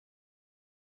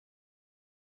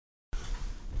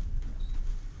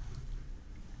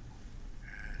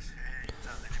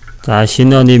За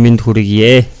шинэ оны мэнд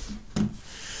хүргье.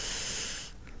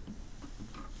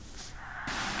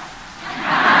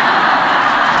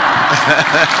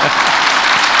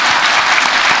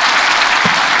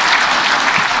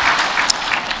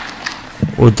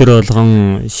 Өдөр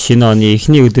болгон шинэ оны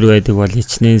эхний өдөр байдаг бол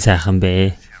хичнээн сайхан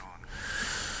бэ.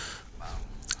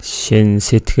 Шинэ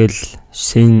сэтгэл,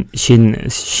 шинэ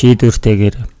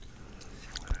шийдвэртэйгээр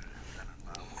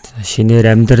шинээр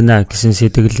амьдрна гэсэн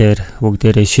сэтгэлээр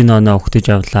бүгдээрээ шинэ оноо өгтөж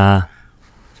авлаа.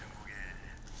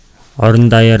 Орон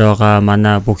даяар байгаа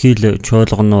манай бүхий л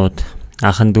чуулганууд,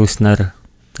 ахын дүүс нар,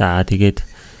 за тэгээд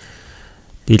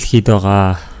дэлхийд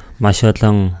байгаа маш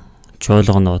олон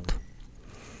чуулганууд,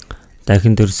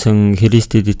 дахин төрсөн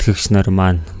Христэд итгэгч нар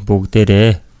маань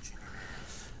бүгдээрээ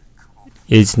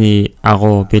эзний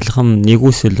агуу бэлхэм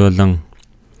нэгүсэл болон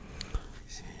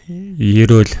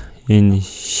ерөөл энэ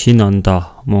шинэ ондоо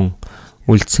мөн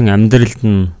үлдсэн амьдралд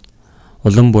нь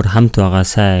улам бүр хамт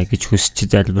байгаасай гэж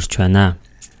хүсч залбирч байна.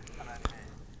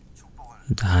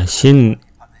 Шинэ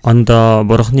ондоо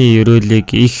Бурхны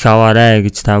ерөөлийг их аваарай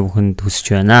гэж та бүхэнд хүсэж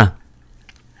байна.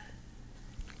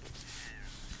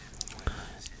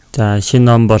 За шинэ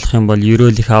он болох юм бол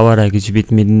ерөөл их аваарай гэж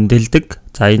бид мэндэлдэг.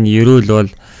 За энэ ерөөл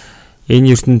бол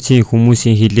энэ ертөнцийн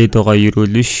хүмүүсийн хилээд байгаа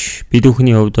ерөөл биш. Бид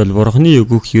бүхний хувьд бол Бурхны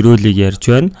өгөх ерөөлийг ярьж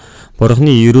байна.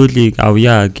 Бурхны ерөөлийг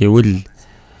авъя гэвэл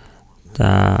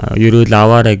за ерөөл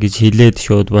аваарай гэж хэлээд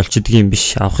шууд болчдгийм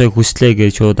биш. Авахыг хүслээ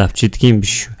гэж шууд авчдгийм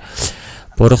биш.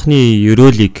 Бурхны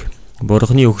ерөөлийг,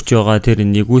 Бурхны өгч байгаа тэр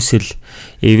нэгүсэл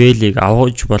ивэлийг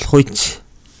авах болох үеч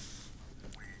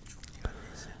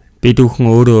бид бүхэн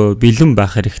өөрөө бэлэн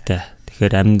байх хэрэгтэй.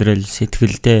 Тэгэхээр амьдрал,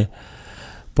 сэтгэлдээ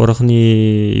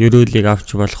Бурхны ерөөлийг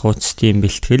авч болох үстийн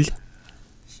бэлтгэл.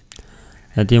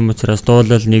 Тийм учраас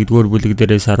дуулал 1-р бүлэг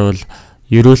дээрээс харуул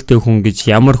ерөөлтэй хүн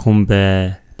гэж ямар хүн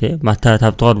бэ? Тэ Матай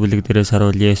 5-р бүлэг дээрээс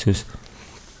харуул Есүс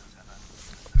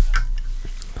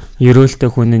ерөөлтэй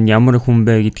хүн нь ямар хүн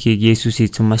бэ гэдгийг Есүс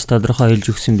эзэн маш тодорхой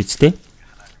хэлж өгсөн биз дээ.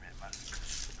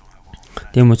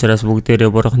 Тийм учраас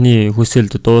бүгдээрээ Бурхны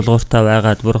хүсэлд дуулууртай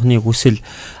байгаад Бурхны хүсэл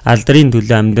алдрын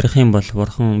төлөө амьдрах юм бол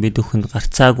Бурхан бид бүхэнд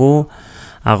гарцаагүй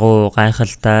агуу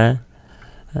гайхалтай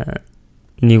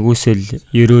нэгүсэл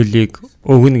ерөөлийг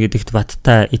өгнө гэдэгт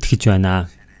баттай итгэж байна.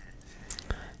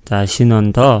 За шинэ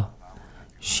ондоо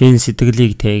шинэ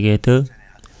сэтгэлийг тээгээд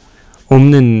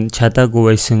өмнө нь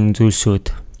чадаагүй байсан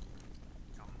зүйлсүүд,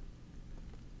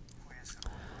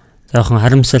 заахан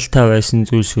харамсалтай байсан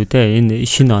зүйлсүүдээ энэ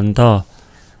шинэ ондоо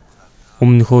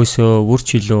өмнөхөөсөө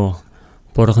үрч илүү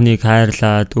Бурхныг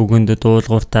хайрлаад өгөнд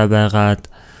дуулууртай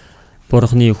байгаад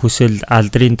Бурхны хүсэл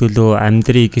алдрын төлөө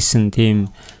амьдрий гэсэн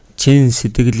тийм чин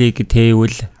сэтгэлийг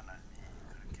тээвэл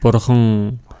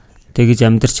Бурхан тэгж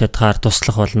амьдрч чадхаар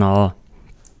туслах болно.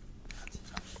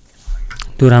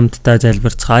 Түр хамтдаа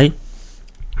залбирцгаая.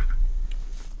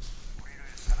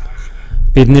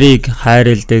 Биднийг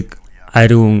хайрладаг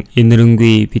ариун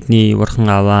инэрэнгүй бидний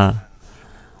Бурхан аваа.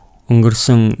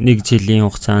 Өнгөрсөн 1 жилийн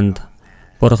хугацаанд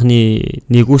Бурхны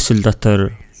нэгүсэл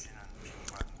дотор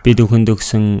бид бүхэнд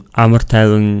өгсөн амар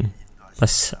тайван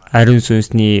бас ариун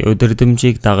сүнсний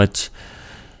өдөрдмжийг дагаж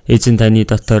эзэн таны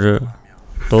дотор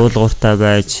дуулууртай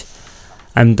байж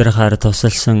амьдрахаар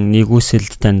тусалсан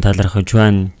нэгүсэлд тань талархаж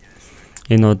байна.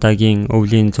 Энэ удаагийн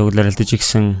өвлийн цугларалт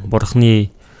жигсэн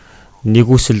Бурхны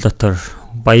нэгүсэл дотор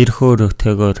баяр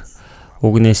хөөртэйгээр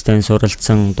үгнээс тань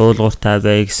суралцсан дуулууртай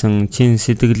бай гэсэн чин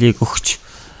сэтгэлийг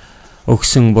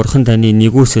өгсөн Бурхан таны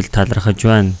нэгүсэл талархаж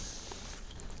байна.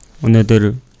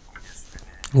 Өнөөдөр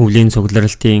өвлийн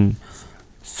цугларалтын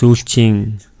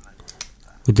сүүлчийн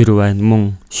өдөр байна. Мөн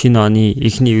шинэ оны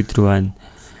эхний өдөр байна.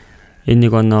 Энэ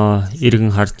нэг оноо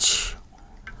иргэн харж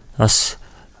бас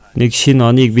нэг шинэ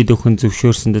оныг бид өхөн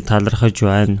зөвшөөрсөнд талархаж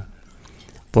байна.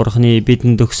 Бурхны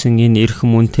бидэнд өгсөн энэ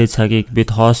эрхэм үнэтэй цагийг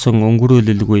бид хоосон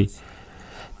өнгөрүүлэлгүй.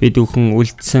 Бид бүхэн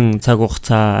үлдсэн цаг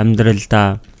хугацаа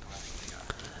амьдралдаа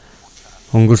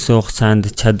өнгөрсөн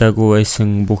хугацаанд чадаагүй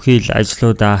байсан бүхий л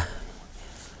ажлуудаа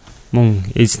мөн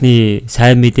эзний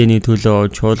сайн мэдээний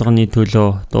төлөө, чуулганы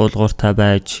төлөө дуулууртай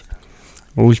байж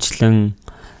үйлчлэн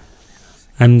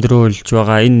амьдруулж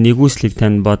байгаа энэ нэгүслийг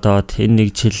тань бодоод энэ нэг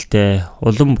жилдээ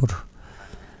улам бүр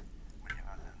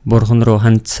Бурхан руу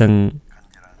хандсан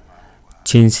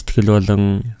чин сэтгэл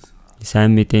болон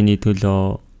сайн мэдээний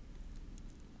төлөө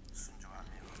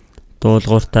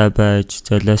дуулууртай байж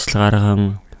золиослол гарган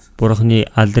Бурхны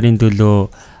алдрын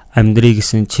төлөө амьдрий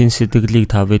гэсэн чин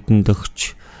сэтгэлийг та бидэнд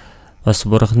өгч бас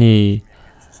Бурхны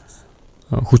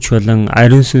хүч болон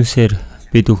ариун сүнсээр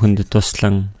бид бүхэнд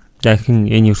туслан дахин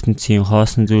энэ ертөнцийн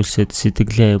хоосон зүйлсэд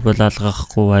сэтгэлээ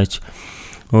булаалгахгүй байж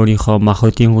өөрийнхөө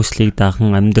махбодийн хүслийг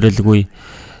дахан амьдралгүй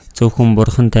зөвхөн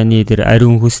Бурхан таны дээр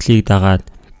ариун хүслийг дагаад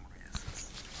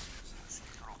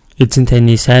эзэн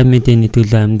таны сайн мэдээний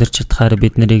төлөө амьдарч чадхаар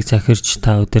бид нарыг захирч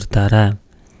та удирдаарай.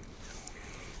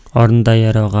 Орон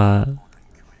даяараа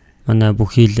манай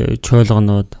бүхий л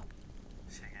чуулганууд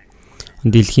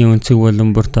дэлхийн өнцөг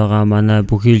болон бүрт байгаа манай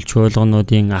бүхий л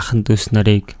чуулгануудын ахын дүүс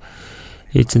нарыг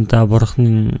эзэн та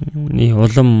Бурханы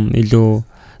улам илүү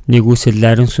нэгүсэл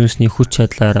ариун сүнсний хүч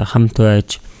чадлаар хамт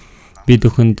байж бид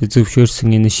бүхэнд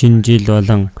зөвшөөрсөн энэ шинэ жил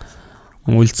болон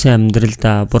үлдсэн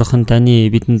амьдралдаа Бурхан таны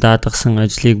бидэнд даатгсан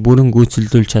ажлыг бүрэн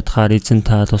гүйцэлдүүлж чадхаар эзэн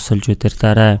та тусалж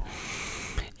удирдаарай.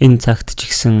 Энэ цагт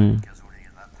ч гэсэн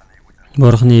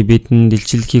Бурханы бидэнд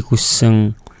илчлэхийг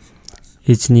хүссэн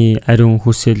эзний ариун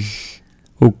хүсэл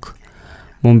үг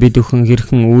мөн бид бүхэн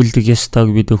хэрхэн үйлдэх ёстойг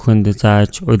бид бүхэнд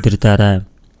зааж удирдаарай.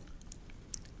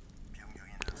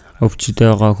 Өвчтөй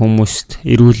байгаа хүмүүст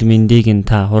эрүүл мэндийг нь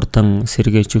та хурдан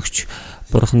сэргээж өгч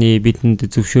Бурханы бидэнд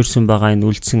зөвшөөрсөн байгаа энэ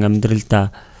үлдсэн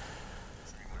амьдралдаа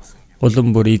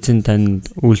улам бүр эзэн танд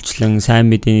үйлчлэн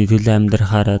сайн мэдээний төлөө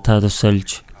амьдрахаар та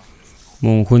тусалж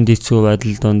мөн хүнд хэцүү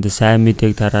байдал донд сайн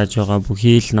мэдээг тарааж байгаа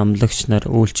бүхий л намлагч нар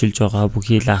үйлчилж байгаа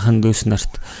бүхий л ахын дүүс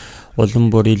нарт улам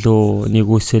бүр илүү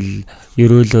нэгүсэл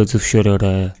ерөөлөө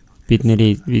зөвшөөрөөрэй.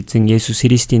 Бидний эзэн Есүс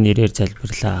Христийн нэрээр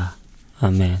залбирлаа.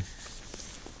 Амен.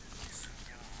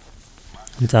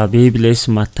 За Библиэс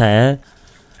Матай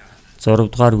 6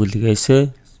 дугаар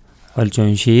бүлгээс олж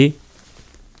уншийе.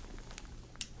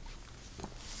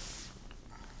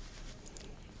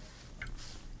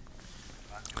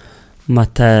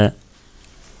 Матай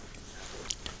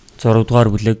 6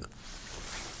 дугаар бүлэг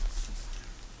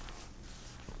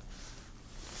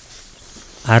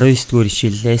 19 дугаар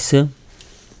ишлэлээс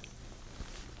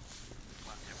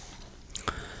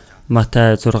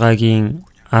Матай 6-гийн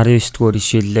 19 дугаар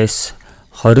ишлэлээс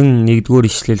 21 дугаар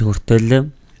ишлэл хүртэл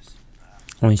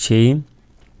уншийе.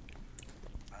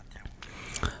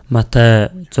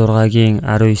 Матай 6-гийн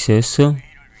 19-с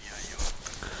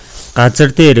газар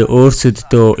дээр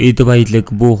өөрсөддөө эд баялаг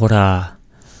буухраа.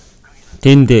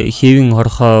 Тэнд хэвэн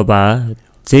хорхоо ба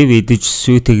зэв идэж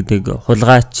сүйтгэдэг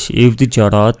хулгайч эвдэж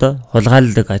ороод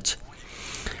хулгайлдаг аж.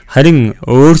 Харин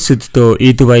өөрсөддөө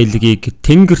эд баялагийг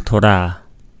тэнгэр тураа.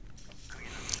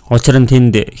 Учир нь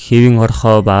тэнд хэвэн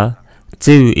хорхоо ба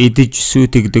зэв идэж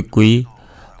сүйтгэдэггүй,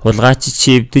 хулгайч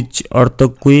эвдэж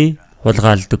ордоггүй,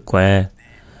 хулгайлдаггүй.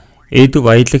 Эд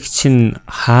баялагч нь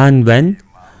хаана байна?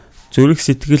 Зүрх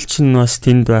сэтгэлч нь бас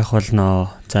тэнд байх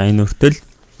болно. За энэ үртэл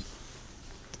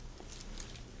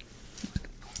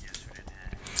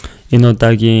энэ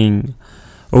удаагийн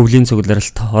өвлийн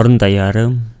цугларалт орон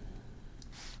даяар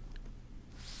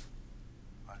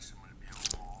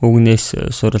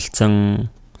үгнээс суралцсан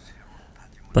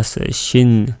бас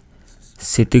шин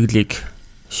сэтгэлийг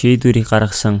шийдвэрийг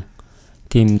гаргасан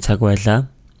тийм цаг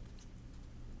байлаа.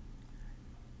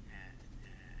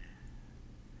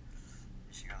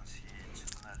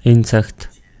 Энэ цагт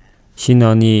шинэ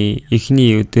оны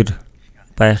эхний өдөр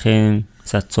байхын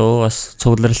сацуу бас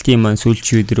цугларалтын маань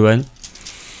сүүлчийн өдөр байна.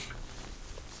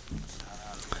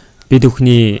 Бид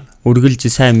бүхний үргэлж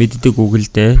сайн мэддэг үг л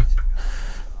дээ.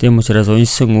 Тийм учраас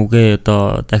уншсан үгээ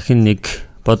одоо дахин нэг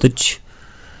бодож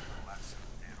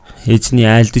эзний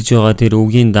айлдж байгаа тэр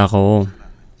үгийн дагуу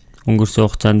өнгөрсөн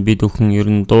хугацаанд бид бүхэн ер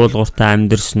нь дуулууртай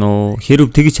амьдэрсэн үү? Хэрв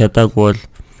тэгж чадаагүй бол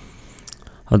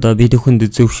одоо бид бүхэнд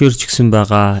зөвшөөрч гисэн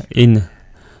байгаа энэ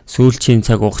сүүлчийн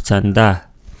цаг хугацаанд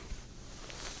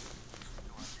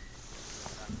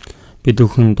бид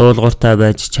бүхэн дуулууртай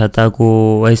байж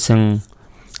чадаагүй байсан.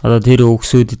 Одоо тэр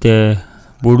өгсөддөө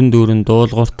бүрэн дүүрэн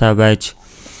дуулууртай байж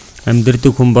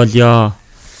амьдэрдэг хүн болёо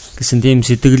гэсэн тийм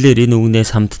сэтгэлээр энэ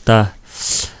үгнээс хамтдаа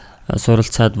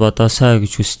суралцаад бодосоо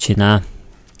гэж хүсэж байна.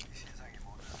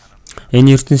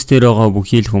 Энэ ертөнцийн дээр байгаа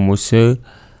бүхий л хүмүүсээ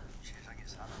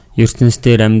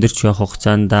ертөнцийн амьдарч явах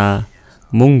хугацаанд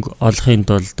мөнгө олохын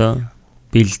тулд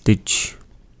бэлдэж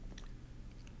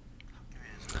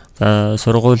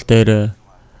сургууль дээр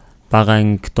бага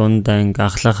анги, дунд анги,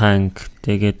 ахлах анги,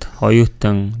 тэгээд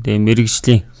оюутан, тэгээд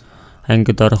мэрэгжлийн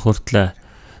ангид орох хүртэл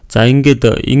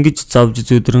ингэж зовж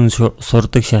зүдрэн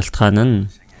сурдаг шалтгаан нь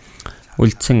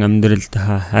үлдсэн амьдралд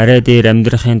арай дээр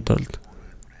амьдрахын тулд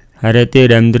арай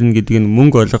дээр амьдрна гэдэг нь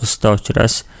мөнгө олох ёстой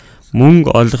учраас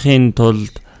мөнгө олохын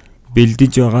тулд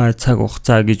бэлдэж байгаа цаг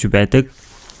хугацаа гэж байдаг.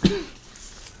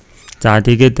 За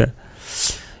тэгээд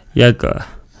яг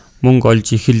мөнгө олж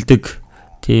эхэлдэг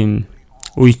тийм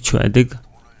үеч байдаг.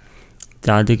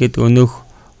 За тэгээд өнөөх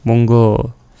мөнгөө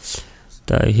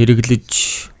одоо хэрэглэж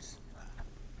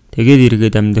тэгээд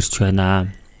эргээд амьдарч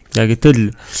байна. Яг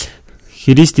гэтэл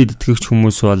Христэд итгэгч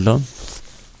хүмүүс болоо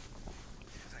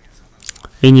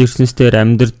энэ ертөнцийн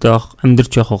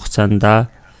амьдарч явах хугацаанд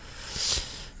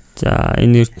за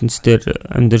энэ ертөнцийн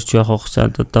амьдарч явах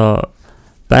хугацаанд одоо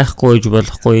байхгүй гэж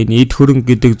болохгүй энэ эд хөрөнгө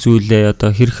гэдэг зүйлээ одоо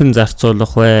хэрхэн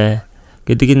зарцуулах вэ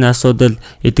гэдэг энэ асуудал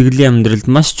итгэлийн амьдралд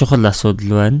маш чухал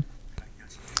асуудал байна.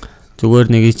 Зүгээр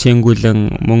нэг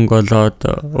хичээнгүлэн мөнгө олоод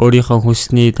өөрийнхөө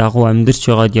хүсний дагуу амьдарч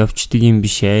байгаад явцдаг юм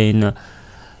биш ээ. Энэ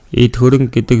эд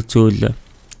хөрөнгө гэдэг зүйл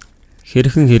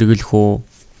хэрхэн хэрэглэх үү?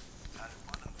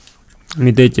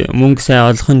 Мэдээж мөнгө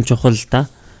сайн олох нь чухал та.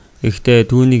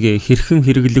 Гэхдээ түүнийг хэрхэн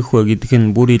хэрэглэх вэ гэдэг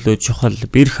нь бүр илүү чухал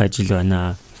бэрх ажил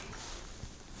байна.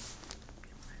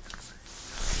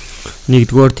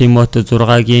 1-р Тимоте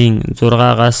 6-гийн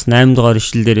 6-аас 8 дугаар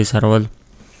ишлэл дээрээс харвал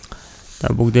та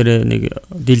бүгдээрээ нэг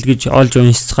дэлгэж олж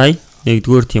уншицгаая.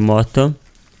 1-р Тимоте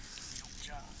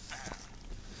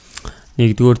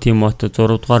 6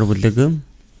 дугаар бүлэг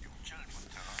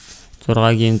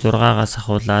 6-гийн 6-аас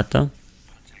ахуулаад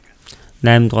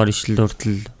 8 дугаар ишлэл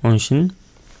хүртэл уншина.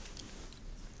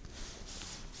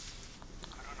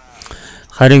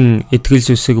 Харин итгэл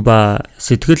сүсэг ба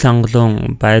сэтгэл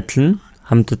хангалуун байдал нь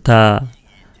хамтдаа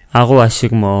агуу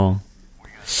ашиг мөн.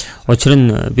 Учир нь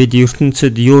бид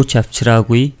ертөнцид юу ч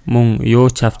авчраагүй, мөн юу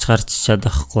ч авч гарч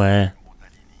чадахгүй.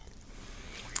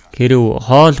 Хэрв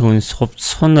хоол хүнс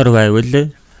хувцсхунар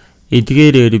байвал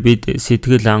эдгээрээр бид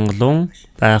сэтгэл хангалуун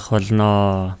байх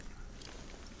болно.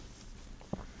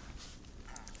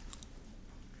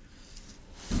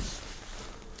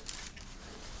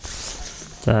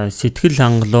 За сэтгэл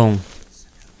хангалуун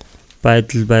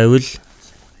байдал байвал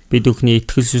бид бүхний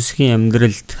итгэл сүсгийн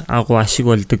амьдралд агуу ашиг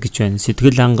болдог гэж байна.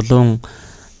 Сэтгэл хангалуун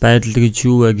байдал гэж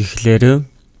юу вэ гэхлээр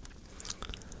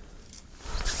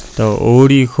одоо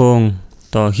өөрийнхөө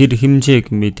одоо хэр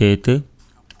хэмжээг мэдээд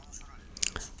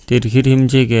тэр хэр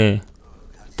хэмжээгээ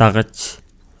дагаж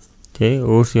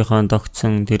өөрийнхөө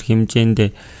тогтсон тэр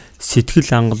хэмжээнд сэтгэл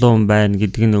хангалуун байна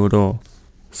гэдэг нь өөрөө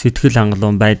сэтгэл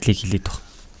хангалуун байдлыг хэлээд байна.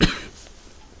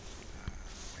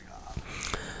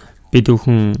 Бид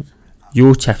бүхэн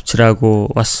юу ч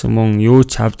авчраагүй бас мөн юу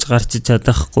ч авч гарч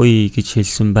чадахгүй гэж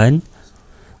хэлсэн байна.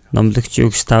 Номлогч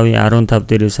Югс 5:15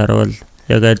 дээрээс харвал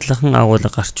яг адилхан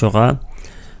агуулга гарч байгаа.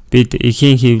 Бид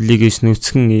эхийн хөвлөгөөс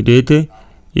нүцгэн ирээд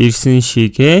ирсэн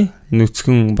шигээ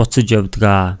нүцгэн буцаж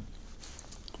явдгаа.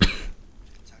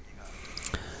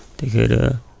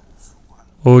 Тэгэхээр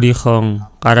өөрийнхөө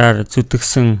гараар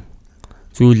зүтгэсэн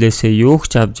зүйлээсээ юу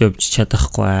ч авч явж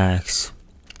чадахгүй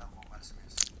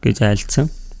гэж айлцсан.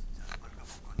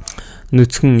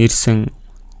 Нүцгэн ирсэн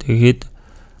тэгэхэд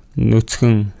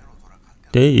нүцгэн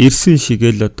ирсэн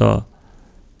шигээл одоо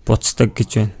буцдаг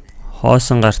гэж байна.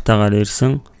 Хоосон гартаагаар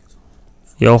ирсэн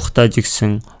явахтаа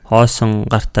жигсэн хоосон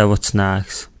гартаа буцнаа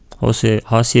гэсэн.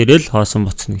 Хоос ирэл хоосон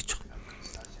буцна гэж байна.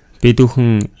 Бид бүхэн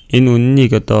энэ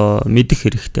үннийг одоо мэдэх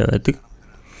хэрэгтэй байдаг.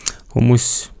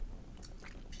 Хүмүүс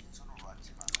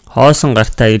хоосон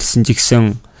гартаа ирсэн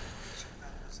жигсэн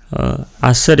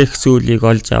асар их зүйлийг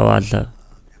олж аваал.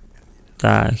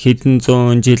 За хэдэн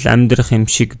зуун жил амьдрах юм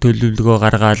шиг төлөвлөгөө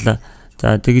гаргаал.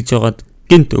 За тэгж жагаад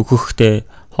гинт өгөхтэй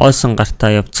хоосон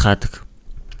гартаа явцгаадаг.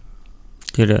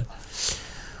 Тэр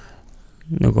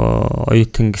нөгөө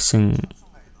оюутан гэсэн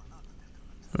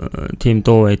тийм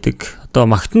дуу байдаг. Одоо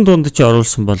магтан дунд ч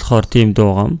оруулсан болохоор тийм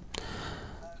дуу гам.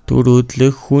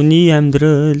 Дөрөдлөх хүний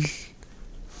амьдрал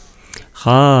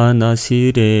хаанаас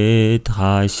ирээд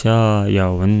хаашаа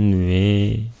явна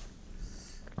вэ?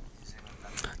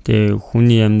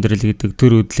 Хүний амьдрал гэдэг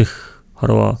төр өдлөх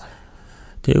хорвоо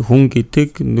хүн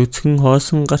гэдэг нүцгэн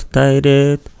хоосон гартаа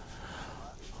ирээд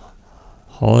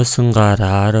хоосон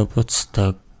гараар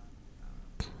буцдаг.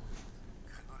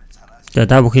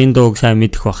 Та бүхэн дууг сайн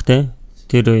мэдэх бах те.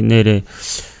 Тэр нэрээ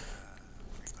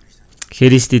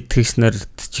Христ итгэгч нарт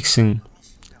ч гэсэн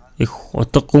их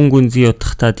утга гүнзгий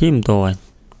утгатай тийм дуу байна.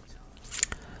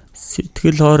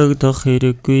 Сэтгэл хорогдох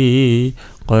хэрэггүй,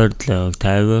 гордлог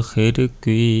тавих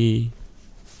хэрэггүй.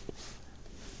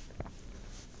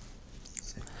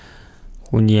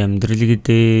 Хүний амьдрал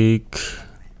гэдэг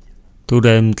түр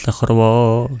амьдлах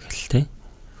хорвоо гэлтэй.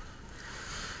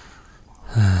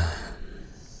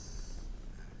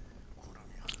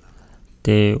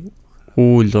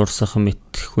 Үйл урсах мэт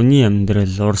хүний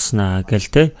амьдрал урснаа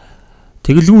гэлтэй.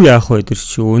 Тэгэлгүй яах вэ тэр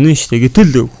чи үнэн шүү дээ.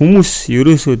 Гэтэл хүмүүс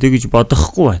ерөөсөө тэгж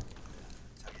бодохгүй байна.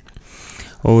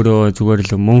 Өөрөө зүгээр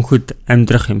л мөнхөд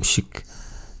амьдрах юм шиг.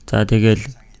 За тэгэл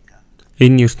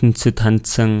энэ ертөнцид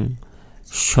хандсан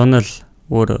шунал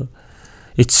өөр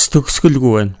эцэс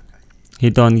төгсгөлгүй байна.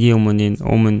 Хэдэн хоногийн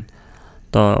өмнө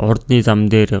одоо урдны зам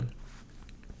дээр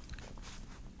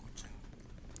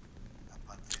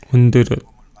өндөр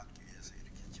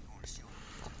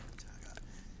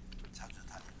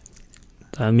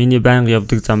Миний байнга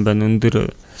явдаг зам байна.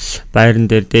 Өндөр байран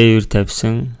дээр дээвэр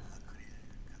тавьсан.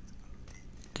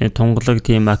 Тэгээ тунгалаг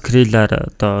тийм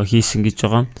акрилаар одоо хийсэн гэж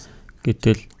байгаа.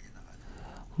 Гэтэл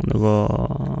нөгөө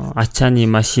ачааны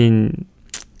машин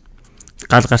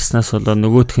гал гарснаас болоо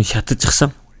нөгөөх нь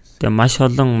шатажчихсан. Тэгээ маш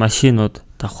олон машинууд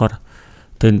давхар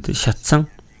тэнд шатсан.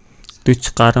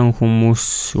 40 гаруй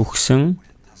хүмүүс өгсөн.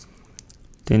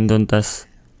 Тэнд дундаас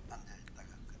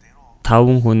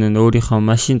 5 хүн нь өөрийнхөө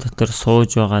машин дотор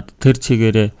сууж байгаад тэр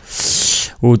чигээрээ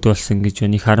үүд болсон гэж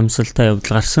нэг харамсалтай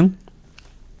явдал гарсан.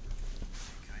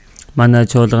 Манай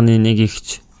чуулганы нэг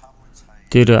ихч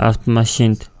тэр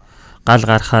автомашинд гал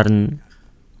гарахаар нь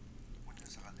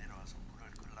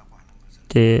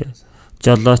тэ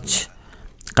жолооч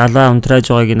галаа унтрааж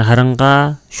байгааг нь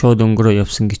харангаа шууд өнгөрөө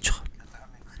явсан гэж байна.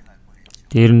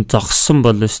 Тэр нь зогссон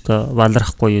бол өстой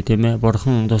валрахгүй юу тийм ээ.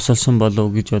 Бурхан тусалсан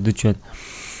болов гэж бодож байна.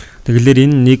 Тэгэлэр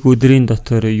энэ нэг өдрийн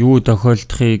дотор юу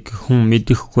тохиолдохыг хүн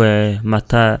мэдэхгүй.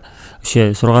 Матай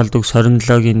сургаалт үг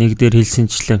 27-гийн 1 дээр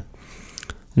хэлсэнчлэн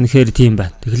үнэхээр тийм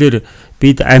байна. Тэгэхээр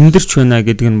бид амьдарч байна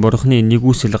гэдэг нь Бурханы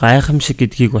нэгүсэл гайхамшиг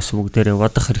гэдгийг бас бүгдээрээ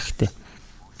бодох хэрэгтэй.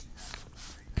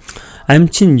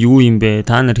 Амьд чинь юу юм бэ?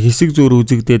 Та нар хэсэг зур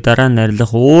үзэгдээ дараа нь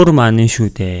арилах уур мааны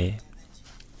шүү дээ.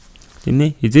 Тийм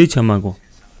ээ? Хизээч хамаагүй.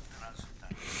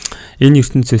 Энэ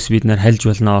ертөнцөөс бид нар хальж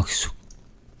болно гэсэн.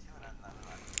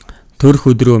 Төрх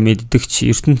өдрөө мэддэгч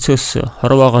ертөнцөөс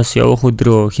хорвоогоос явах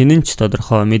өдрөө хинэн ч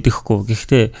тодорхой мэдэхгүй.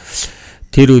 Гэхдээ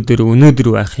тэр өдөр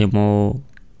өнөөдөр байх юм уу?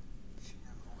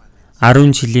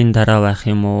 10 жилийн дараа байх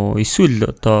юм уу? Эсвэл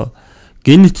одоо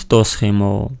гинт дуусах юм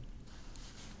уу?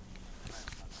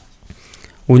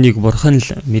 Үнийг Бурхан л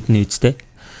мэднэ үстэй.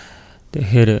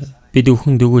 Тэгэхээр бид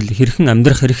өхөн дэгүүл хэрхэн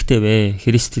амьдрах хэрэгтэй вэ?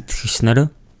 Христ итгэгч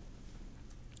нараа.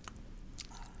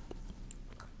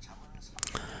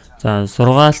 За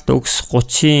сургаалт өгс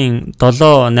 37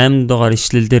 8 дугаар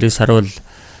ишлэл дээрээс харуул.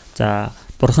 За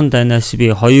Бурхан танаас би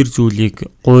 2 зүйлийг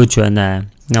гуйж байна.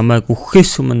 Намайг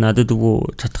өгөхөөс өмнө надад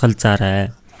өгөө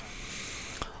татгалзаарай.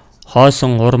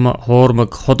 Хоосон хуурмаг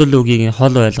ходол үгийг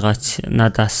хол байлгаач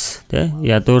надаас тий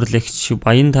ядуурлагч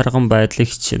баян тарган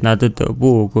байдлагч надад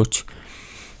бүү өгөөч.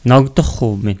 Ногдох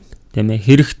хүү минь тийм ээ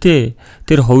хэрэгтэй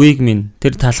тэр хувийг минь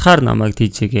тэр талхаар намайг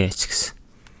тийжээгээч гэсэн.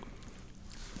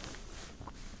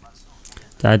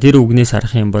 За тэр үгнээс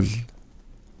харах юм бол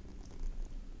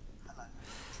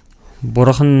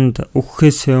Бурханд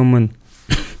өгөхөөс өмнө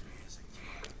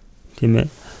тийм ээ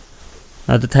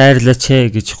надад тайрлаач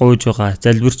гэж гуйж байгаа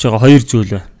залбирч байгаа 2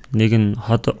 зүйл байна. Нэг нь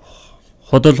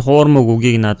ходол хуурмаг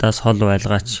үгийг надаас хол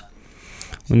байлгаач.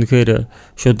 Үнэхээр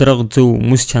шудраг зөв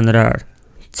мэс чанараар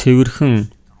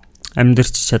цэвэрхэн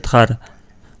амьдарч чадхаар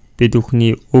бид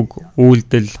бүхний үг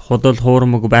үйлдэл ходол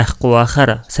хуурмаг байхгүй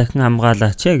байхаар сахин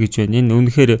хамгаалаач гэж байна. Энэ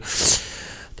үнэхээр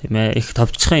тийм ээ их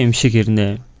товчхон юм шиг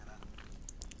ирнэ.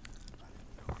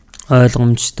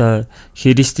 Ойлгомжтой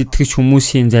Христ итгэж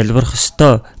хүмүүсийн залбирах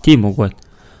ёстой тийм үг байна.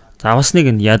 Завс нэг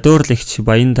нь ядуурлагч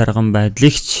баян тарган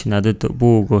байдлагч надад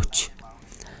бүү өгөөч.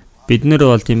 Бид нар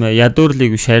бол тийм ээ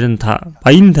ядуурлыг биш харин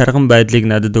баян тарган байдлыг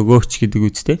надад өгөөч гэдэг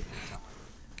үстэй.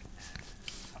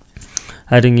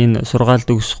 Харин энэ сургаалт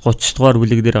өгс 30 дугаар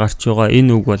бүлэг дээр гарч байгаа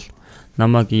энэ үг бол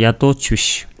намайг ядууч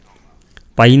биш.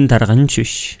 Баян тарганч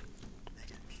биш.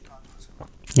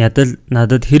 Ядал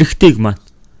надад хэрэгтэйг маань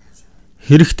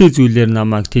хэрэгтэй зүйлээр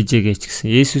намайг тэжээгээч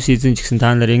гэсэн. Есүс эзэн ч гэсэн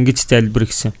та нар ингэж залбир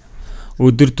гэсэн.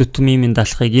 Өдөр тутмын минь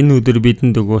далахыг энэ өдөр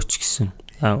бидэнд өгөөч гэсэн.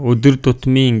 Өдөр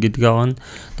тутмын гэдэг нь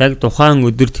яг тухайн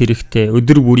өдөрт хэрэгтэй,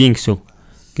 өдөр бүрийн гэсэн.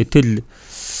 Гэтэл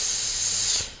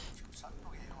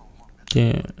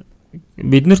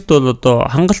биднэрт бол одоо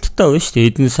хангалттай байна шүү дээ.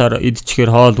 Эдэн сар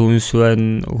идчихээр хоол хүнс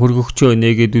байна, хөргөгчөө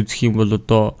нэгээд үзэх юм бол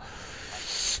одоо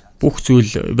бүх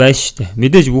зүйл байна шүү дээ.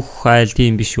 Мэдээж бүх айл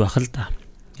тийм биш байх л да.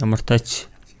 Ямар тач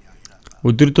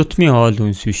өдөр тутмын хоол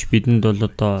хүнс биш. Бидэнд бол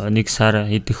одоо 1 сар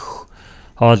идэх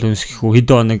хоол хүнс гэхүү хэд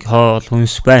хоног хоол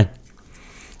хүнс байна.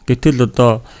 Гэтэл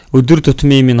одоо өдөр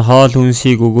тутмын минь хоол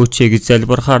хүнсийг өгөөч гэж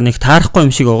залбирахаар нэг таарахгүй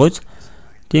юм шиг байгааз.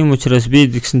 Тийм учраас би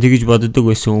гэсэн тэгж боддог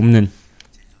байсан өмнө нь.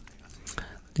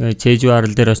 Тэгээ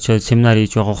Чэжварл дээр очиод семинар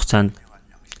хийж байгаа хугацаанд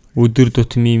өдөр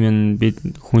тутмын минь бид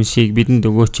хүнсийг бидэнд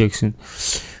өгөөч гэсэн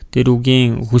тэр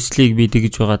үгийн хүслийг би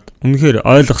тэгж байгаад үнэхээр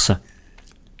ойлгосон.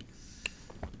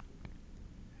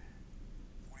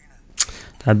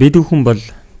 Та бид бүхэн бол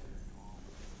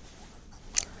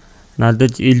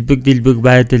надад илбэг дилбэг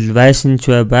байдал байсан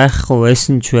ч бай, байхгүй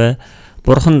байсан ч бай,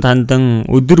 Бурхан тандан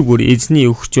өдөр бүр эзний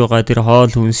өгч байгаа тэр хоол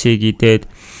хүнсийг идээд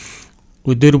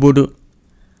өдөр бүр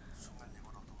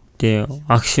тэ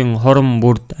агшин хорон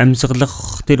бүрд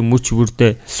амьсгалах тэр мөч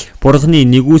бүрдээ Бурхны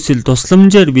нэгүсэл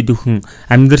тусламжаар бид бүхэн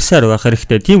амьдрсаар байх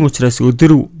хэрэгтэй. Тийм учраас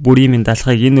өдөр бүрийн минь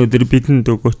даалгыг энэ өдөр бидэнд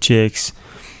өгөөч гэсэн.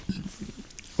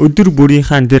 Өдөр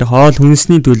бүрийнхаа тэр хоол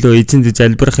хүнсний төлөө эзэнд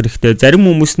залбирах хэрэгтэй. Зарим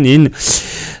хүмүүс нь энэ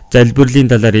залбирлын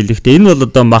талаар хэлэхдээ энэ бол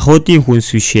одоо махуудын хүнс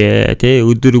биш ээ. Тэ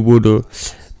өдөр бүр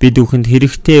бид бүхэнд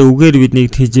хэрэгтэй үгээр биднийг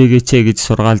тэжээгээч гэж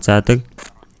сургаал заадаг.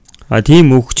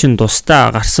 Тийм үг чинь тусдаа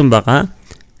гарсан байгаа.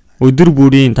 Өдөр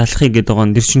бүрийн талахыг гэдэг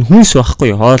нь тэр чинь хүнс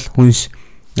байхгүй хоол хүнс.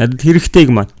 Надад хэрэгтэйг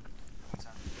маань.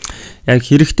 Яг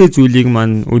хэрэгтэй зүйлийг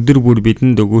маань өдөр бүр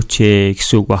бидэнд өгөөч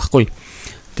гэсэн үг байхгүй.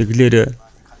 Тэгэлэр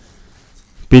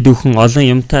бид бүхэн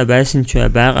олон юмтай байсан ч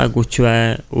байгаагүй ч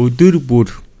өдөр бүр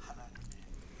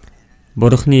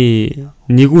Бурхны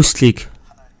нэгүсэлд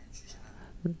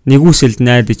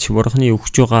найдаж Бурхны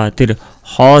өгч байгаа тэр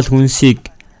хоол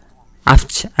хүнсийг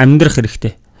авч амьдрах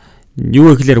хэрэгтэй.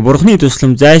 Юу гэхээр Бурхны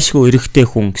туслам зайлшгүй хэрэгтэй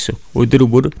хүн гэсэн. Өдөр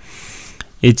бүр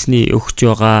эзний өгч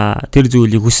байгаа тэр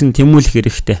зүйлийг хүсэн тэмүүлэх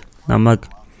хэрэгтэй. Намайг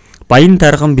баян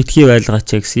тарган битгий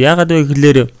байлгаач гэсэн. Яагаад вэ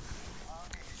гэхээр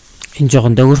энэ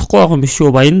жоохон догөрөхгүй байгаа юм биш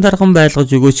үү? Баян тарган байлгаж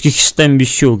өгөөч гэх ёстой юм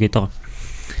биш үү гэдэг.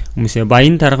 Хүмүүсээ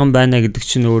баян тарган байна гэдэг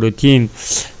чинь өөрөө тийм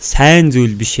сайн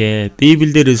зүйл биш ээ.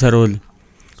 Библиэлд харуул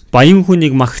баян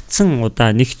хүнийг магтсан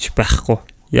удаа нэгч байхгүй.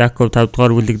 Яаков 5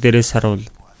 дугаар бүлэг дээрээс харуул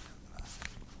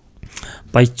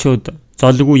баячууд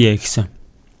золгүй гэсэн.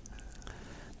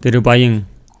 Тэр баян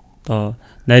одоо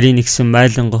нарийн нэгсэн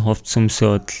майланган хувц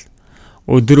өмсөөд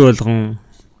өдөр болгон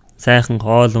сайхан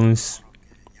хоол хүнс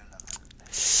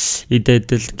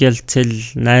идэдэл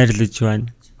гэлцэл найрлаж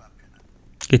байна.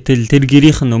 Гэтэл тэр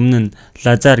гэрийнх нь өмнө нь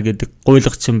Лазар гэдэг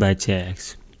гуйлагчин байжээ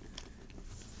гэсэн.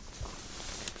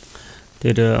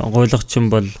 Тэр гуйлагчин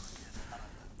бол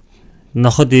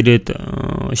ноход ирээд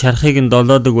шархыг нь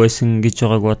долоодог байсан гэж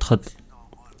байгааг бодоход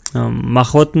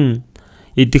махбод нь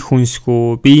идэх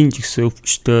хүнсгүй биеийн ч гэсэн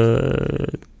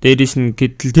өвчтөй. Дээрээс нь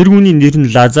гэтэл тэр хүний нэр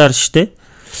нь Лазар штэ.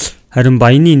 Харин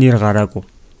баяны нэр гараагүй.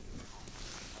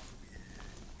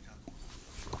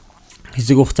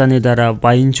 Хэсэг хугацааны дараа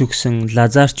баян ч өгсөн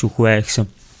Лазар ч үхвэ гэсэн.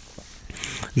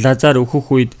 Лазар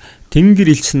өөхөх үед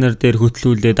Тэнгэр элч нар дээр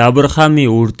хөтлүүлээд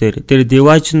Авраамийн үүр дээр тэр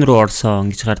Диважн руу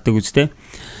орсон гэж гардаг үстэй.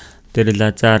 Тэр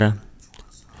Лазар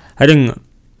харин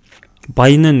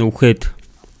баян нь үхээд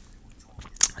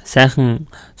сайхан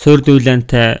суур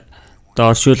дүүлэнтэй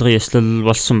оршуулгын ёслол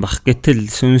болсон бах. Гэтэл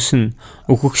сүнс нь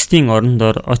өөхөксдийн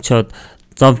орондоор очоод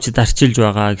зовж дарчилж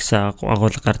байгаа гэсэн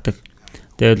агуулга гардаг.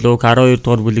 Тэгээ Лук 12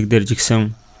 дугаар бүлэг дээр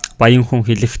жигсэн баян хүн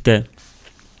хэлэхдээ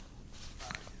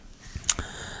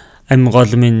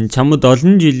Амгол минь чамд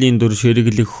олон жилийн дур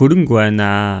ширэглэх хөрөнгө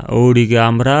байна. Өөрийгөө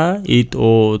амраа эд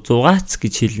зугаац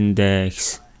гэж хэлэндэ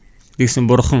гэсэн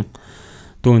бурхан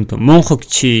дүүнд мунхаг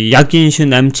чи ягийн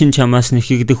шин амчин чамаас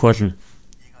нэхэгдэх болно.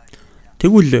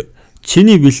 Тэгвэл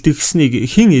чиний бэлтгэснийг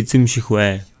хэн эзэмших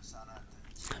вэ?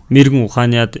 Мэргэн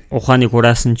ухааны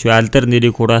хураасан ч алдар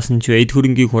нэрийг хураасан ч эд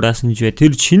хөрөнгийг хураасан ч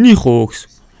тэр чинийх үү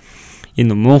гэсэн.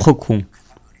 Энэ мунхаг хүн.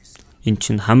 Энэ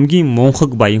чинь хамгийн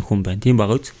мунхаг баян хүн байна. Тийм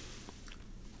баг үз.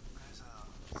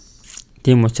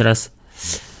 Тийм учраас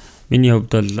миний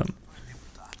хувьд бол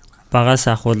багаас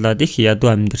ахуулаад их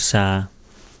ядуу амьдэрсэн.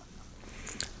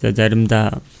 За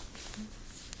заримдаа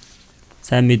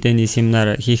сайн мэдээний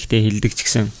семинар хийхдээ хэлдэг ч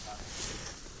гэсэн.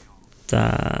 За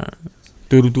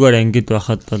 4-р ангид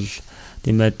байхад бол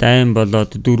тийм ээ дайн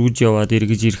болоод дөрвж яваад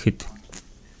эргэж ирэхэд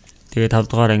тэгээ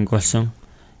 5-р анги болсон.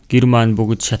 Гэр маань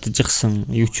бүгд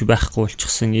шатажчихсан, юу ч байхгүй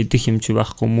болчихсон, идэх юм ч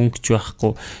байхгүй, мөнгө ч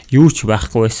байхгүй, юу ч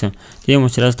байхгүй байсан. Тийм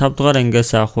учраас 5-р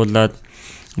ангиас ахуулаад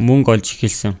мөнгө олж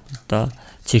эхэлсэн. Одоо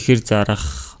чихэр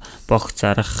зарах, бох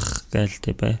зарах гээл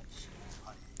тэ бай.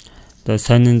 Одоо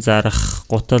сонин зарах,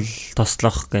 гутал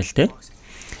тослох гээл тэ.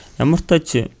 Ямар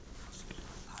тач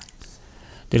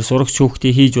тэр сурагч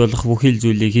хүүхдийн хийж болох бүхэл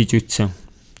зүйлийг хийж үтсэн.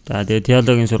 За тэгээ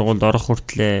теологийн сургуульд орох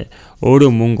хүртлээр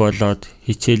өөрөө мөнгө олоод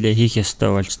хичээлээ хийх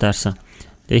ёстой болж таарсан.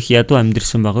 Тэг их ядуу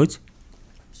амьдэрсэн байгаа үз.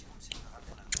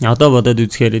 Одоо бодоод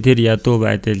үзэхээр тэр ядуу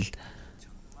байдал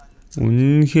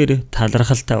үнэнхээр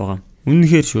талархалтай байгаа.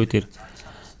 Үнэнхээр шүү тэр.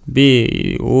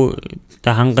 Би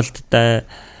та хангалттай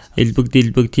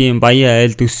элбэг тийм баян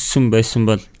айлд өссөн байсан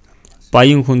бол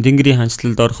баян хүн Тэнгэрийн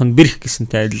ханчлалд орох нь бэрх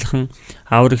гэсэнтэй адилхан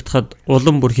аврагдахад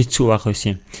улам бүр хэцүү байх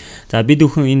байсан юм. За бид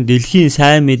бүхэн энэ дэлхийн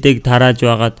сайн мэдээг тарааж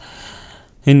байгаад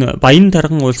энэ баян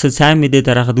тарган улсад сайн мэдээ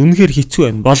тараахад үнэхээр хэцүү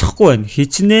байна. Болохгүй байна.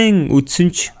 Хичнээн үдсэн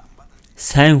ч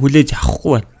сайн хүлээж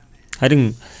авахгүй байна. Харин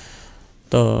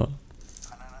одоо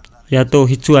ядуу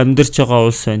хэцүү амьдарч байгаа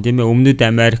улс байна. Тийм ээ Өмнөд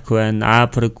Америк байна,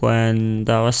 Африк байна,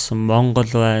 да бас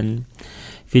Монгол байна,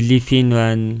 Филиппин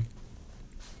байна.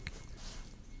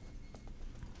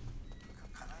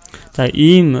 За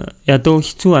ийм ядуу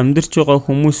хэцүү амьдарч байгаа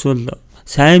хүмүүс бол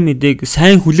сайн мэдээг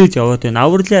сайн хүлээж аваад байна.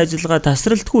 Авралын ажиллагаа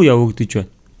тасралтгүй явагдаж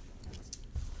байна.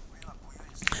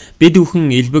 Бид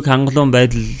бүхэн элбэг хангалуун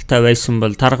байдалтай байсан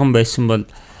бол, тарган байсан бол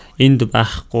энд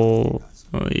байхгүй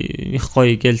их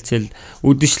гоё гэлцэл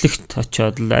үдэшлэгт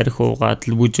очиод л арх уугаад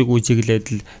л бүжиг үжиглээд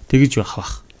л тэгж байх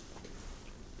бах.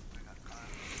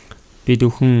 Бид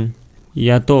бүхэн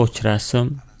ядуу учраас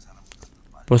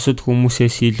бусад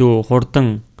хүмүүсээс илүү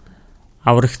хурдан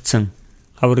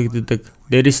аврагддаг.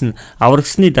 Дээрээс нь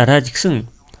аврагсны дараа ч гэсэн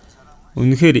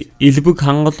үнэхээр элбэг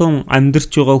хангалуун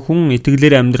амьдарч байгаа хүн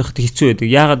итгэлээр амьдрахад хэцүү байдаг.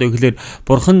 Яагаад вэ гэхээр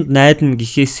бурханд найдана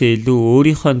гэхээсээ илүү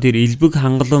өөрийнхөө тэр элбэг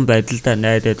хангалуун байдалдаа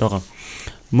найдаад байгаа.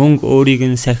 Мөнгө өөрийг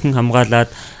нь сахин хамгаалаад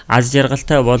аз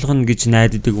жаргалтай болгоно гэж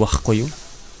найддаг байхгүй юу?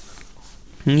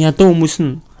 Ядуу хүмүүс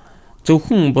нь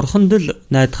зөвхөн бурханд л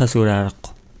найдахаас өөр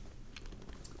аргагүй.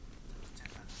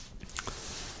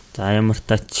 За ямар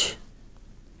тач.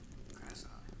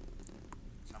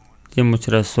 Тийм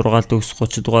учраас сургаалт өгс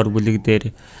 30 дугаар бүлэг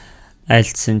дээр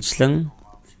айлтсанчлан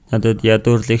надад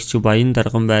ядуурлагч баян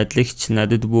дарган байдлагч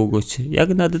надад бөөгөөч.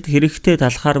 Яг надад хэрэгтэй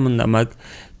талхаар мань намайг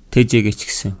тэжээгээч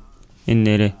гэсэн. Энэ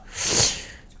нэрээ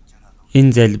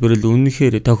энэ залбирал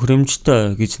үнэхээр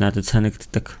тохиромжтой гэж надад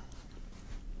санагддаг.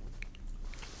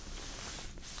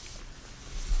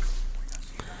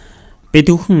 Бид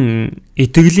бүхэн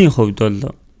итгэлийн хувьд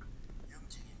бол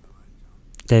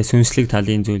сүнслэг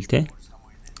талын зүйл те.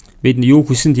 Бид юу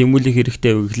хүсэн тэмүүлэх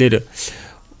хэрэгтэй вэ гэхээр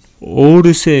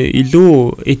өөрөөсөө илүү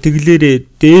итгэлээрээ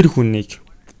дээр хүнийг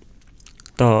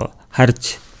одоо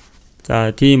харж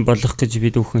за тийм болох гэж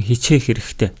бид бүхэн хичээх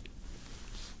хэрэгтэй.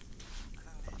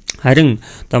 Харин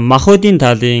одоо махбодын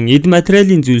талын эд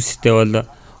материалын зүйлстэй бол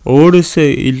өөрөөсөө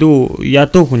илүү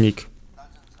ядуу хүнийг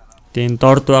тийм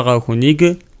дорд байгаа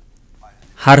хүнийг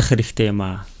харах хэрэгтэй юм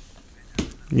аа.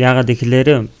 Яагаад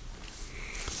гэхээр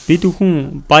бид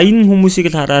бүхэн баян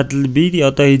хүмүүсийг л хараад л би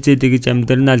одоо хизээд гэж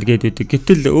амьдрнаа л гэдэг.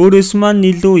 Гэтэл өөрөөс маань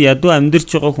илүү ядуу амьдарч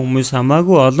байгаа хүмүүс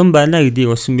хамаагүй олон байна гэдгийг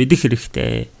бас мэдэх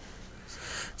хэрэгтэй.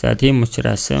 За тийм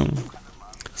учраас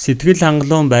сэтгэл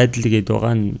хангалуун байдал гэдэг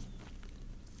байгаа нь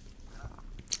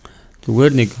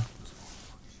зүгээр нэг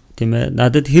тийм ээ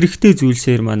надад хэрэгтэй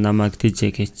зүйлсээр маань намайг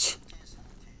тэжээгээч.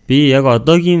 Би яг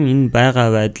одоогийн энэ байгаа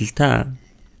байдалтаа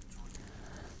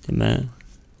тийм ээ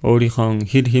өөрийнхөө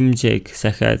хэр хэмжээг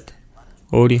сахиад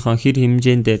өөрийнхөө хэр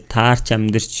хэмжээндээ таарч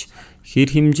амьдарч хэр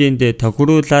хэмжээндээ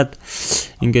тохируулаад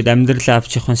ингээд амьдралаа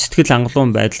авч явах сэтгэл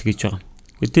хангалуун байдал гэж байгаа.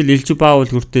 Гэтэл Илж Баул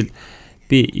хүртэл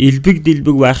би элбэг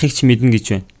дэлбэг байхыг ч мэднэ гэж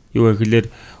байна. Юу гэхээр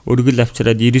өргөл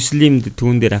авчираад Иерусалимд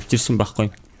түүн дээр авчирсан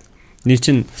байхгүй. Нэр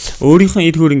чинь өөрийнхөө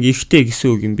эр хөрөнгө ихтэй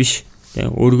гэсэн үг юм биш.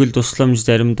 Өргөл тусламж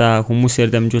заримдаа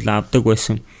хүмүүсээр дамжуулан авдаг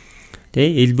байсан. Тэ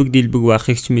элбэг дэлбэг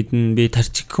байхыг ч мэднэ, би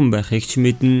тарчигхан байхыг ч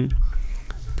мэднэ.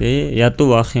 Тэ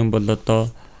ядуу байх юм бол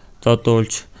одоо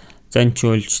зодуулж,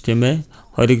 занчуулж тийм ээ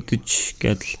хоригдож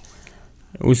гэдэл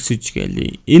үлсэж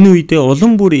гээл. Энэ үедээ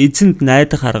улам бүр эзэнд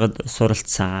найдах аргад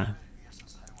суралцсан.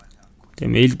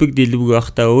 Тийм элбэг дэлбэг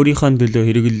байхдаа өөрийнхөө төлөө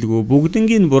хэрэгэлдэггүй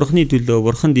бүгднгийн бурхны төлөө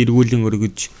бурханд эргүүлэн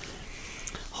өргөж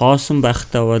хоосон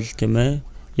байхдаа бол тийм ээ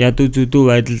ядуу зүдүү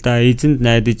байдалдаа эзэнд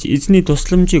найдаж эзний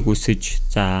тусламжийг хүсэж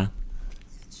за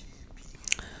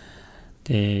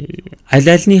аль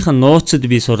альнийхэн нууцад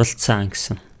би суралцсан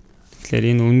гэсэн.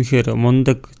 Тэгэхээр энэ үнэхээр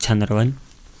мундаг чанар байна.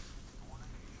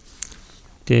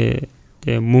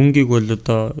 Тэгээ мөнгийг бол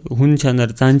одоо хүн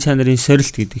чанар, зан чанарын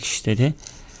сорилт гэдэг шүү дээ, тийм.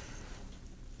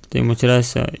 Тийм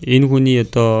учраас энэ хүний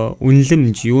одоо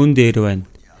үнэлэмж юун дээр байна?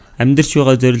 Амьдарч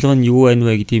байгаа зорилго нь юу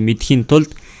байна вэ гэдгийг мэдхийн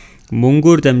тулд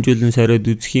мөнгөөр дамжуулан сориод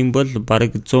үзэх юм бол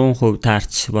бараг 100%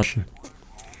 таарч болно.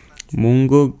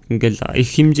 Мөнгө ингээл их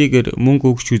хэмжээгээр мөнгө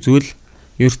өгч үзвэл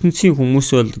ертөнцийн хүмүүс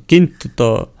бол гинт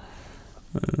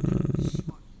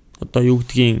одоо юу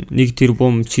гэдгийг 1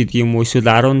 тэрбум ч гэдэг юм уу эсвэл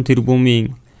 10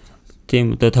 тэрбумын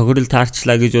тийм одоо тохирол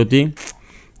таарчлаа гэж бодъё.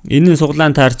 Энэ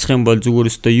суглаан таарчих юм бол зүгээр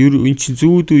өстой эн чи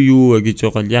зүүд юу вэ гэж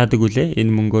байгаа л яадаг үлээ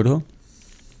энэ мөнгөөрөө.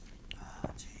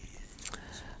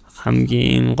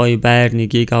 Хамгийн гоё байр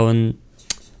нэгийг авна.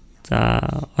 За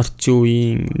орчин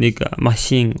үеийн нэг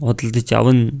машин худалдаж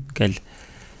авна гэл.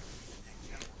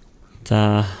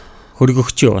 За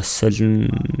хөргөгч бас солино,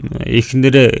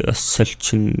 эхнэрээ бас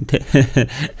соличин тэ.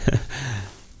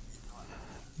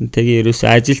 Тэгээ ерөөсөө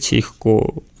ажиллаж хийхгүй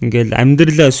ингээл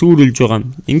амьдралаа сүрүүлж байгаа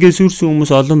юм. Ингээд сүрсэн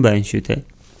хүмүүс олон байна шүү тэ.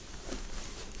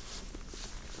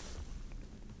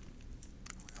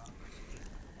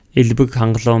 Элбэг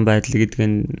хангалуун байдал гэдэг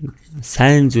нь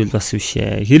сайн зүйл бас биш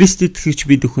ээ. Христ итгэгч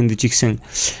бид бүхэнд жигсэн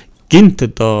гинт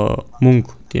одоо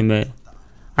мөнгө тийм ээ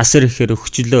асар ихээр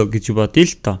өгчлөө гэж бодъё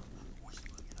л доо.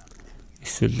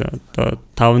 Эсвэл одоо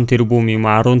 5 тэрбум юм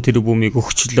 10 тэрбумыг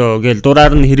өгчлөө гээл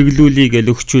дураар нь хэрэглүүлээ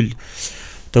гээл өгчүүл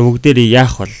одоо бүгдээрээ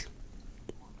яах бол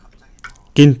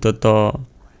гинт одоо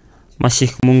маш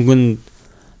их мөнгөнд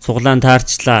суглаан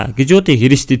таарчлаа гэж уудыг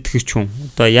Христ итгэж хүн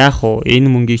одоо яах вэ? Энэ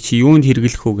мөнгийг чи юунд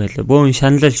хэрэглэх үү гээл бөөн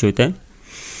шаналл шүү дээ.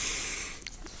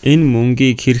 Энэ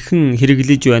мөнгийг хэрхэн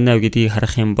хэрэглэж байна гэдгийг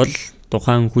харах юм бол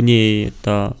тухайн хүний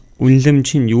одоо үнэлэмж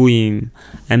нь юу юм,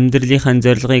 амьдралынхаа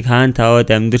зорилгыг хаан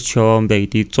таваад амьдрч яваа юм бэ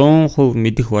гэдгийг 100%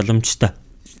 мэдэх боломжтой.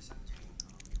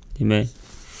 Тийм ээ.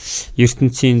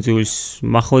 ертөнцийн зүйлс,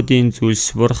 махуудын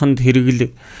зүйлс, бурханд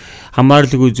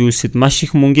хамаарлагүй зүйлсэд маш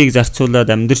их мөнгийг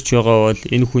зарцуулаад амьдарч байгаа бол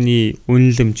энэ хүний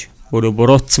үнэлэмж өөрөө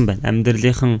буруутсан байна.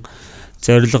 Амьдралынхан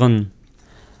зорилго нь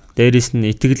дээрэс нь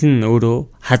итгэл нь өөрөө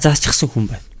хазаачихсан хүн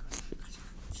байна.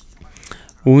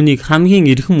 Үүнийг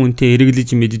хамгийн эрхэм үнэтэй хэрэглэж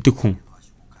мэддэг хүн.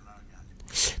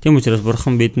 Тийм учраас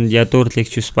бурхан бидэнд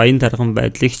ядуурлагч ус баян тарган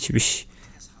байдлагч биш.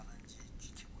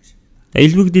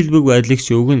 Элбэг дэлбэг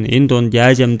байдлагч өгнө. Энэ дунд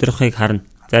яаж амьдрахыг харна.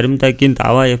 Заримдаа гинт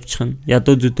аваа явчихна.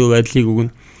 Ядуу зүдөө байдлыг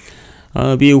өгнө.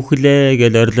 Би үхлээ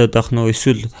гэж орилоод авах нь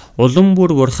эсвэл улам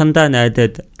бүр бурхандаа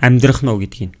найдаад амьдрах нь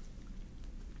гэдгийг.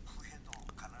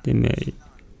 Тийм ээ.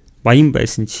 Баян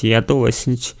байсан чи, ядуу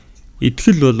байсан чи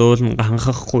итгэл бол уулна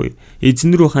ханхахгүй.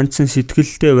 Эзэн рүү хандсан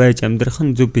сэтгэлтэй байж амьдрах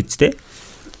нь зөв биз дээ.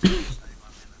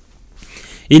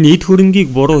 Энэ эд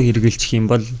хөрөнгийг буруу хэрэгжилчих юм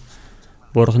бол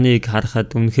бурхныг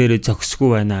харахад үнэхээр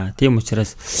зохисгүй байна. Тийм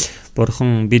учраас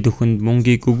бурхан бид бүхэнд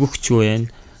мөнгийг өгөхч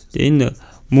байна. Энэ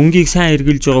мөнгийг сайн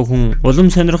хэрэгжилж байгаа хүн улам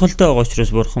сонирхолтой байгаа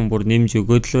учраас бурхан бүр нэмж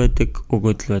өгөөд л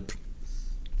байдаг.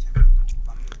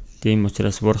 Тийм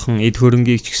учраас бурхан эд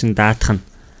хөрөнгийг ч гэсэн даатах нь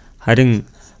харин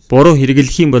буруу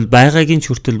хэрэглэх юм бол байгаагийн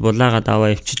ч хүртэл булаагаад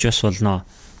аваа явчих бас болно.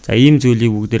 За ийм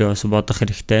зүйлийг бүгдээрээ бас бодох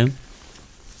хэрэгтэй.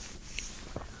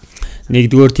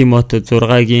 1-р Тимот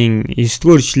 6-гийн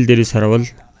 9-р ишлэл дээрээс харвал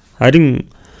харин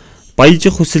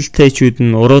баяжих хүсэлтэйчүүд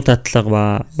нь уруу татлага ба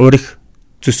урих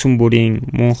зүсэн бүрийн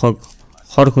мунхаг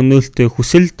хор хөнөөлтөй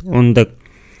хүсэлд ундаг.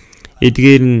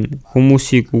 Эдгээр нь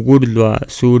хүмүүсийг үгүрэл ба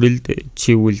сүрэлд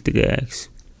чивүүлдэг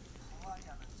гэсэн.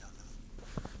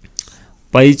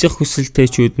 Баяжих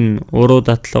хүсэлтэйчүүд нь уруу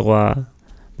татлага ба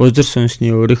бузар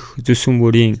сүнсний урих зүсэн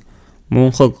бүрийн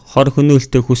мунхаг хор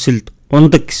хөнөөлтөй хүсэлд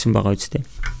ундаг гэсэн байгаа үстэй.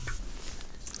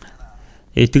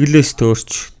 Итгэлээс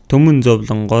төөрч төмөн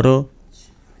зовлон гороо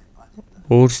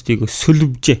өөрсдийг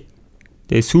сүлвжээ.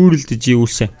 Тэгээ сүрэлдэж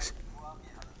ийүүлсэн.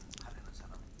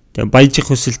 Тэгээ баяжих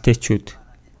хүсэлтэйчүүд.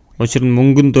 Учир нь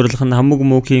мөнгөнд дурлах нь хамаг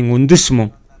мөхийн үндэс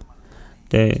мөн.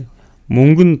 Тэгээ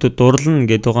мөнгөнд дурлана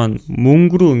гэдэг байгаа нь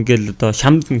мөнгө рүү ингээл одоо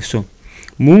шамдна гэсэн.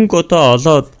 Мөнгө одоо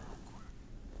олоод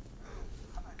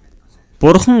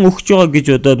бурхан өгч байгаа гэж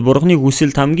бодоод бурханы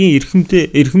хүсэлд хамгийн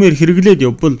эрхмээр хэрэглээд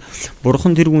явбал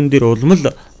бурхан тэр хүн дээр улам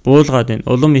л буулгаад байна.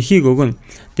 Улам ихийг өгнө.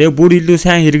 Тэгээ бүр илүү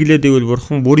сайн хэрэглээд ивэл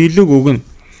бурхан бүр илүү өгнө.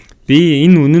 Би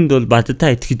энэ үнэнд бол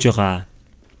бадтай итгэж байгаа.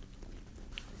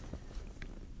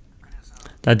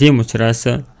 За тийм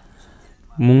учраас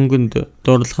мөнгөнд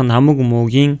дурлах нь хамаг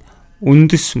мөгийн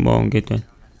үндэс мөн гэдэг байна.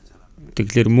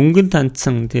 Тэгэхээр мөнгөнд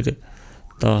тандсан тэр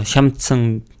одоо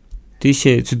шамдсан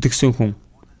тийшээ зүдгсэн хүн.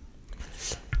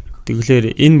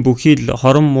 Тэгэхээр энэ бүхий л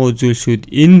хорон муу зүйлсүүд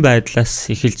энэ байдлаас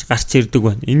эхэлж гарч ирдэг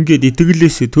байна. Ингээд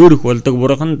итгэлээс төөрөх болдог,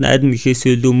 бурханд найдна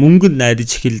гэхээс илүү мөнгөнд найдаж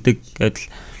эхэлдэг гэдэл.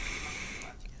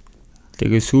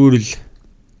 Тэгээ сүрэл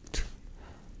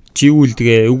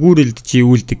живүүлдэг, өгүүрэлд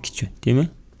живүүлдэг гэж байна, тийм ээ.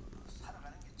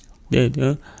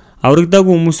 Тэгээ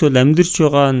аврагдаагүй хүмүүс бол амьдарч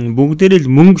байгаа нь бүгдээрээ л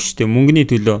мөнгө шүү дээ, мөнгөний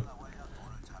төлөө.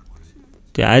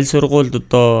 Тэгээ аль сургуульд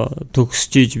одоо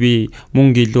төгсчиж би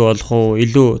мөнгө илүү олох уу,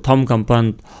 илүү том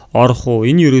компанид орох уу,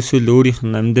 энэ ерөөсөө л өөрийнх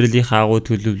нь амьдралынхаа агуу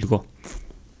төлөвлөгөө.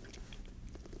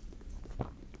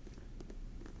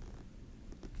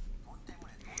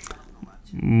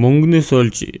 Мөнгнөөс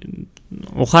олж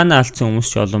ухаанаа алдсан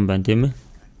хүмүүс ч олон байна, тийм ээ.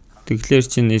 Тэгэхээр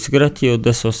чинь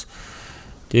Скратиудаас бас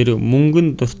тэр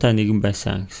мөнгөнд дуртай нэгэн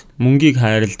байсан гэсэн. Мөнгийг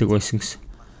хайрладаг байсан гэсэн.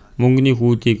 Мөнгөний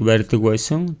хүүдийг барьдаг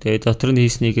байсан. Тэгээ дотор нь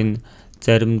хийснийг нь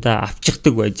заримдаа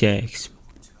авчихдаг байжээ гэсэн.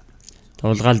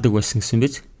 Тулгаалдаг байсан гэсэн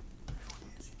биз.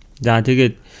 За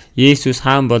тэгээд Есүс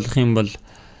хаан болох юм бол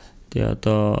тэгээ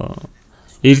одоо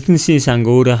Эрдэнэсийн санг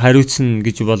өөрөө хариуцна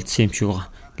гэж болдсон юм шиг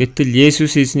байна. Гэтэл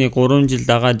Есүс эзнийг 3 жил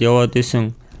дагаад яваад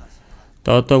байсан.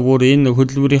 Одоо бүр энэ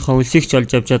хөдөлмөрийнхаа хөлсийг ч олж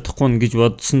авч чадахгүй гэж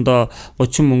бодсондоо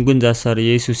 30 мөнгөн заасаар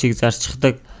Есүсийг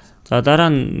зарчихдаг. За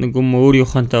дараа нь нэг юм өөр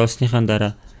Йохантай болсныхаа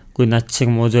дараа үгүй над шиг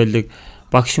муу зөөлөг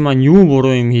багш маань юу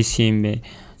буруу юм хийсэн юм бэ?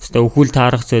 Өстө өхүүл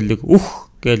таарах зөөлөг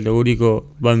гэл өөрийгөө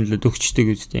бомлоод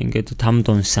өгчдөг үстэй ингээд там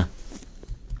дунсан.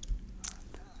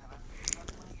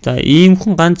 За ийм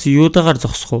хүн ганц юудагаар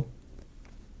зогсох уу?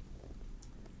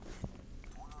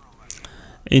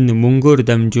 энэ мөнгөөр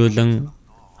дамжуулан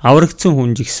аврагдсан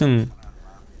хүн жигсэн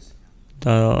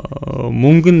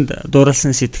мөнгөнд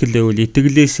дурлсан сэтгэл байвал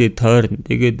итгэлээсээ тойрно.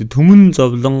 Тэгээд төмөн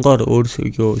зовлонгоор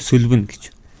өөрсдөө сүлбэн гэж.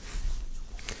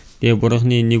 Тэгээ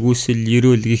бурхны нэгүсэл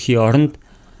ерөөл гэхий оронд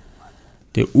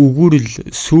тэгээ үгүрэл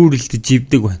сүрэлд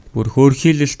живдэг байна. Бүр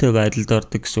хөөрхийлэлтэй байдалд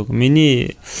ордог гэсэн үг.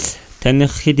 Миний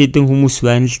таних хэд хэдэн хүмүүс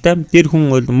байна л да. Тэр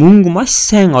хүн бол мөнгө маш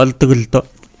сайн олдог л доо.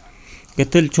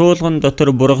 Гэтэл чуулган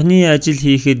дотор бурхны ажил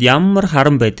хийхэд ямар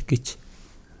харан байдаг гэж.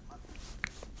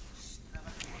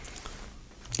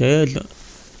 Тэгэл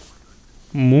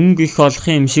мөнгө их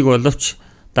олохын юм шиг боловч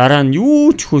дараа нь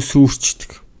юу ч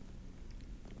хөсүүрчдэг.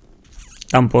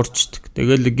 Ам борчдөг.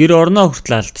 Тэгэл гэр орноо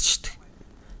хүртэл алдчихдаг.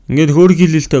 Ингээд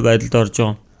хөөрхийлэлтэй байдалд орж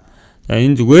байгаа. За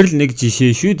энэ зүгээр л нэг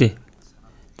жишээ шүү дээ.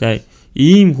 За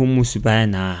ийм хүмүүс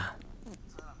байна.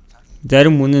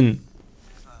 Зарим хүн нь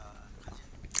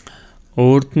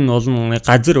өөрт нь олон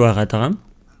газар байгаад байгаа юм.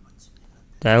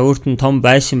 За өөрт нь том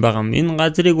байшин байгаа юм. Энэ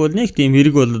газрыг бол нэг тийм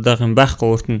хэрэг болоод байгаа юм байхгүй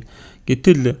өөрт нь.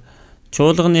 Гэтэл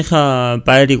чуулганыхаа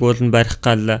байрыг уулан барих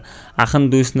гал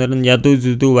ахан дүүснэр нь ядуу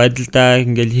зүдүү байдалдаа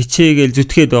ингээл хичээгээл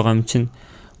зүтгээд байгаа юм чинь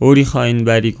өөрийнхөө энэ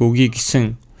байрыг өгье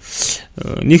гэсэн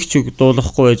нэг ч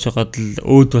дуулахгүй байж байгаад л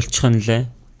өөд болчих нь лээ.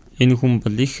 Энэ хүн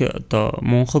бол их одоо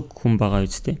мунхаг хүн байгаа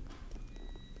үстэй.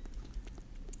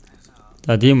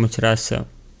 За тийм учраас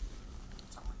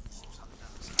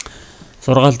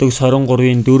сургаалт өгс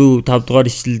 23-ийн 4-5 дугаар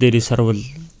ишлэл дээрээс харвал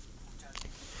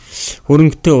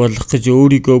хөрөнгөтэй болох гэж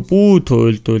өөрийгөө бүү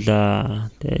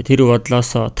туйлдуулаа. Тэр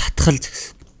бодлоосоо татгалж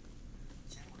гэсэн.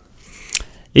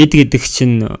 Эд гэдэг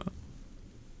чинь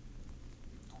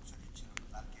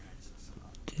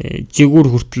жигүүр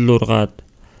хүртэл ургаад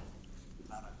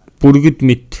бүргэд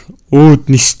мэт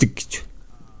өөд нисдэг гэж.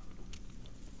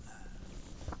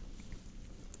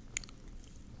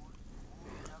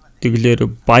 Тэглэр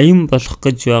баян болох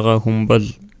гэж байгаа хүн бол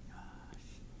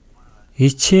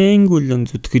хичээнгүлэн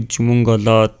зүтгэж мөнгө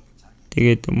олоод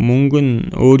тэгээд мөнгө нь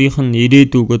өөрийнх нь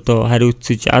ирээдүг одоо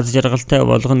хариуцж аз жаргалтай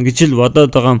болгоно гэж л бодоод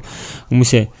байгаа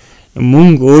хүмүүсээ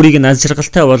мөнгө өөрийг нь аз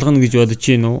жаргалтай болгоно гэж бодож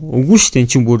гин үү? Үгүй шүү дээ.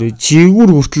 Энд чинь бүр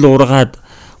жигүүр хүртэл ургаад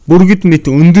бүргэд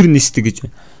мэт өндөр нисдэг гэж.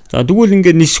 За тэгвэл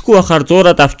ингээд нисэхгүй байхаар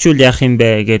зуураад авчвал яах юм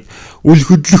бэ гэд үл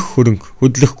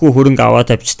хөдлөхгүй хөрөнгө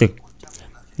аваад авчдаг.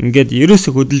 Ингээд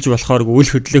ерөөсө хөдөлж болохоор үл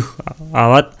хөдлөх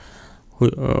аваад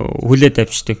хүлээд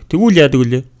авчдаг. Тэгвэл яадаг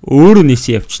вүлээ? Өөрөө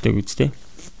нисээ явчдаг үстэй.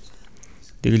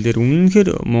 Тэгэлэр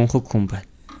үнэнхээр мунхаг хүн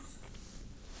байна.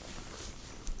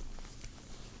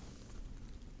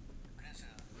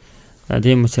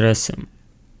 Тийм учраас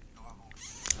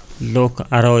Лук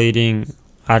 12-ийн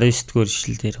 19-р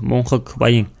ишлэлээр мунхаг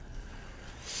баян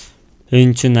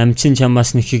энэ чинь амчин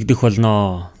чамаас нэхэгдэх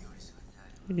болно.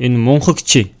 Энэ мунхаг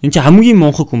чи. Энэ чинь хамгийн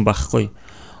мунхаг хүн байхгүй.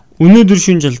 Өнөөдөр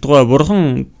шин жилдгоо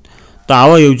бурхан одоо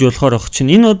аваа явж болохоор ах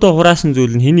чинь энэ одоо хураасан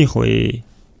зүйл нь хэнийх вэ?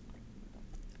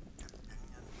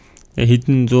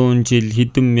 Хэдэн 100 жил,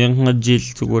 хэдэн мянган жил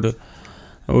зүгээр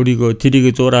өөрийгөө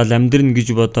тэрийг зуураад амьдрна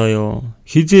гэж бодоё.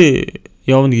 Хизээ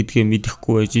явна гэдгээ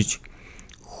мэдэхгүй байж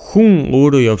хүн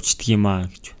өөрөө явцдаг юм аа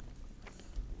гэж.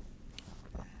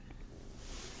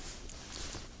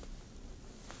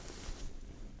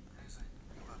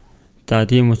 За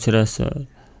тийм учраас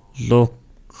Лук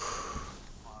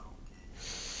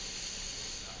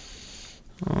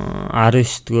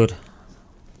 19-р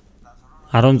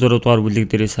 16 дугаар бүлэг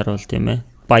дээрээс харуул тийм ээ.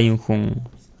 Баян хүн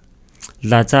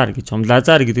Лазар гэж юм.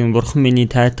 Лазар гэдэг нь бурхан миний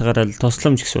тайтгараа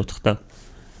тусламж гэсэн утгатай.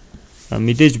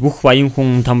 Мэдээж бүх баян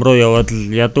хүн там руу яваад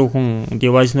л ядуу хүн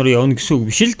дивайс руу явна гэсэн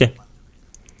үг биш л дээ.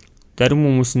 Зарим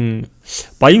хүмүүс нь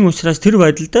баян учраас тэр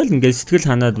байдалтай л ингээд сэтгэл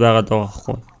ханаад байгаад байгаа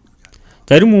байхгүй.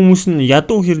 Зарим хүмүүс нь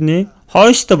ядуу хэрнээ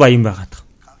хойштой баян байгаад.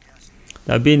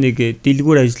 За би нэг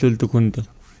дэлгүүр ажиллаулдаг хүнд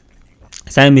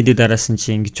сайн мэдээ дараасан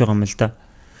чи ингэж байгаа юм л да.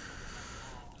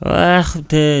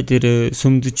 Тэр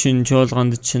сүмд чинь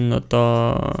чуулганд чинь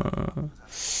одоо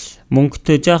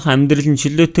мөнгөтэй жоох амьдрал нь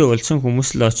чөлөөтэй болсон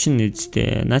хүмүүс л очин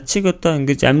нэзтэй. Над шиг одоо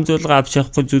ингэж амжуулга авч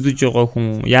явахгүй зүдэж байгаа хүн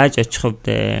яаж очих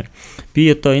вэ? Би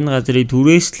одоо энэ газрыг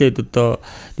түрээслээд одоо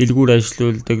дэлгүүр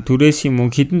ажиллаулдаг. Түрээсийн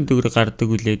мөнгө хэдэн төгрөг гардаг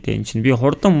үлээд энэ чинь би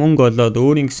хурдан мөнгө олоод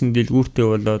өөрийн гэсэн дэлгүүртэй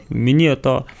болоод миний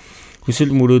одоо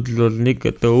хүсэл мөрөөдөл бол нэг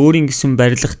одоо өөрийн гэсэн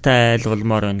барилгатай айл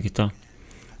болмоор байна гэдэг.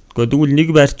 Тэгвэл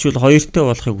нэг байрчвал хоёртой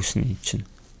болохыг хүснэ юм чинь.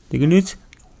 Тэгнээс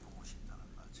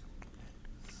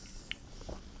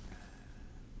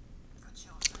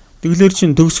тэглэр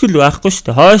чинь төгсгөл байхгүй шүү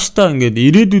дээ. Хойштоо ингээд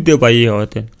ирээдүйдээ баян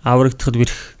яваад байна. Аврагдахад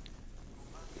бэрх.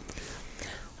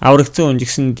 Аврагдсан хүн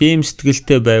гэсэн тийм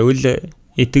сэтгэлтэй байвал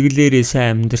итгэлээрээ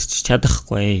сайн амьдарч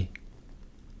чадахгүй.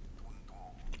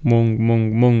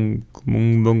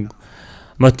 Мөнгө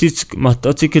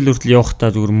мотоцикл хүртэл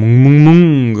явахдаа зүгээр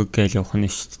мөнгө гэж явах нь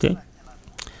шүү дээ.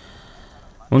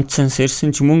 Унтсан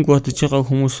сэрсэн ч мөнгө бодож байгаа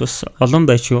хүмүүс бас олон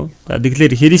байж юу.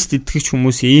 Тэгэхээр Христ итгэгч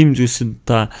хүмүүс ийм зүйлсэд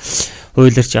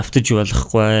хуйларч автаж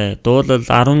болохгүй. Дуулал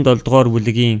 17 дугаар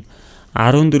бүлгийн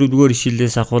 14 дугаар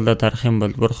ишлэлээс ахуулаад харах юм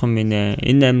бол Бурхан минь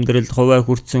энэ амьдралд хуваа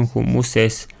хүртсэн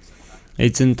хүмүүсээс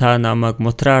эзэн та намайг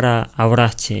мутраараа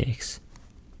авраач гэсэн.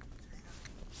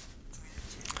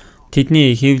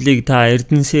 Тэдний хэвлийг та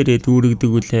эрдэнсээрээ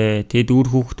дүүргдэг үлээ. Тэд үр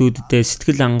хүүхдүүддээ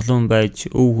сэтгэл хангалуун байж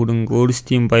өв хөрөнгө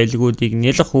өөрсдийн баялагуудыг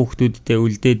нялх хүүхдүүддээ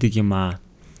үлдээдэг юм аа.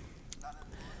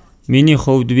 Миний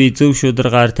хувьд би зөв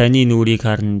шударгаар таны нүрийг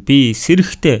харна. Би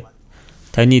сэрэхтэй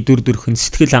таны дүр төрхөнд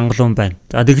сэтгэл хангалуун байна.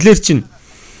 За тэгэхээр чин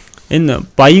энэ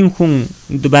баян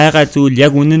хүнд байгаа зүйл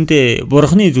яг үнэндээ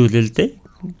Бурханы зүйл л дээ.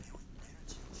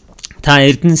 Та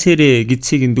эрдэнсээрээ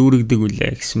гидсийг нь дүүргдэг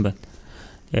үлээ гэсэн байна.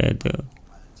 Тэгээд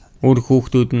үр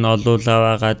хүүхдүүд нь олуулаа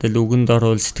байгаад л үгэнд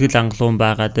орвол сэтгэл хангалуун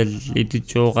байгаад л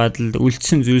идэж уугаад л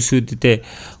үлдсэн зүйлсүүдэд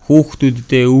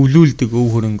хүүхдүүдэд өвлүүлдэг өв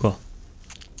хөрөнгөө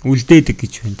үлдээдэг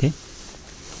гэж байна те.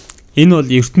 Энэ бол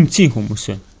ертөнцийн хүмүүс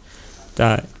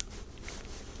байна.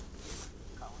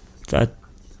 За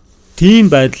тийм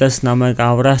байдлаас намайг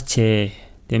авраач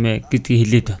тийм ээ гэдгийг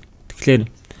хэлээд байна. Тэгэхээр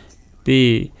би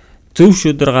зөв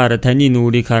шударгаар таны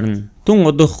нүрийг харна. Тун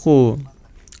одохгүй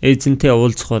эзэнтэй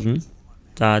уулзах болно.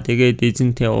 За тэгээд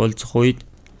эзэнтэй уулзах үед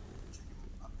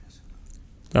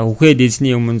үхээд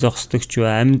эзний өмнө зогсдогч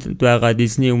бай, амьд байгаад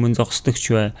эзний өмнө зогсдогч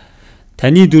бай.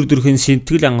 Таны дүр төрхөнд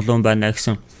сэтгэл хангалуун байна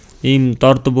гэсэн ийм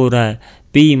дорд буурай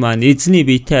бие маань эзний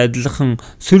биетэй адилхан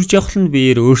сүр жавхлан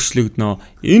биеэр өөрчлөгдөнө.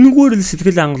 Энэгээр л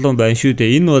сэтгэл хангалуун байна шүү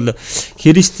дээ. Энэ бол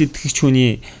Христ итгэгч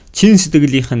хүний чин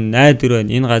сэтгэлийнх нь найдвар байна.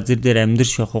 Энэ газар дээр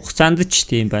амьдарч явах хугацаанд ч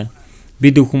тийм байна.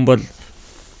 Бид бүхэн бол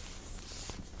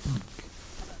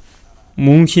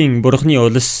мөнхийн Бурханы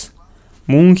улс,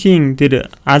 мөнхийн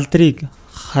тэр алдрыг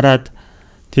хараад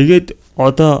тэгээд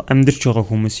одоо амьдарч байгаа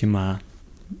хүмүүс юм аа.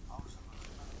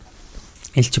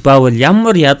 Илч Паул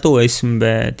ямар ядуу байсан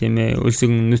бэ тийм ээ,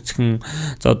 өлсгөн нүцгэн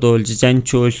зодуулж,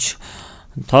 занчуулж,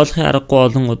 тоолохын аргагүй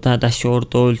олон удаа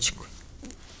дашуурдуулж,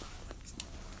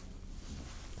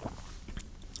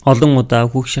 олон удаа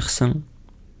хүүгшихсан.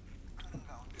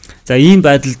 За ийм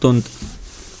байдал донд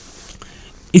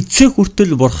эцэг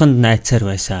хүртэл Бурханд найцаар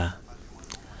байсан.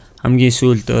 Хамгийн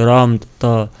сүүлд Ромд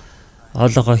одоо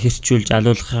хоолойгоо хэрчүүлж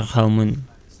алуулахаа өмнө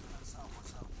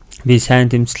би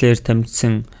сайн тэмцлэр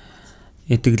тамдсан,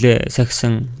 итгэлээ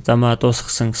сахисан, замаа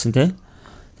дуусгасан гэсэн тэ.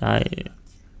 За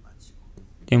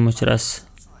тийм учраас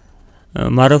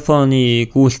марафоны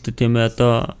гүйлт тийм ээ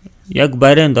одоо яг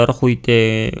барайнд орох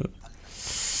үедээ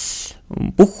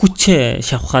бүх хүчээ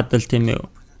шавхаад л тийм ээ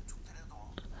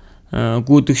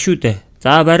гүдэг шүү дээ.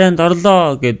 За барайнд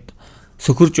орлоо гэд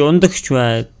сөхөрж ундагч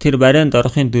бай. Тэр барайнд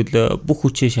орохын төлөө бүх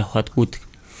хүчээ шавхаад гүдэг.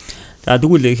 За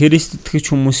тэгвэл Христ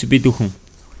итгэж хүмүүс бид бүхэн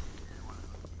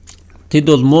тэд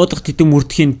бол муудах титэм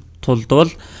мөрдөхийн тулд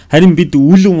бол харин бид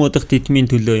үл муудах титмийн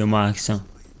төлөө юм аа гэсэн.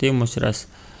 Тийм учраас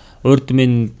урд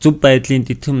минь зөв байдлын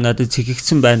титэм надад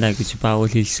цэгэгдсэн байна гэж Паул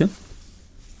хэлсэн.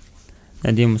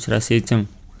 Тийм учраас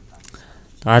эзэн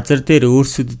газар дээр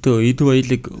өөрсөддөө эд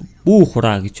баялаг бүү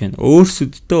хураа гэж байна.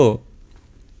 Өөрсөддөө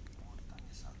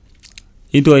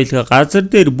эд баялаг газар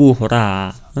дээр бүү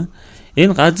хураа.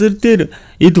 Энэ газар дээр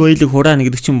эд баялаг хураана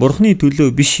гэдэг чинь Бурханы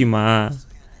төлөө биш юм аа.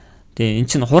 Тэгээ эн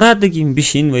чинь хураадаг юм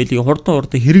биш, энэ баялагийг хурдан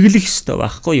хэрэглэх ёстой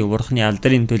байхгүй юу? Бурханы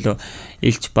алдрын төлөө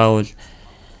Илч Паул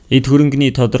эд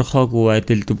хөрөнгөний тодорхойгүй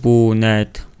байдалд бүү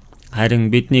найд,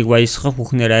 харин биднийг баясгах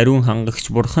бүхнээр ариун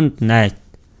хангагч Бурханд найд.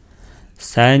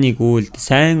 Сайныг үлд,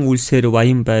 сайн үлсээр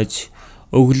баян байж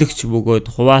өглөгч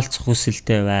бөгөөд хуваалцах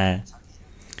хүсэлтэй бай.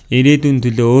 Ирээдүйн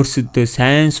төлөө өөрсөдөө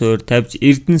сайн суур тавьж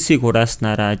эрдэнсийг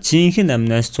хурааснараа жинхэнэ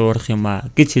амнаас зуурах юм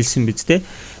а гэж хэлсэн биз дээ.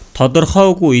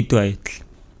 Тодорхойгүй эд байдал.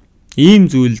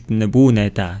 Ийм зүйлд бүү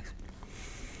найдаа.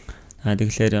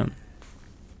 Тэгэхээр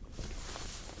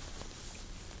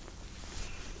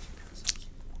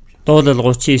Дуулал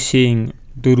 39-ийн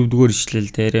 4-р ишлэл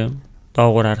дээр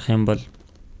доогуур харах юм бол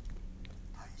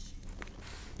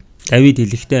Давид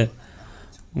хэлэхдээ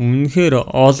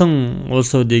үнэхээр олон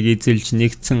улсуудыг эзэлж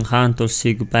нэгдсэн хаант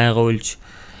улсыг байгуулж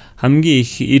хамгийн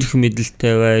их эрх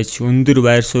мэдэлтэй байж өндөр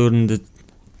байр сууринд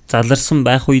заларсан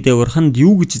байх үедээ Бурханд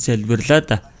юу гэж залбирлаа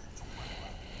да.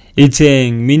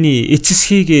 Эзэн миний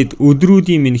эцэсхийгээд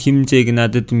өдрүүдийн минь хэмжээг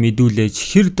надад мэдүүлээж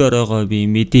хэр доройгоо би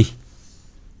мэдээ.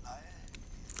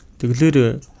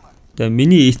 Тэгэхээр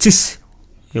миний эцэс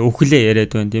үхлээ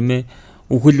яриад байна тийм ээ.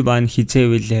 Үхэл баан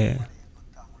хизээвэл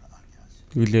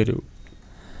тэгэхээр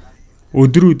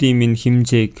өдрүүдийн минь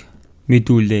хэмжээг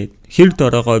мэдүүлээд хэр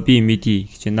доройгоо би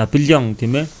мэдээ гэж Наполеон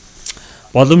тийм ээ.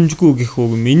 боломжгүй гэх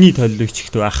үг миний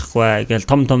төлөвчт байхгүй гэж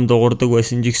том дуурдаг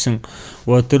байсан жигсэн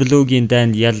Waterloo-гийн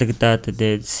дайнд ялагдаад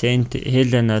тэгээд Saint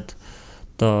Helena-д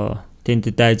одоо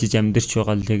тэнд дайжиж амьдарч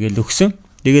байгаа л тэгэл өгсөн.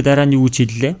 Тэгээд дараа нь юу гэж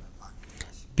хэллээ?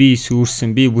 Би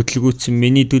сүрсэн, би бүтлгүүцсэн,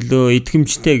 миний төлөө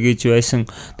итгэмжтэй гэж байсан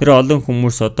тэр олон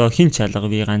хүмүүс одоо хин ч алга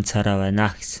би ганцаараа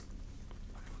байна гэсэн.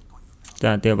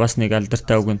 За тэгээ бас нэг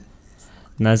алдартай үг нь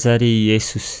Назари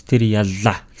Есүс тэр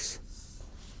яллаа гэсэн.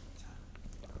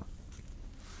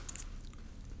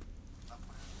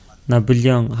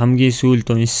 Наполеон хамгийн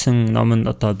сүүлд уншсан ном нь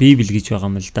одоо Библи гэж байгаа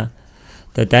юм л да.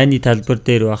 Одоо дайны талбар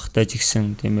дээр байхдаа ч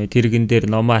гэсэн тийм ээ тэрэгэн дээр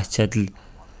номоо ачаад л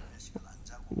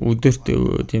өдөрт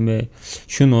тийм ээ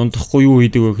шүн ундахгүй юу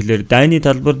хийдэг вэ гэхээр дайны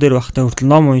талбар дээр байхдаа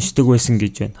хүртэл ном уншдаг байсан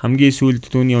гэж байна. Хамгийн сүүлд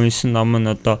түүний уншсан ном нь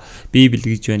одоо Библи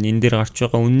гэж байна. Энэ дээр гарч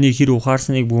байгаа үннийг хэр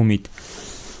ухаарсныг бүх мэд.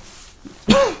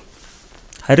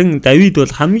 Харин Давид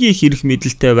бол хамгийн их эрх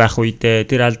мэдэлтэй байх үедээ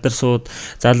тэр алдар сууд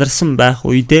заларсан байх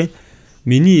үедээ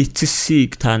миний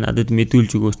эцэсийг та надад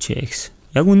мэдүүлж өгөөч гэсэн.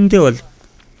 Яг үнэндээ бол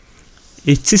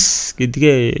эцэс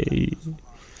гэдгээ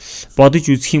бодож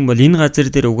үзэх юм бол энэ газар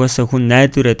дээр угаасаа хүн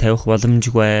найдвараа тавих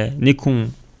боломжгүй. Нэг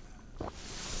хүн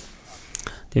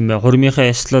тийм ээ хурмынхаа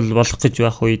яслал болох гэж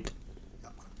байх үед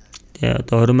тэгээ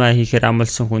одоо хурмаа хийхээр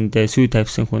амлсан хүндээ сүй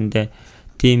тавьсан хүндээ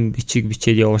тийм бичиг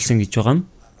бичээд явуулсан гэж байгаа юм.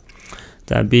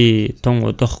 За би тун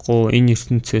удахгүй энэ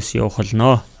ертөнцөөс явах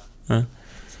болно.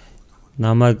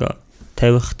 Намайг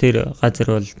тавих тэр газар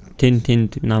бол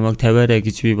тэнд намайг тавиарай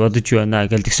гэж би бодож байна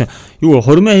гэж тэгсэн. Юу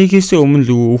хурмаа хийхээс өмнө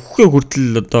л өгөхөө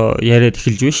хүртэл одоо яриад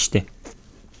эхэлж байна шүү дээ.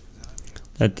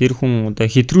 За тэр хүн одоо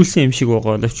хэтрүүлсэн юм шиг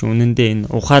байгаа боловч үнэндээ энэ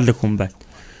ухаалаг хүн байна.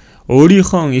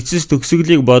 Өөрийнхөө эцэс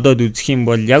төгсгөлийг бодоод үзэх юм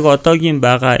бол яг одоогийн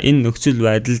байгаа энэ нөхцөл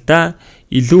байдалда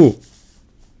илүү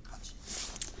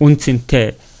үн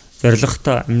цэнтэй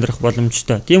зоригтой амьдрах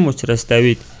боломжтой. Тийм учраас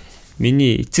Давид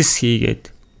миний эцэс хийгээд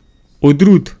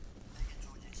өдрүүд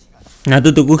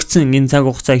надад өгөгдсөн энэ цаг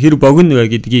хугацаа хэр богино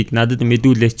вэ гэдгийг надад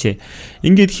мэдүүлээч.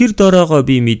 Ингээд хэр дороогоо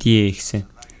би мэдье гэсэн.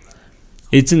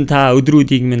 Эзэн та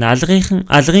өдрүүдийг минь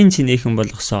алгын чинээхэн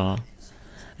болгосоо.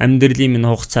 Амьдралын минь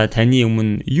хугацаа таны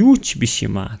өмнө юу ч биш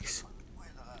юм аа гэсэн.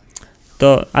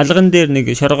 Одоо алган дээр нэг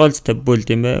шоргоолж тавьбал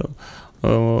тийм ээ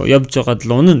явж байгаад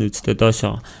л унана үстэ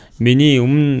доошоо. Миний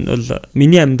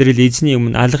амьдрал эзний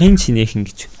өмнө алгын чинээхэн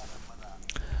гэж.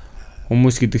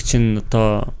 Хүмүүс гэдэг чинь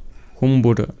одоо хүн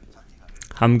бүр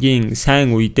хамгийн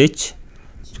сайн үедээч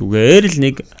зүгээр л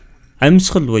нэг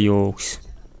амьсгал буюу гэсэн.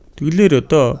 Тэгэлэр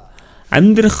одоо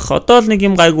амьдрах одоо л нэг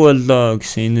юм гайгүй боллоо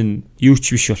гэсэн энэ нь юу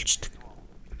ч биш болчдөг.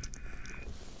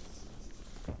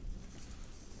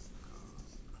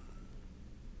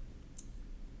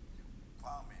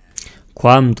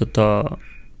 Quamд одоо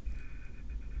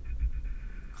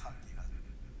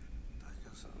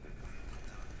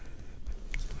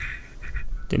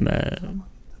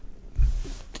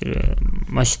тэр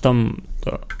маш том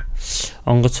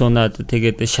онгоц унаад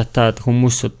тэгээд шатаад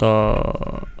хүмүүс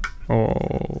одоо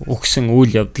өгсөн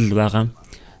үйл явдал байгаа.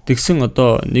 Тэгсэн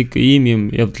одоо нэг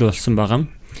ийм явдал болсон байгаа.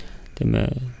 Тийм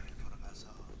ээ.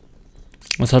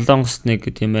 Солонгост нэг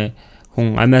тийм ээ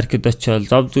хүн Америкт очиод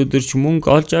зов зүдэрч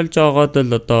мөнгө олж аваад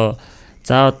л одоо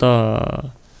за одоо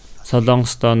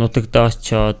Солонгостоо нутагтаа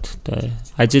очиод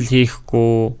ажил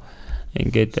хийхгүй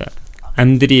ингээд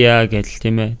амьдрия гэл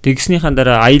тийм ээ. Тэгснийхэн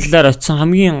дараа аяллаар очисон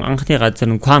хамгийн анхны газар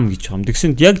нь Quam гэж байгаа юм.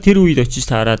 Тэгсэнд яг тэр үед очиж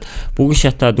таарад бүгд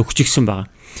шатаад өгчихсэн байгаа.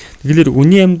 Тэгэлэр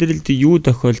үний амьдралд юу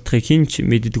тохиолдохыг хинч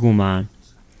мэддэггүй маа.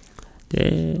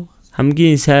 Тэ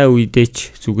хамгийн сайн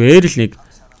үедээч зүгээр л нэг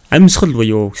амьсгал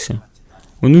буюу гэсэн.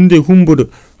 Үнэндээ хүн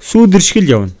бүр сүүдэршгэл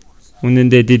явна.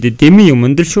 Үнэндээ дэми юм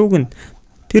өндөр шүүгэн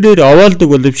тэрээр овоолдог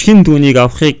боловч хин түүнийг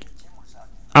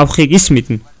авахыг ис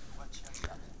мэднэ.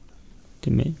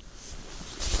 Тийм ээ.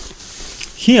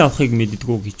 Хин авахыг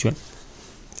мэддэггүй гэж байна.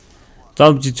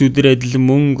 Завж зүдрээд л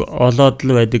мөнгө олоод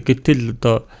л байдаг. Гэтэл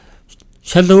одоо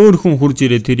шал өөр хүн хурж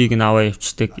ирээ тэрийг нь аваа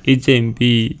явцдаг. Эзэн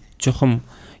би жохом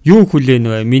юу хүлээн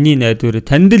вэ? Миний найдвар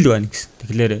танд л байна гэсэн.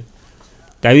 Тэгэхээр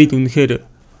Давид үнэхээр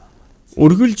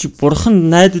өргөлж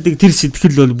бурхан найддаг тэр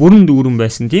сэтгэл бол бүрэн дүүрэн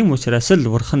байсан. Тийм учраас л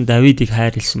бурхан Давидыг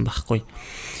хайрлсан байхгүй.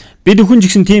 Бид хүн ч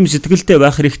гэсэн тийм сэтгэлтэй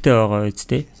байх хэрэгтэй байгаа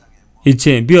үстэй.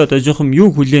 Эзэн би одоо жохом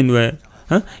юу хүлээн вэ?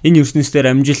 Энэ ертөнцийн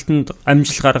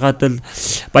амжилт гаргаад л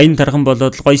баян тархан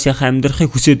болоод л гоё сайхан амьдрахыг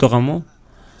хүсэж байгаа юм уу?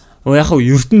 Яг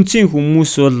ертөнцийн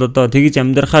хүмүүс бол одоо тэгж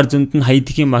амьдрахаар зөнд нь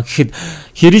хайдаг юм а гэхэд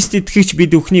Христ итгэгч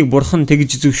бид бүхнийг бурхан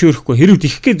тэгж зөвшөөрөхгүй. Хэрвээ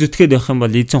тэгэх гэж зүтгээд байх юм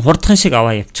бол эзэн хурдхан шиг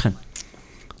аваа явчихна.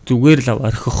 Зүгээр л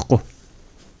орхихгүй.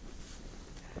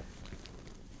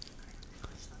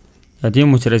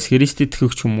 Тийм учраас Христ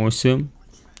итгэгч хүмүүс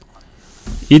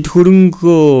эд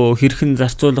хөрөнгөө хэрхэн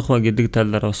зарцуулах вэ гэдэг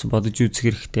талаар бас бодож үзэх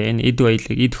хэрэгтэй. Энэ эд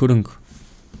баялаг, эд хөрөнгө.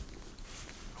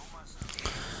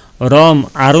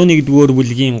 Ром 11-р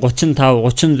бүлгийн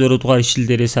 35-36 дугаар ишлэл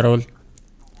дээрээс харуул.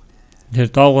 Тэр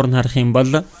доогуур нь харах юм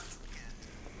бол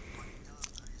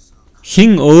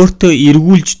хин өөртөө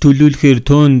эргүүлж төлөвлөхөөр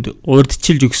төөнд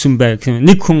урдчилж өгсөн бай гэсэн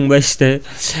нэг хүн байж таа.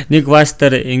 Нэг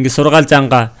пастор ингэ сургаал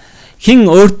зангаа хин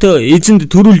өөртөө эзэнд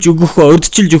төрүүлж өгөх вэ,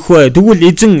 урдчилж өгөх вэ? Тэгвэл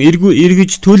эзэн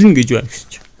эргэж төлнө гэж байна гэсэн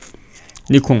чинь.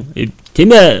 Нэг хүн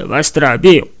тийм ээ пастор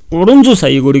би 300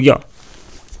 саяг өргөё.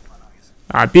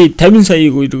 Би 50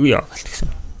 саяг өргөё гэсэн.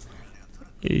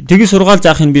 Тэгээ сургаал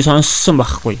заахыг би сонссон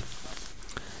байхгүй.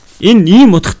 Энэ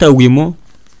ийм утгатай үг юм уу?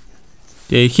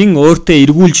 Тэгээ хин өөртөө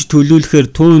эргүүлж төлөвлөхөөр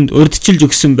түүнд урдчилж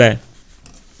өгсөн бай.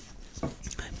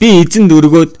 Би эзэнд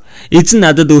өргөөд эзэн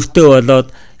надад өртөө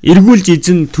болоод эргүүлж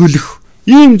эзэн төлөх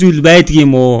ийм зүйл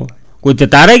байдгийм үү? Гэхдээ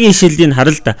дараагийн ишлэлийг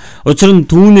харал та. Учир нь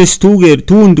түүнээс түүгээр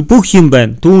түүнд бүх юм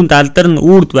байна. Түүнд алдар нь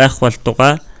үрд байх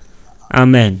болтугай.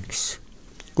 Амен гэсэн.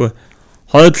 Гэхдээ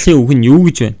хойдлын үг нь юу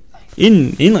гэж байна?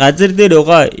 Энэ газар дээр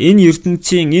байгаа энэ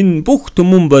ертөнцийн энэ бүх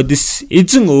түмэн бодис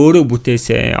эзэн өөрөө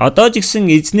бүтээсэн. Одоо ч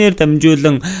гэсэн эзнээр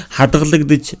дамжуулан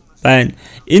хадгалагдаж байна.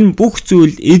 Энэ бүх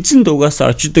зүйл эзэнд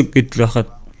угаасаа очдог гэдэл байхад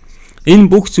энэ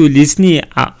бүх зүйл эзний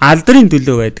алдрын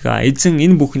төлөө байдаг. Эзэн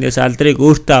энэ бүхнээс алдрыг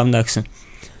өөртөө авна гэсэн.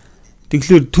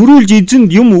 Тэгэхээр төрүүлж эзэнд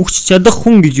юм өгч чадах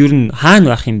хүн гэж юу н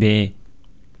хаана байх юм бэ?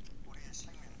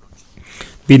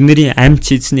 Бидний амьд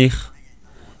эзнийх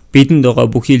бидэнд байгаа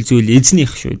бүхий л зүйл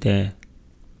эзнийх шүү дээ.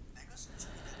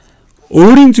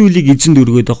 Өөрийн зүйлийг эзэнд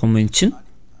өргөд байгаа юм чинь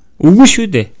үгүй шүү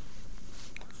дээ.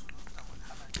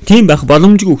 Тийм байх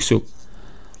боломжгүй гэсэн.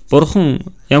 Бурхан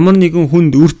ямар нэгэн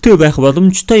хүнд өртөө байх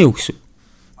боломжтой юу гэсэн.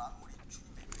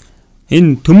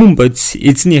 Энэ түмэн бодис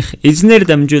эзнийх, эзнээр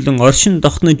дамжуулан оршин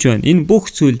тогтнож байна. Энэ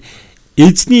бүх зүйл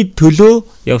эзний төлөө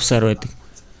явсаар байдаг.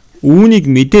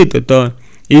 Үүнийг мэдээд одоо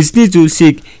эзний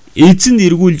зүйлсийг эзэнд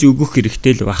эргүүлж өгөх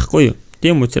хэрэгтэй л байхгүй юу?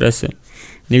 Тийм учраас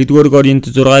 1-р Коринт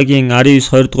 6-гийн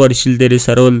 19-20 дугаар ишлэлдээрээс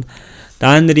харуул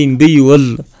та нарын бие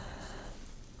бол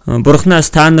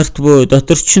Бурханаас та нарт буй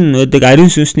доторч нь байдаг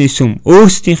ариун сүнсний сүм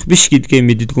өөрсдийнх биш гэдгээ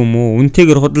мэддэггүй мүү?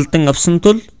 Үнтэйгээр худалдан авсан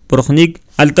тул Бурханыг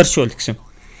алдаршуул гэсэн.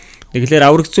 Тэгэхээр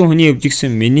аврагдсан хүний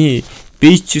өвжигсэн миний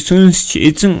бие ч сүнс ч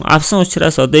эзэн авсан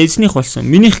учраас одоо эзнийх болсон.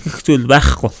 Минийх гэх зүйл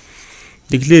байхгүй.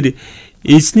 Тэгэхээр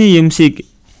эзний юмсыг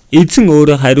эзэн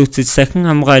өөрөө хариуцаж сахин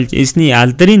хамгаалж эзний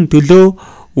алдрын төлөө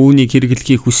үүнийг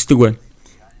хэрэглэхийг хүсдэг байна.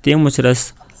 Тийм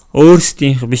учраас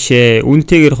өөрсдийнх бишээ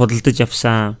үнтэйгээр худалдаж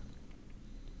авсан.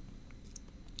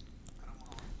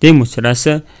 Тийм учраас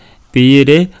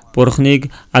биеэрээ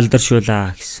Бурханыг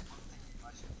алдаршуулаа гэсэн.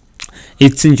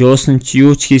 Эзэн ч уусан ч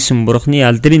юу ч хийсэн Бурханы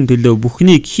алдрын төлөө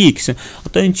бүхнийг хий гэсэн.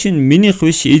 Одоо эн чинь минийх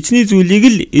биш эзний зүйлийг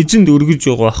л эзэнд өргөж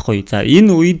байгаа байхгүй. За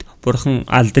энэ үед Бурхан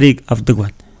алдрыг авдаг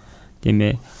байна. Тийм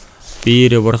ээ.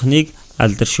 Биеэрээ Бурханыг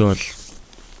алдаршуул.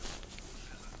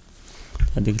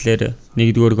 Тэгэхээр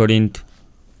 1-р Коринт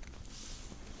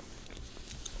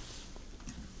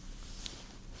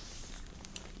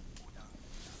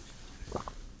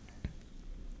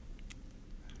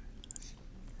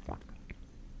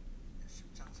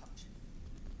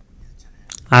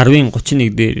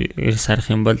 10:31 дээр сарах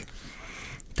юм бол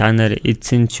та нар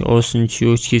эзэн ч уусан ч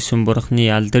юу ч хийсэн Бурханы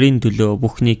алдрын төлөө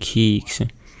бүхнийг хий гэсэн.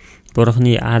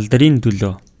 Бурханы алдрын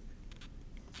төлөө.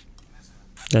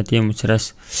 За тийм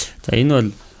учраас энэ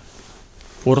бол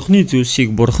Бурханы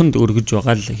зүйлсийг Бурханд өргөж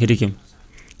байгаа л хэрэг юм.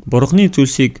 Бурханы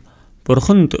зүйлсийг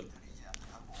Бурханд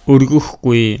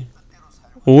өргөхгүй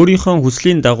өөрийнхөө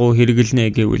хүслийн дагуу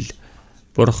хэрэглэнэ гэвэл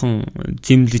Бурхан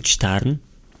зэмлэж таарна.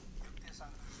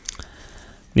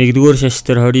 1-р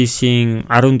Шаштар 29-ийн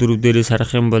 14 дээрээс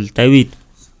харах юм бол Давид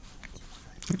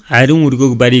ариун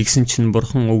өргөөг барья гэсэн чинь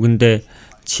Бурхан үгэндээ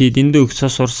чи дэндүү их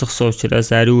цус урсгасан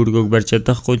учраас ариун өргөөг барьж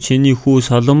чадахгүй чиний хүү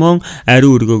Соломон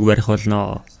ариун өргөөг барих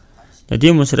болно.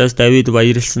 Тийм учраас Давид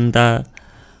баярлсандаа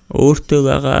өөртөө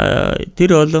байгаа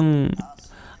тэр олон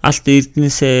алт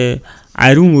эрдэнэсээ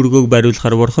ариун өргөөг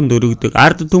бариулахаар Бурханд өргөдөг.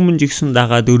 Ард түмэн жигсэн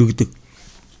дагаад өргөдөг.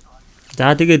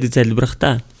 За тэгээд залбирах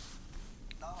та.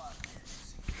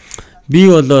 Би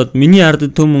болоод миний ард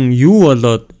түмэн юу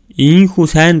болоод ийхүү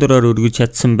сайн дураар өргөж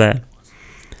чадсан бай.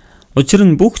 Учир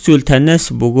нь бүх зүйл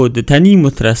танаас бөгөөд таны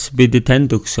мутраас бид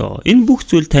танд өгсөө. Энэ бүх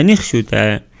зүйл таних шүү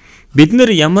дээ. Бид нар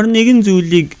ямар нэгэн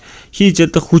зүйлийг хийж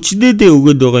чадах хүчдээдээ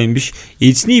өгöd байгаа юм биш.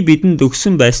 Эзний бидэнд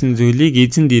өгсөн байсан зүйлийг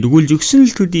эзэнд эргүүлж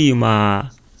өгсөн л төдий юм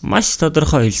аа. Маш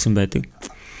тодорхой хэлсэн байдаг.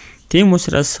 Тийм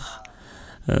учраас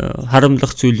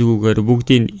харамлах зүйлгүйгээр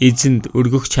бүгдийг эзэнд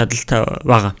өргөх чадaltaй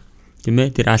байгаа. Тийм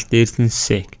ээ тэр алт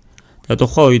эрдэнэсээ. За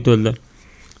тухайн үед бол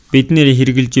бид нэр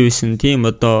хэрэгжилж байсан тийм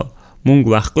одоо мөнгө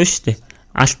байхгүй шүү дээ.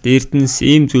 Алт эрдэнэс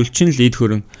ийм зүйл чинь л эд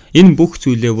хөрөн. Энэ бүх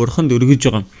зүйлээ Бурханд өргөж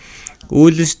байгаа.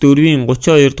 Үйлс 4-ийн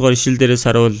 32 дугаар ишлэлдээс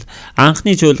харуул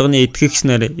анхны чуулганы итгэгч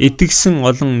нар итгэсэн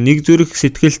олон нэг зүрх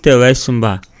сэтгэлтэй байсан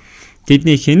ба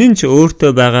тэдний хинэн ч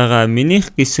өөртөө байгаагаа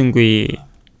минийх гэсэнгүй.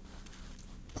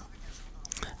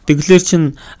 Тэглэр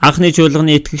чин анхны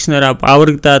чуулганы итгэгч нараа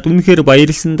аврагдаад үнэхээр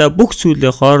баярлсандаа бүх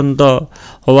зүйлээ хоорондоо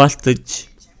хуваалцаж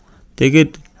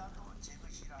тэгээд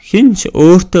хинч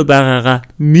өөртөө байгаагаа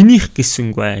минийх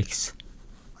гэсэнгүй гэсэн.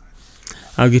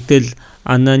 Гэтэл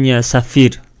Анания,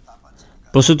 Сафир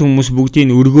бусад хүмүүс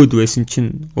бүгдийг өргөөд байсан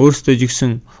чинь өөрсдөө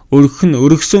жигсэн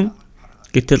өргсөн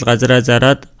гэтэл газараа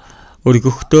зараад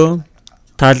өргөхдөө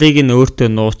талыг нь өөртөө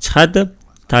нууцхаад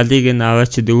талыг нь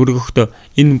аваачид өргөхдөө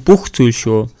энэ бүх зүйл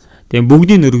шүү. Тэгээ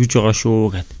бүгдийг өргөж байгаа шүү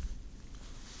гэд.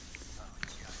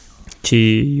 Чи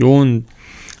юун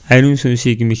ариун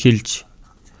сүнсийг мэхэлж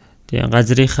тэгээ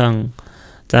газрынхан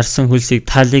зарсан хөлсийг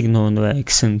талыг нуун вэ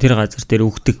гэсэн тэр газар дээр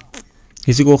өгдөг.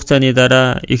 Хэсэг хугацааны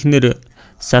дараа эхнэр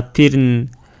Сапир нь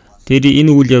тэр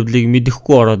энэ үйл явдлыг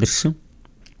мэдэхгүй ороод ирсэн.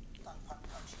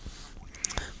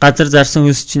 Газар зарсан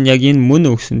хөлс чинь яг энэ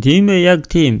мөн өгсөн. Тийм ээ, яг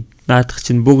тийм. Наадах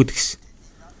чинь бүгд гэсэн.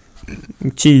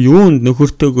 Чи юунд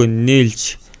нөхөртөөгөө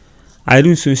нээлж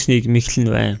ариун сүнснийг мэхлэн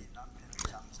байна.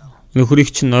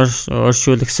 Нөхрийг чинь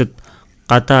оршуулагсад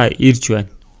гадаа ирж байна.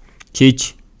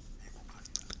 Чиж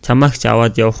чамаагч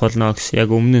аваад явах болно гэсэн яг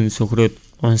өмнө нь сөхрөөд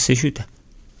унсан шүү дээ.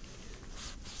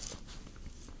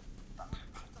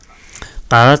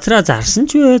 Газраа зарсан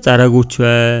ч вэ, зараагүй ч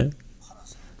вэ.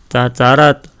 За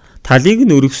зараад талыг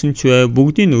нь өргөсөн ч вэ,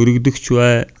 бүгдийг нь өргөдөг ч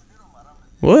вэ.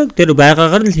 Тэр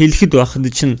байгаагаар л хэлэхэд байхад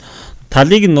чинь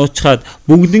талыг нь нуучгаад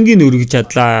бүгднийг нь өргөж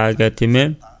чадлаа гэх тийм ээ.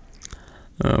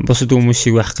 Бусад хүмүүс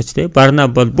шиг байх гэж тийм. Барна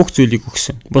бол бүх зүйлийг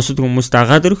өгсөн. Бусад хүмүүс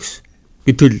дагаад өргөсөн.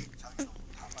 Гэтэл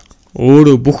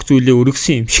өөрөө бүх зүйлээ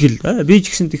өргөсөн юм шиг л би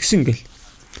ч гэсэн тэгсэн гэл.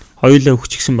 Хоёулаа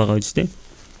өгчихсэн байгаа үст тийм.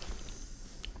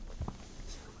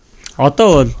 Одоо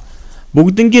бол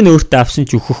бүгднийг нь өөртөө авсан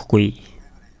ч өгөхгүй.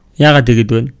 Яагаад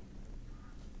тэгэд вэ?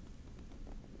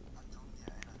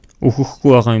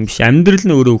 Өгөхгүй байгаа юм биш. Амьдрал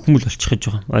нь өөрөө өхмөл болчих гэж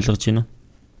байгаа. Ойлгож байна уу?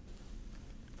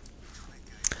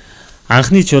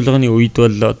 Анхны чуулганы үед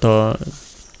бол одоо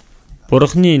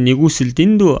Бурхны нэгүсэл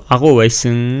дэндүү агуу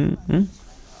байсан.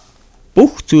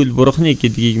 Бүх зүйл Бурхны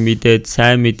гэдгийг мэдээд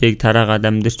сайн мэдээг тараагаад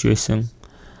амьдарч байсан.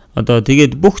 Одоо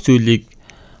тэгээд бүх зүйлийг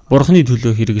Бурхны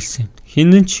төлөө хэрэгэлсэн.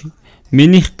 Хинэн ч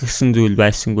минийх гэсэн зүйл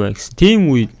байсангүй гэсэн. Тийм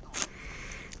үед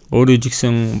өөрөө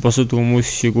жигсэн бусад хүмүүс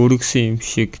шиг өргөсөн юм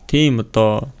шиг тийм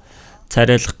одоо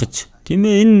царайлах гэж. Тийм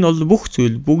ээ, энэ бол бүх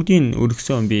зүйл бүгдийг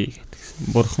өргөсөн би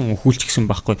гэсэн. Бурхан өхүүлчихсэн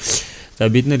байхгүй. За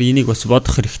бид нар энийг бас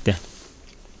бодох хэрэгтэй.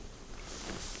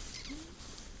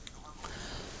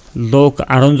 Лук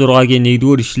 16-гийн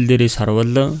 1-р ишлэлдээс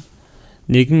харвал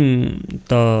нэгэн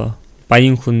одоо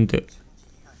баян хүнд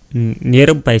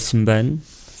нэр байсан байна.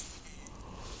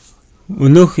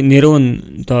 Өнөөх нэрв нь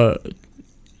одоо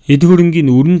эд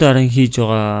хөрөнгийн өрн дараа хийж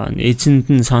байгаа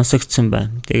эзэнд нь сонсогдсон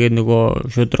байна. Тэгээд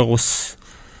нөгөө шудраг ус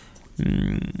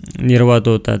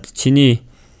нэрвадуудад чиний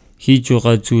хийж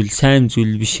байгаа зүйл сайн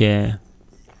зүйл биш ээ.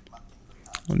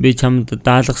 Би чамд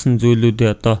даалгасан зүйлүүдээ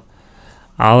одоо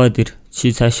аваад ир.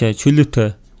 Чи цаашаа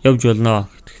чөлөөтэй явж болно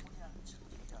гэдэг.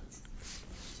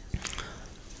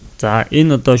 За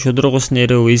энэ одоо шудраг ус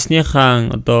нэрв эзний хаан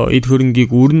одоо эд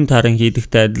хөрөнгийг өрн таран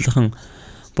хийдэгтэй адилхан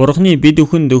Бурхны бид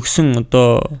өхөнд өгсөн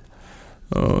одоо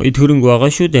эд хөрөнгө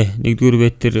байгаа шүү дээ. 1-р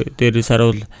Петр дээрээс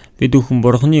харуул бид өхөн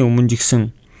Бурхны өмнө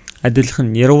жигсэн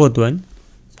адилхан нэрвод байна.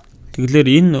 Тэгэхээр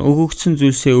энэ өгөгдсөн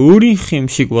зүйлсээ өөрийнх юм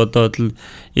шиг бодоод л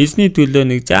эзний төлөө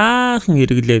нэг жаахан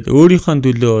хэрэглээд өөрийнхөө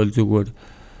төлөө бол зүгээр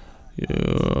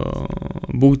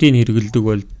бүгдийг хэрэгэлдэг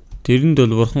бол тэрэнд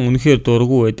бол Бурхан үнэхээр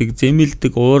дургүй байдаг,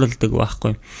 зэмэлдэг, ууралдаг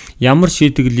байхгүй. Ямар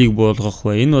шийтгэлийг буулгах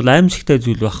вэ? Энэ бол аимшигтай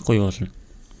зүйл байхгүй болно.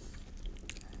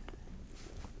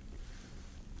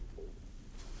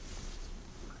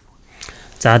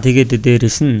 За тэгээд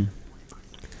дээрэс нь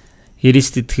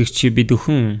Христ итгэгч бид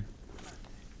өхөн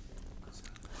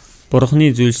Бурхны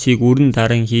зүйлсийг өрн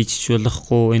таран хийж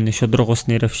чуулахгүй энэ шудраг ус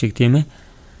нэрв шиг тийм ээ.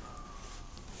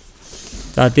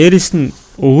 За дээрэс нь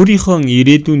өөрийнхөө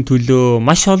ирээдүйн төлөө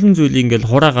маш олон зүйл ингээл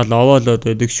хураагаал овоолоод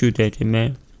байдаг шүү дээ тийм ээ.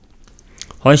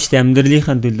 Хойшд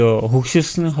амьдралынхаа төлөө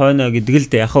хөгшилсөн хойно гэдэг л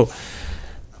дээ. Яг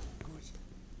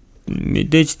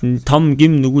мэдээж том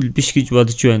гим нүгэл биш гэж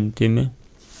бодож байна тийм ээ.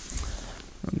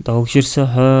 Одоо хөгширсэн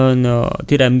хойно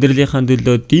тэр амьдралынхаа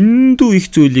төлөө дэндүү их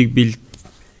зүйлийг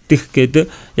бэлдэх гээд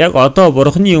яг одоо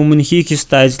Бурхны өмнө хийх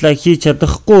ёстой ажлаа хийж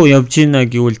чадахгүй явж гинэ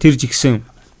гэвэл тэр жигсэн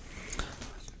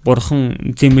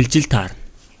Бурхан зэмлжил таарна.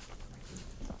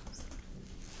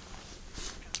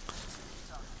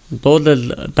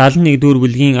 Дуулал 71-р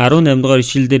бүлгийн 18 дугаар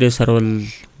ишлэл дээрээс харвал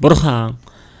Бурхан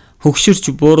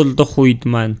хөгшөрч бууралдах үед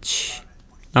манч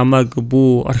намайг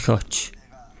бүү орхиоч.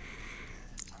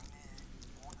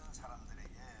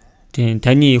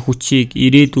 Таны хүчийг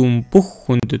ирээдүйн бүх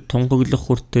хүнд тунгаглах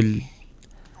хүртэл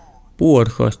бүү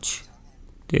орхиоч.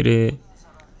 Тэр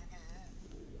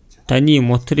таны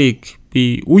мотрыг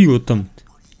би үе удамд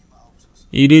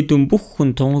ирээдүйн бүх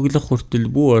хүн тунгаглах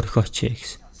хүртэл бүү орхиоч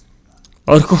гэсэн.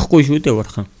 Орхихгүй шүү дээ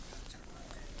Бурхан.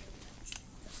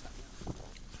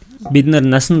 Бид нар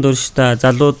насан туршдаа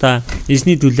залуудаа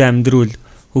эзний төлөө амьдруул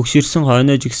хөгшөрсөн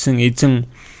хойноож гисэн эзэн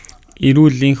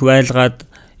эрүүл инх байлгаад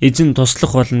эзэн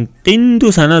туслах болно.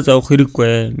 Дэндүү санаа зовох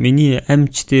хэрэггүй. Миний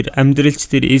амьч тэр амьдралч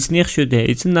тэр эзнийх шүү дээ.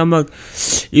 Эзэн намайг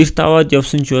эрт аваад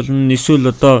явсан ч болно.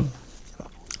 Эсвэл одоо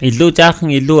илүү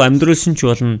жаахан илүү амьдруулсан ч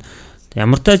болно.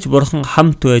 Ямар тач Бурхан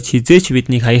хамт байж хизээч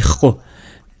биднийг хаяхгүй.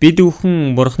 Бид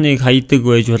бүхэн Бурханыг хайдаг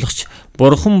байж болохч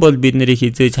Бурхан бол бид нарыг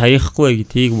хизээж хаяхгүй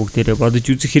гэдгийг бүгдээрээ бодож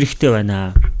үзэх хэрэгтэй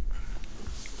байна.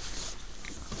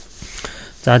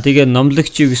 За тэгээ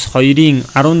номлогчийн 2-ын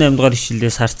 18 дугаар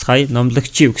ишлэлээс харцгаая.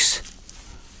 Номлогчийн үгс.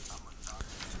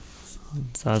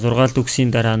 За 6 үгсийн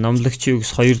дараа номлогчийн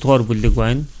үгс 2 дугаар бүлэг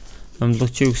байна.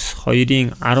 Номлогчийн үгс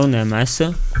 2-ын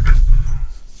 18-аас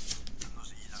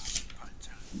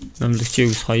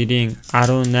номлогчийн үгс 2-ын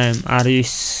 18,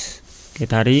 19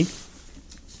 гэд харъя.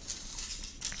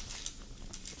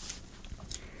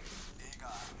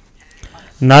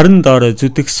 Наран дор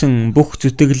зүтгэсэн бүх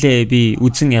зүтгэлээ би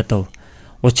үзэн ядав.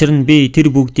 Учир нь би тэр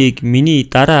бүгдийг миний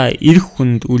дараа ирэх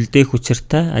хүнд үлдээх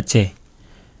учиртай ажээ.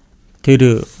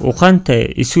 Тэр ухаантай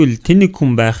эсвэл тэнэг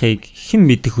хүн байхыг хэн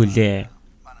мэдэх вүлээ?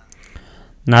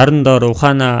 Наран дор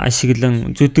ухаанаа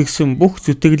ашиглан зүтгэсэн бүх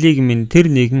зүтгэлийг минь тэр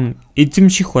нэгэн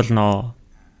эзэмших болно.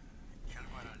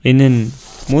 Энэ нь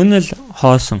мөн л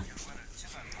хоосон.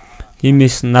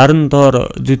 Тиймээс наран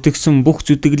доор зүтгэсэн бүх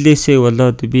зүтгэлээсээ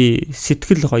болоод би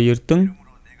сэтгэл хоёрдон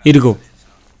эргэв.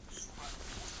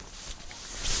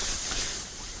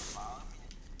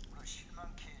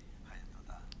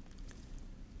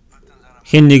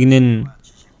 Хэн нэгэн нь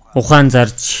ухаан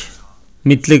зарж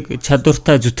мэдлэг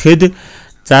чадвартай зүтгээд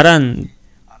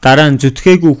дараа нь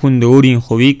зүтгээгүй хүнд өөрийн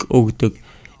хувийг өгдөг.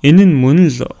 Энэ нь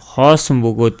мөн л хоосон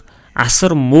бөгөөд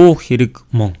асар муу хэрэг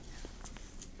мөн.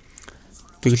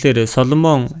 Тэгэхээр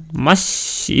Соломон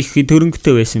маш их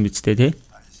төрөнгөтэй байсан биз дээ, тий?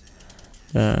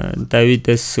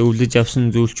 Давидаас өвлөж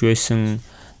авсан зүйлч байсан.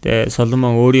 Тэгээ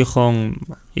Соломон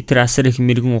өөрийнхөө тэр асар их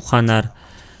мэрэгэн ухаанаар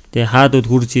тэгээ хаадууд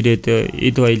хурж ирээд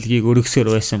эд баялагийг өргөсгөр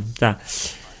байсан. За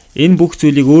энэ бүх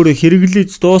зүйлийг өөрөө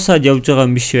хэрэглэж дуусаад явж байгаа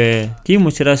юм биш вэ? Тийм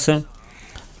учраас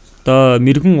одоо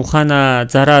мэрэгэн ухаанаа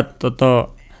зараад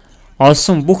одоо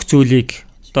олсон бүх зүйлийг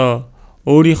одоо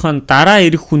өөрийнх нь дараа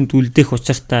ирэх хүнд үлдээх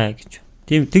учиртай гэж.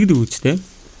 Тийм тэгдэг үстэй.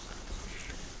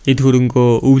 Эд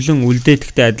хөрөнгөө өвлөн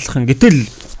үлдээдэгтэй адилхан. Гэтэл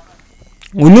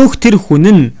өнөөх тэр хүн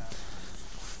нь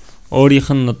өөрийнх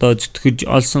нь одоо зүтгэж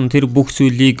олсон тэр бүх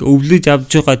зүйлийг өвлөж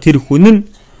авж байгаа тэр хүн нь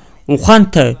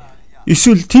ухаантай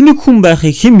эсвэл тэнэг хүн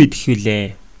байхыг хэн мэдэх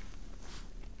вүлээ?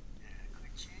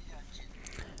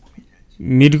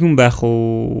 Мэргэн байх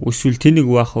уу эсвэл тэнэг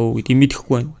байх уу гэдгийг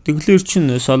мэдэхгүй байна. Тэгэхээр чин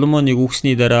Соломоныг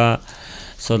үгсний дараа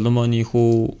Соломоны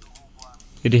хүү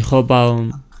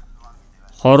Рехобаам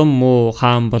хорон муу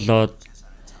хаан болоод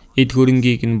эд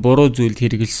хөрөнгийг нь буруу зүйлд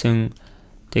хэрэгэлсэн.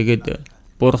 Тэгээд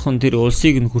Бурхан тэр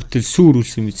улсыг нь хүртэл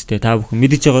сүрүүлсэн мэт та бүхэн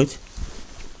мэдэж байгаа биз?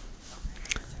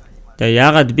 Тэгээ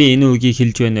яагаад би энэ үгийг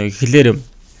хэлж байна вэ гэхлээр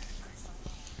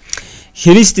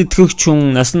Христ итгэгч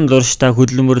хүн насан туршдаа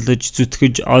хөдөлмөрлөж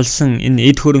зүтгэж олсон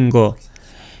энэ эд хөрөнгөө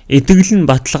итгэл нь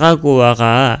баталгаагүй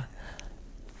байгаа.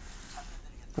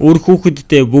 Өөр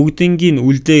хүүхэддээ бүгднийг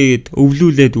үлдээд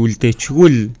өвлүүлээд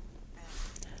үлдээчгүүл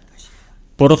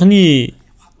Бурханы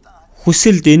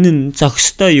хүсэлд энэ нь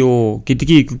зохистой юу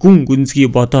гэдгийг гүн гүнзгий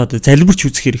бодоод залбирч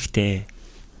үзэх хэрэгтэй.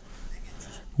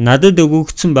 Надад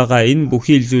өгөгдсөн байгаа энэ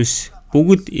бүхий л зүйлс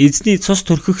бүгд эзний цус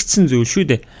төрхөгдсөн зүйл шүү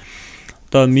дээ.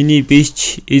 Одоо миний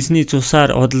биеч эзний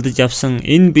цусаар худалдаж авсан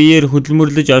энэ биеэр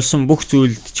хөдөлмөрлөж олсон бүх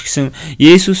зүйлд ч гэсэн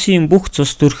Есүсийн бүх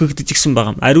цус төрхөгдөж гисэн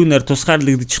байгаа. Ариун нар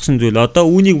тусгаарлагдчихсан зүйл.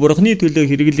 Одоо үүнийг Бурханы төлөө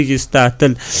хэрэглэх ёстой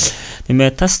атал тийм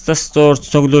ээ тас зурж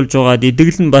цоглуулж байгаад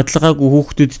идэглэн баталгаагүй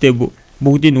хүүхдүүдтэй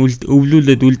бүгдийг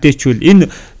өвлүүлээд үлдээчвэл энэ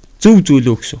зөв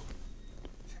зүйл үү гэсэн.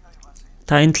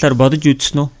 Та энэ талаар бодож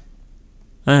үзсэн үү?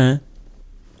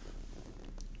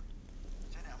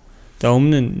 За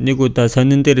өмнө нэг удаа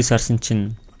сонин дээрээс харсан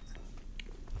чинь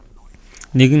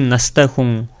нэгэн настай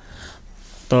хүн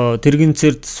одоо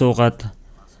тэрэгцэрд суугаад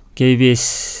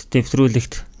ГБС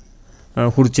дэвтрүүлэгт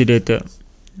хурж ирээд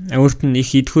өөрт нь их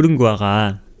эд хөрөнгө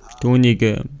байгаа.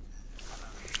 Түүнийг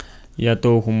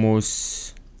ядуу хүмүүс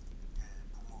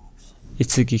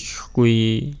эцэг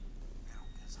ихгүй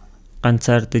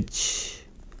ганцаардаж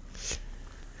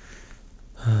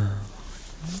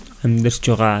амьдарч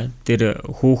байгаа тэр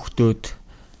хүүхдүүд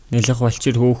нэлэх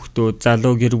балчир хүүхдүүд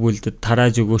залуу гэр бүлдэд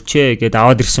тарааж өгөөч гэд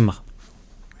аваад ирсэн баг.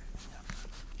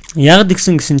 Яг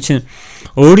гэсэн чинь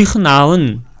өөрийнх нь аав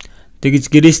нь тэгж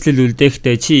гэрээслэл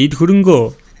үлдээхдээ чи эд хөрөнгөө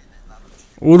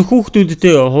өөр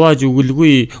хүүхдүүдтэй хувааж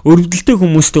өгөлгүй өрөвдөлтэй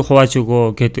хүмүүстэй хувааж өгөө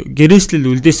гэд гэрээслэл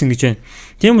үлдээсэн гэж байна.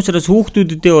 Тийм учраас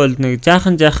хүүхдүүдтэй бол нэг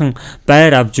жаахан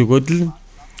байр авч өгөөд л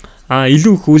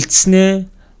илүү их үлдснээ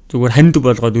зүгээр ханд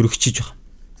болгоод өргөчиж байгаа.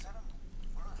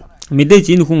 Мэдээж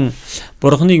энэ хүн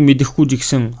бурхныг мэдэхгүй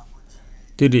жигсэн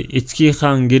тэр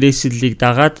эцгийнхаа гэрээслэлийг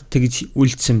дагаад тэгж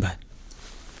үлдсэн байна.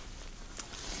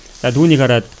 За түүнийг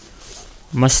хараад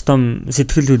маш том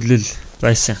сэтгэл хөдлөл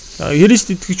байсан. Христ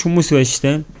итгэж хүмүүс байж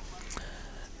таа.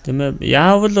 Тийм ээ.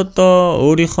 Яавал одоо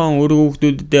өөрийнхөө үр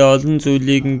хүүхдүүдэд олон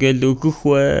зүйлийг ингээл өгөх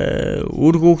вэ?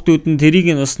 Үр хүүхдүүд нь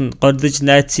тэрийг нь бас гордож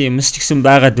найцсан юмс ч гэсэн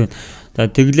байгаад байна. За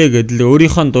тэглээ гэдэл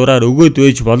өөрийнхөө дураар өгөөд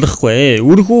байж болохгүй.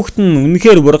 Үр хүүхд нь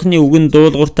үнэхээр бурхны үгэнд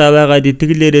дуулууртай байгаад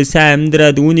итгэлээрээ сайн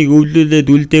амьдраад үүнийг өвлүүлээд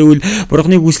үлдээвэл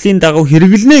бурхны хүслийн дагав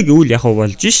хэрэглэнэ гэвэл яг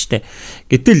болж штэ.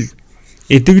 Гэтэл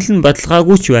итгэл нь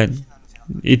баталгаагүй ч байна.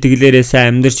 Итгэлээрээ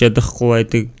сайн амьдарч чадахгүй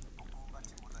байдаг.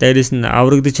 Дээрээс нь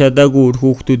аврагдаж чадаагүй үр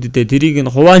хүүхдүүдэд тэрийг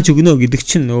нь хувааж өгнө гэдэг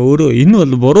чинь өөрөө энэ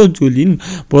бол буруу зүйл. Энэ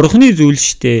бурхны зүйл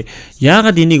штэ.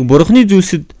 Яагаад энийг бурхны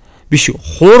зүйлсэд биш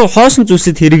хоосон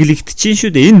зүйлсэд хэрэглэгдчихээн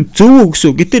шүү дээ. Энэ зөв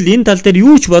үгсүү. Гэтэл энэ тал дээр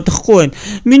юу ч бодохгүй байна.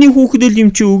 Миний хүүхдэл юм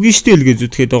чи үгүй штэ л гэж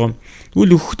үтгэхэд байгаа юм.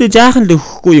 Тэгвэл өгөхдөө жаахан л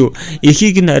өгөхгүй юу?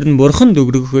 Эхийг нь харин бурханд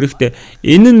өгөх хэрэгтэй.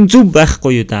 Энэ нь зөв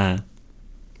байхгүй юу да.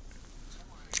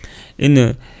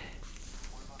 Энэ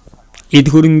эд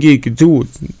хөрөнгийг зөв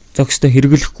зохистой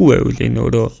хэрэглэхгүй байвал энэ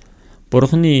өөрөө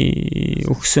бурхны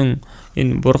өгсөн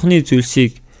энэ бурхны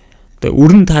зүйлсийг одоо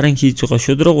өрн таран хийж байгаа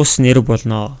шудраг ус нэр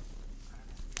болно.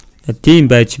 Тийм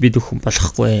байж бид өхөн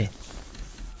болохгүй.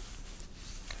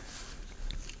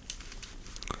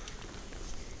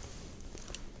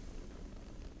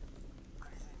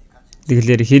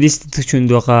 Тэгэхээр Христ итгэж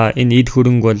хүнд байгаа энэ эд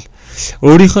хөрөнгө бол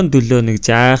өөрийнх нь төлөө нэг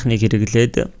жаахныг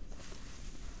хэрэглээд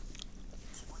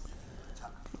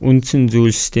үндсэн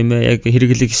зүйлс тийм ээ яг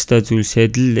хэрэглэх ёстой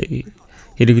зүйлсэд л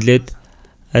хэрэглээд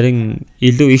харин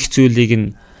илүү их зүйлийг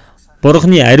нь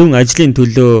бурхны ариун ажлын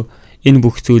төлөө энэ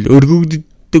бүх зүйл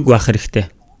өргөгддөг байх хэрэгтэй.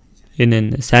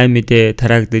 Энэ сайн мэдээ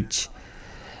тараагдж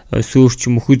сүрч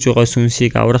мөхөж байгаа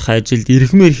сүнсийг аврах ажилд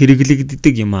эрхмээр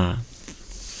хэрэглэгддэг юм аа.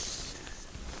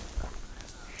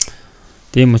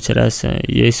 Тийм учраас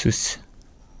Есүс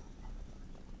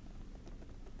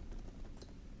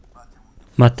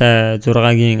Матай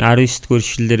 6-гийн 19-р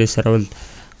эшлэлээс харуул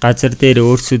газар дээр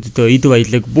өөрсөддөө эд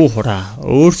баялаг бүү хураа.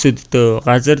 Өөрсөддөө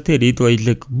газар дээр эд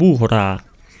баялаг бүү хураа.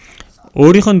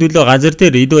 Өөрийнх нь төлөө газар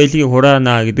дээр эд баялагийг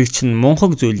хураана гэдэг чинь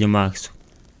мунхаг зүйл юм аа гэсэн.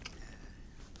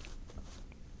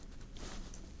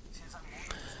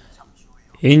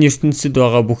 Энэ ертөнцид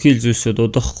байгаа бүхий л зүйлсүүд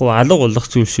удахгүй алга болох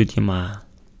зүйлсүүд юм аа.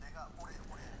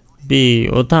 Би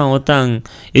удаан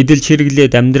эдэлж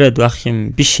хэрэглээд амьдраад байх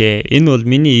юм биш ээ. Энэ бол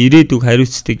миний ирээдүг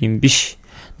хариуцдаг юм биш.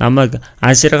 Намайг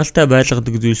ажиргалтай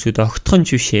байлгадаг зүйлсүүд огтхон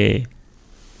ч биш ээ.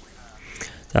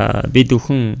 За бид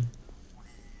бүхний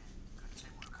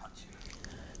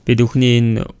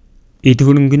энэ эд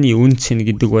хөрөнгөний үнц нь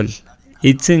гэдэг бол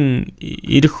эзэн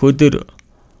ирэх өдөр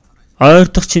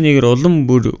ойртох чинээгээр улам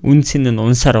бүр үнц нь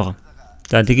унсаар байгаа.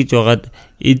 За тэгж байгаад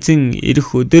эзэн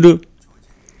ирэх өдөр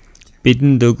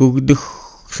бидэнд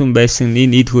өгөгдсөн байсан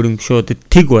энэ эд хөрөнгө шууд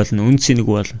тэг болно, үнцнийг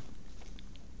болно.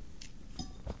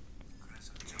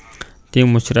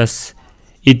 Тийм учраас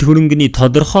эд хөрөнгөний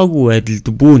тодорхойгүй байдалд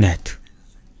бүү найд.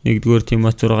 1-р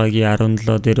Тимот 6-гийн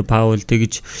 17 дээр Паул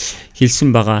тэгж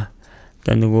хэлсэн байгаа.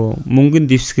 За нөгөө мөнгөн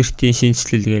дэвсгэртийн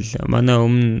шинжилэл гээл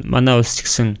манай улс ч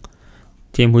гэсэн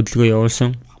тийм хөдөлгөөн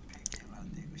явуулсан.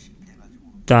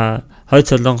 За хойд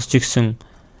Солонгос ч гэсэн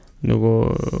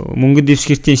нөгөө мөнгөн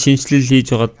дэвсгэртийн шинжилэл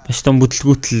хийж байгаад маш том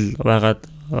бүтлгүүтэл байгаад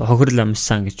хохирол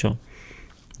амссан гэж байна.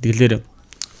 Тэгэхээр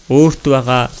өөрт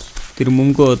байгаа тэр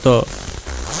мөнгөө одоо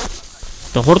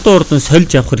хурдан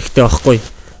сольж авах хэрэгтэй байхгүй.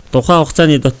 Тухайн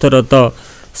хугацааны дотор одоо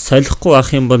солихгүй байх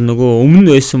юм бол нөгөө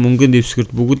өмнө байсан мөнгөн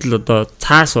дэвсгэрт бүгд л одоо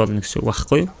цаас болно гэсэн үг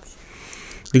байхгүй.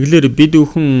 Тэгэхээр бид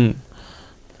бүхэн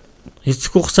хэсэг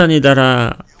хугацааны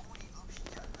дараа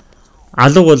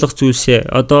алга болох зүйлсээ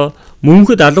одоо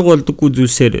мөнхөд алга болдоггүй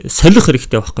зүйлсээр солих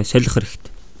хэрэгтэй байхгүй, солих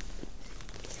хэрэгтэй.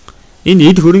 Энэ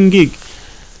эд хөрөнгийг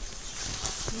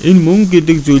энэ мөнгө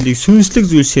гэдэг зүйлийг сүнслэг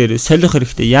зүйлсээр солих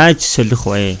хэрэгтэй. Яаж солих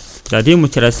вэ? За тийм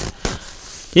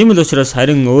учраас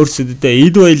харин өөрсөддөө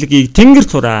эд баялагийг тэнгэр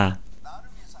тураа.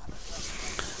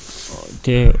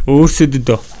 Тэ өөрсөд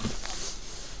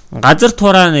газар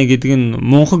тураана гэдэг нь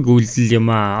мунхаг үйлдэл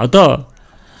юм аа. Одоо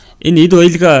энэ эд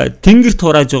баялга тэнгэр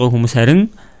турааж байгаа хүмүүс харин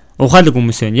ухаалаг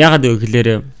хүмүүс байна. Яагаад вэ гэхээр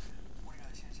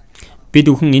бид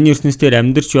бүхэн энэ ертөнцийн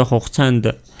амьдарч явах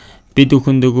хугацаанд бид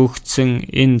бүхэнд өгөгдсөн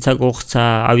энэ цаг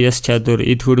хугацаа, авьяас чадвар,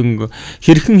 эд хөрөнгө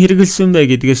хэрхэн хэрэгэлсэн бэ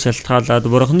гэдгээс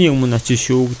шалтгаалаад бурхны өмнө очиж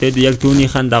шүүгдээд яг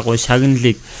түүнийхэн дагуу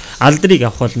шагналыг, алдрыг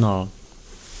авах болно.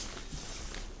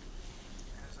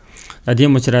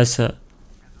 Тийм учраас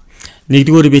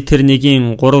 1-р Петр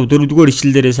 1-ийн 3-4-р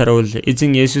ишлэлээрээс харуул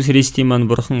эзэн Есүс Христийн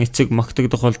маань бурхан эцэг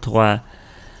магтагдах болтугай.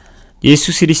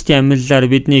 Есүс Христийн амьлалаар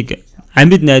биднийг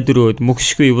амьд найдвар өд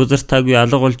мөхшгүй бузартаагүй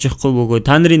алга болж ихгүй бөгөөд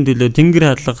та нарын төлөө тэнгэр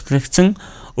хаалгагдсан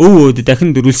өв өд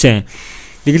дахин дөрүүлсэн.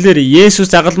 Тэгэлэр Есүс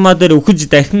загалмаа дээр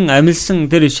үхэж дахин амьлсан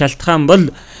тэр шалтгаан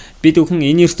бол бид бүхэн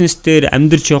энэ ертөнцийн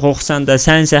амьдарч явах хугацаанд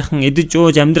сайн сайхан эдэж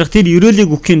ууж амьдрах тэр ерөөлийг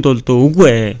өгөхийн тулд үгүй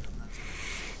ээ.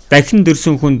 Дахин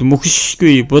дөрсөн хүнд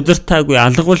мөхшгүй бузартаагүй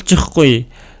алга болж ихгүй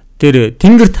тэр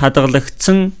тэнгэрт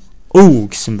хадгалагдсан өв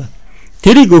гэсэн байна.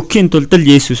 Тэрийг өгөхийн тулд л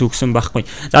Есүс өгсөн байхгүй.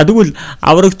 За тэгвэл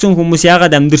аврагдсан хүмүүс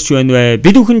яагаад амьдарч байна вэ?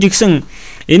 Бид бүхэн жигсэн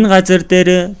энэ газар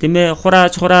дээр тийм ээ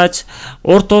хурааж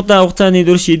урт удаа хугацааны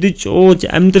дөрш идэж ууж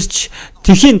амьдарч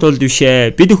тэхийн тулд биш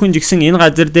ээ. Бид бүхэн жигсэн энэ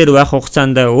газар дээр байх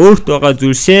хугацаанд өөрт байгаа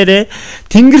зүйлсээрээ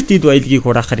тэнгэрт эд баялгийг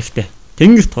хураах хэрэгтэй.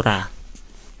 Тэнгэрт хураа.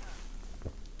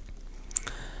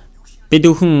 Бид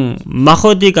бүхэн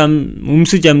махуудыг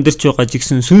өмсөж амьдарч байгаа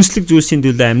жигсэн сүнслэг зүйлсийн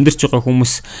төлөө амьдарч байгаа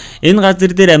хүмүүс энэ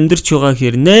газар дээр амьдарч байгаа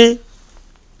хэрнээ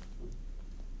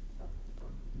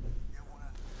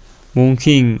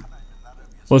мөнхийн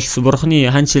улс бурхны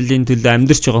хаанчлалын төлөө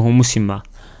амьдарч байгаа хүмүүс юм а.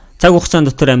 Цаг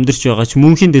хугацаанд дотор амьдарч байгаа ч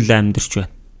мөнхийн төлөө амьдарч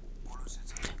байна.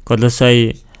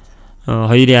 Колосай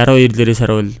 2:12-ээс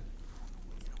харуул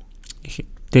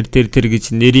тэр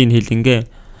гэж нэрийг хэлэнгээ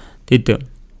тэд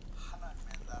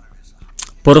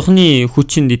бурхны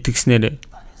хүчинд итгэснээр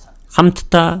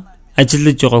хамтдаа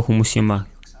ажиллаж байгаа хүмүүс юм а.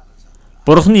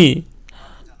 Бурхны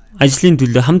ажлын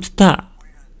төлөө хамтдаа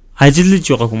ажиллаж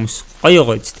байгаа хүмүүс гоё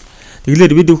гоёж.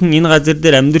 Тэгэлэр бид бүхэн энэ газар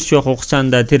дээр амьдарч явах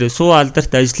хугацаанд тэр суу алдарт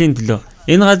ажлын төлөө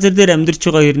энэ газар дээр амьдарч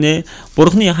байгаа хэрнээ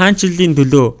бурхны хаанчлалын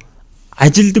төлөө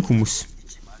ажилдаг хүмүүс.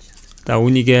 За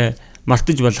үүнийг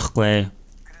мартаж болохгүй.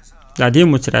 За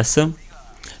тийм учраас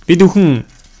бид бүхэн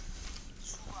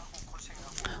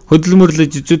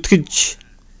хөдөлмөрлөж зүтгэж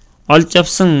олж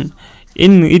авсан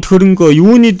энэ эд хөрөнгөө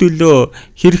юуны төлөө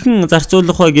хэрхэн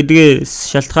зарцуулах вэ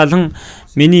гэдгээс шалтгаалan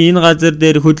миний энэ газар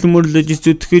дээр хөдөлмөрлөж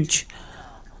зүтгэж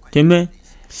тийм ээ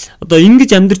одоо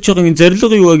ингэж амьдарч байгаа энэ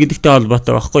зорилго юу вэ гэдэгтэй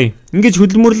холбоотой байхгүй. Ингэж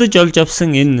хөдөлмөрлөж олж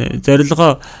авсан энэ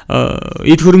зорилгоо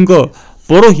эд хөрөнгөө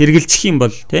буруу хэрэгэлцэх юм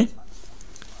бол тийм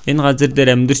энэ газар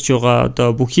дээр амьдарч байгаа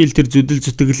одоо бүхий л тэр зүдэл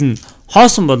зүтгэл нь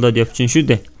хоосон болоод явчихна шүү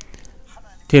дээ.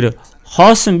 Тэр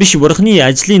хоосон биш бурхны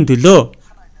ажлын төлөө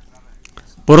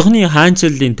бурхны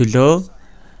хаанчлалын төлөө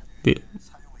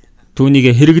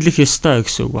түүнийг хэрэглэх ёстой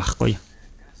гэсэн үг байхгүй.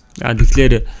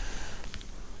 Тэгэхээр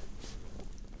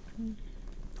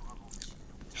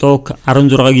Лук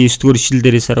 16-гийн 9-р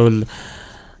ишлэлдээс харуул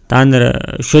та нар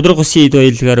шудраг усын эд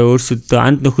баялгаар өөрсөдөө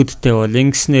анд нөхөдтэй бол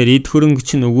ингэснээр эд хөрөнгө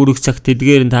чинь өгүүрэх цагт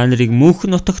эдгээр нь та нарыг мөнх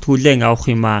нутагт хүлээн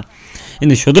авах юм аа.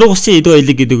 Энэ шудраг усын эд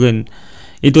баялаг гэдэг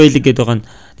байгаа нь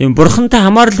тийм бурхантай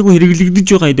хамааралгүй хэрэглэгдэж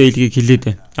байгаа эд баялагийг хэлээд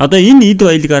байна. Одоо энэ эд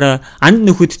баялагаараа анд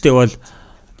нөхөдтэй бол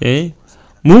тий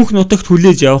мөнх нутагт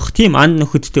хүлээж явах тийм анд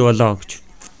нөхөдтэй болоо гэж.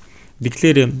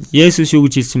 Тэгэхээр Есүс юу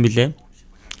гэж хэлсэн бэлээ?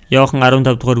 Иохан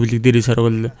 15 дугаар бүлэг дээрээс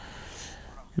харуул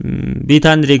би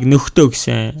та нарыг нөхдөө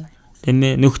гэсэн. Тийм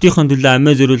ээ нөхдийнхөө төлөө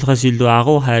амиа зориулахаас илүү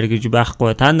агуу хайр гэж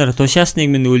байхгүй. Та нар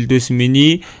тушаасныг минь үлдээс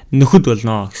миний нөхөд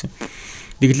болно гэсэн.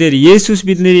 Тэгэхээр Есүс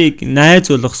бид нарыг найз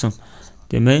болгосон.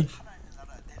 Тийм ээ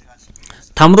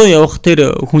там руу явах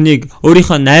тэр хүнийг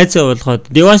өөрийнхөө найзаа болгоод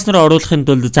девас руу оруулахын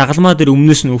тулд загалмаа дээр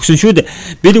өмнөөс нь өгсөн шүү дээ.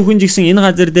 Бид бүхэн жигсэн энэ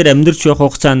газар дээр амьдарч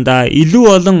явах хугацаанд илүү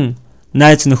олон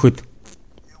найз нөхөд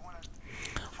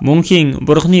мөнхийн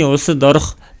бурхны улсад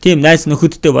орох тийм найз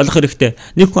нөхөдтэй болох хэрэгтэй.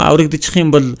 Нэг хүн аврагдчих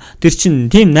юм бол тэр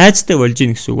чинь тийм найзтай болж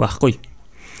ийн гэсэн үг байхгүй.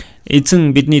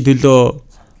 Эзэн бидний төлөө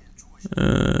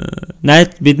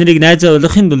биднийг найзаа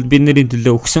болгохын тулд бидний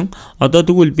төлөө өгсөн. Одоо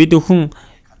тэгвэл бид өхөн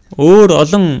өөр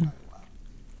олон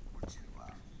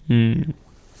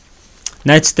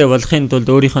найзтай болохын тулд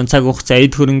өөрийнхөө цаг хугацаа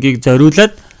эд хөрөнгийг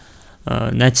зориулаад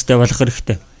найзтай болох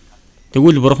хэрэгтэй.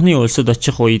 Тэгвэл бурхны улсад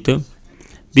очих үед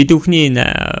бид бүхний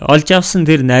олж авсан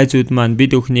тэр найзууд маань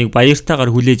бид бүхнийг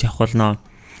баяртайгаар хүлээж авах болно.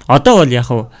 Одоо бол яг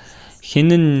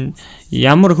хинэн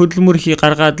ямар хөдөлмөрхий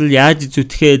гаргаад л яаж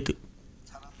зүтгээд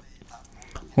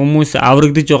хүмүүс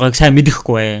аврагдаж байгааг сайн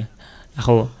мэдэхгүй. Яг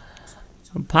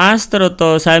пастор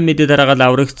одоо сайн мэдээ дараагаад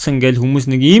аврагдсан гэж хүмүүс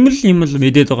нэг ийм л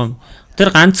мэдээд байгаа юм. Тэр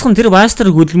ганцхан тэр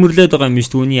пастор хөдөлмөрлөөд байгаа юм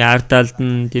шүү дээ. Үүний ардалд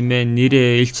нь тийм ээ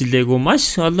нэрээ илчлээгүй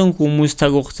маш олон хүмүүс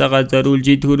цаг хугацаагаа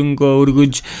зориулж ид хөрөнгөө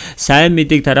өргөж сайн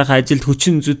мэдээг тараах ажилд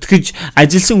хүчин зүтгэж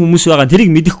ажилласан хүмүүс байгаа.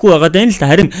 Тэрийг мэдэхгүй байгаа даа л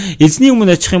та. Харин эзний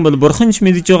өмнө очих юм бол бурхан ч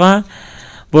мэдэж байгаа.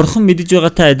 Бурхан мэдэж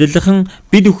байгаатай адилхан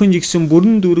бид бүхэн гэсэн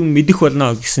бүрэн дүүрэн мэдэх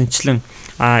болно гэсэнчлэн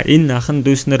энэ ахан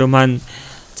дүүснэр маань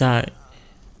за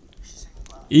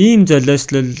ийм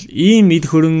золиослол ийм эд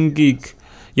хөрөнгийг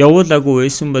явуулаагүй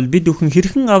байсан бол бид бүхэн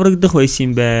хэрхэн аврагдах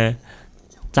байсан юм бэ?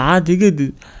 За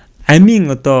тэгээд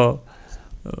амийн одоо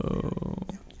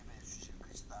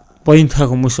боёнтхай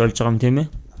хүмүүс болж байгаа юм тийм ээ.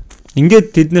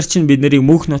 Ингээд тэд нар чинь бид нарыг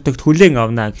мөнх нутагт хүлээн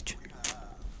авнаа гэж.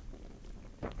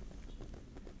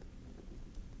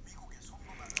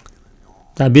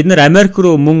 За бид нар Америк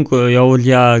руу мөнгө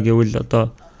явуулъя гэвэл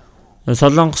одоо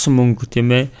солонгос мөнгө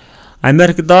тийм ээ.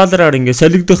 Америк доллараар ингээд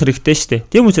солигдох хэрэгтэй шүү дээ.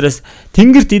 Тийм учраас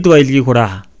тэнгэрт эд баялагийг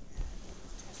хураах.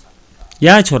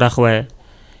 Яаж хураах вэ?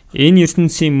 Энэ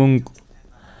ертөнцийн мөнгө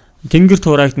тэнгэрт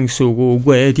хураагдана гэсэн үг үү?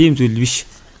 Үгүй ээ, тийм зүйл биш.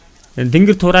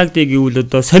 Тэнгэрт хураагдъя гэвэл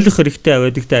одоо солих хэрэгтэй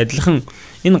байдагтай адилхан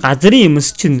энэ газрын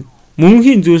юмс чинь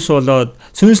мөнхийн зүйлс болоод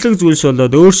сүнслэг зүйлс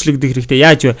болоод өөрчлөгдөх хэрэгтэй.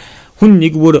 Яаж вэ? Хүн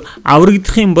нэг бүр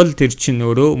аврагдах юм бол тэр чинь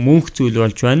өөрөө мөнх зүйл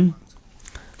болж байна.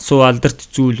 Суу алдарт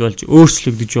зүйл болж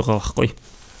өөрчлөгдөж байгаа байхгүй.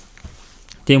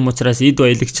 Тийм учраас эд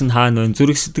баялагч нь хаана вэ?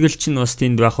 Зүрх сэтгэл чинь бас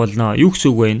тэнд байх болно. Юу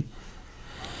гэсэн үг вэ?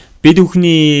 Бид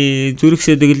бүхний зүрх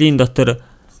сэтгэлийн дотор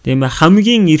тийм ээ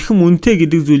хамгийн эрхэм үнэтэй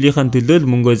гэдэг зүйлийнхэн төлөө л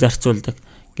мөнгөө зарцуулдаг.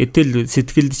 Гэтэл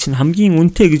сэтгэлд чинь хамгийн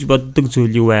үнэтэй гэж боддог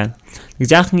зүйл юу вэ? Нэг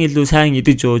жаахан илүү сайн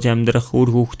идэж ууж амьдрах,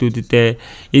 үр хүүхдүүдэд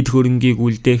эд хөрөнгийг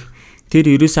үлдээх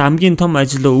тэр ерөөсөө хамгийн том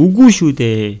ажил үгүй шүү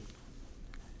дээ.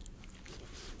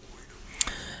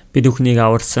 Бид бүхнийг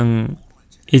аварсан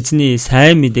эзний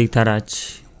сайн мэдээг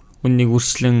тарааж үннийг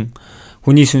үрчлэн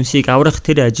хүний сүнсийг аврах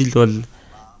тэр ажил бол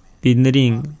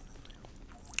бидний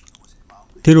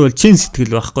тэр бол чин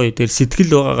сэтгэл байхгүй. Тэр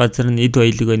сэтгэл байгаа газар нь эд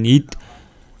баялаг байна.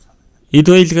 Эд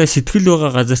баялага сэтгэл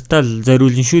байгаа газартаа л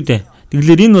зориулна шүү дээ.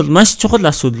 Тэгэлэр энэ бол маш чухал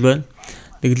асуудал байна.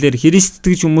 Тэгэлэр Христ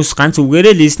итгэж хүмүүс ганц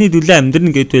үгээрээ л эзний төлөө амьдрна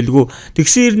гэдэг байлгүй.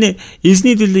 Тэгсээр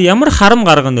эзний төлөө ямар харам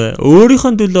гаргана вэ?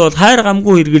 Өөрийнхөө төлөө бол хайр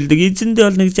гамгүй хэргэлдэг. Эзэндээ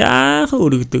бол нэг жаахан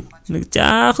өргөдөг. Нэг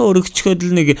жаахан өргөчхөд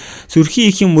л нэг сүрхий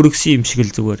их юм өргөсөн юм шиг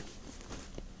л зүгээр.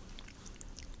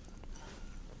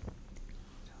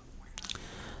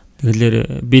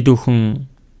 Тэгэлэр бид бүхэн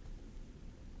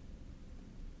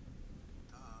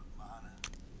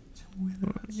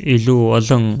илүү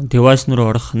олон девайс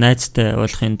руу орох найзтай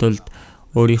болохын тулд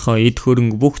өөрийнхөө эд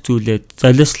хөрөнгө бүх зүйлээ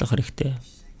золиослох хэрэгтэй.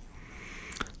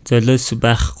 Золиос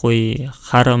байхгүй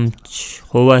харамч,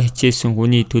 хуваа хичээсэн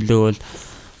хүний төлөө бол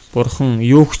бурхан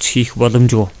юу ч хийх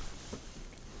боломжгүй.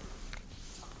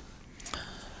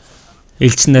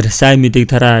 Элчнэр сайн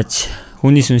мэдээг тарааж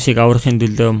хүний сүнсийг аврахын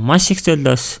төлөө маш их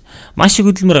золиос, маш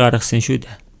их хөдөлмөр гаргасан шүү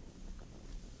дээ.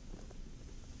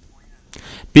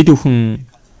 Бид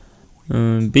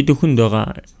бүхэнд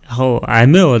байгаа яг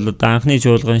амиа бол одоо анхны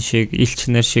жуулган шиг илч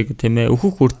нар шиг тийм ээ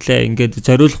өөхөх хүртлээ ингээд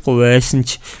зориулахгүй байсан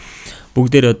ч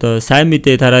бүгдээр одоо сайн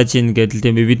мэдээ тарааж ийн гэдэл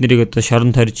тийм ээ бид нарыг одоо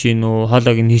шорон торж ийн үү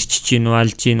хоолойг нь хэрчиж ийн үү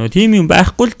алж ийн үү тийм юм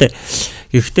байхгүй л дээ.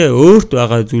 Гэхдээ өөрт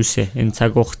байгаа зүйлсээ энэ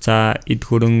цаг хугацаа эд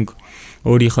хөрөнгө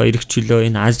өөрийнхөө эрх чөлөө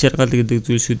энэ аз жаргал гэдэг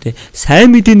зүйлсүүдээ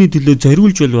сайн мэдээний төлөө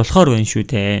зориулж болохоор байна шүү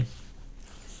дээ.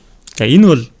 За энэ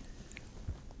бол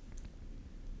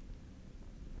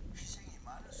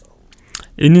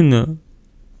энэ нь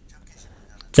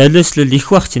золиослол их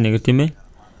байх чинь нэг тийм ээ.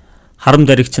 Харам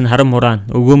даригч нь харам хураана,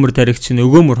 өгөөмөр даригч нь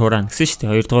өгөөмөр хураана гэсэн шүү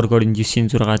дээ. 2 дугаар Коринт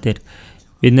 9-6 дээр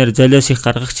бид нэр золиос их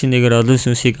гаргах чинээгээр олон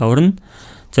сүнсийг аварна.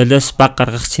 Золиос баг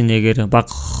гаргах чинээгээр баг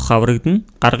аврагдана.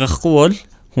 Гаргахгүй бол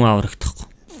хүн аврагдахгүй.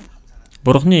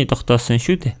 Бурхны тогтоосон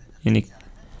шүү дээ. Энийг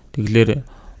тэглэр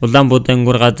улаан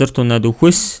будангур газар тунаад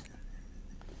өхөөс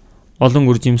олон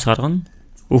үр жимс гаргана.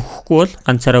 Өгөхгүй бол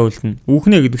ганцаараа үлдэнэ.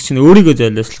 Үхнэ гэдэг чинь өөрийгөө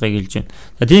золиослохыг хэлж байна.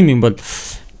 За тийм юм бол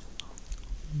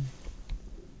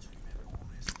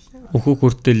өөхөх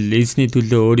хүртэл эзний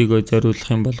төлөө өөрийгөө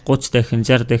зориулах юм бол 30 дахин,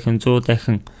 60 дахин, 100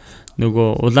 дахин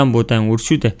нөгөө улаан будаан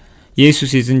үршүү дээ.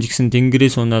 Есүс эзэн ч гэсэн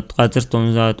тэнгэрээс унаад газар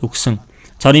тунаад өгсөн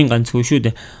царийн ганц хүү шүү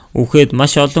дээ. Үхээд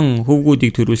маш олон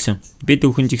хөвгүүдийг төрүүлсэн. Бид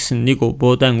бүхэн ч гэсэн нэг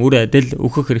будаан үр адил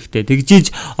өөхөх хэрэгтэй.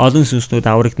 Тэгжиж олон сүнснүүд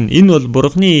аврагдана. Энэ бол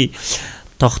Бурхны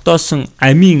тогтоосон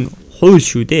амийн хууль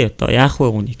шүү дээ. Одоо яах вэ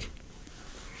үнийг?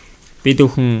 Бид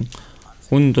бүхэн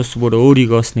хүн тус бүр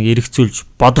өөрийгөөс нэг эргцүүлж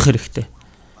бодох хэрэгтэй.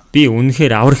 Би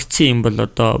үнэхээр аврагдсан юм бол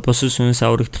одоо бус сүнс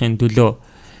аврагдахын төлөө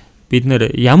бид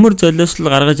нэр ямар золиослол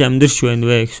гаргаж амьдрч байна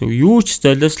вэ гэсэн. Юу ч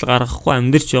золиослол гаргахгүй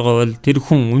амьдрч байгаа бол тэр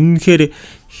хүн үнэнхээр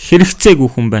хэрэгцээгүй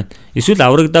хүн байна. Эсвэл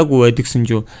аврагдаагүй байдагсан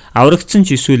ч аврагдсан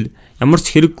ч эсвэл ямар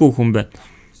ч хэрэггүй хүн байна.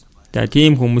 За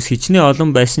тийм хүмүүс хичнээн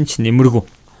олон байсан ч нэмэргүй.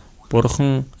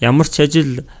 Бурхан ямар ч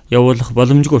ажил явуулах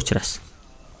боломжгүй учраас.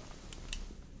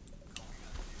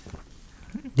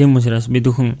 Тийм учраас бид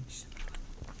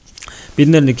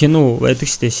нар нэг кино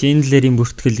байдаг штэ, Шиндлерийн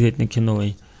бүртгэл гэдэг нэг кино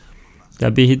бай. За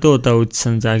би хэдэн удаа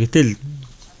үзсэн. За гэтэл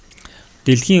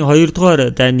дэлхийн 2 дугаар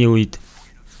дайны үед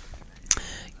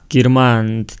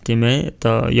Германд тийм ээ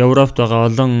одоо Европт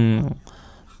байгаа олон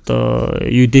одоо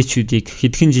юдэчүүдийг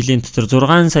хэдхэн жилийн дотор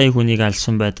 6 сая хүнийг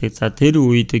алсан байдаг. За тэр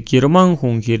үед Герман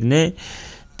хүн хэрнээ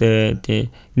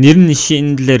нэр нь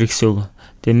Шиндлер гэсэн үг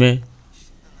тийм ээ.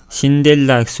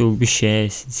 Шинделла гэсэн үг биш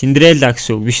ээ. Синдрелла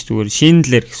гэсэн үг биш, зүгээр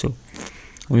Шиндлер гэсэн үг.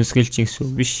 Үнсгэлчин гэсэн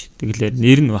үг биш. Тэгэлэр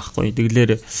нэр нь багхгүй.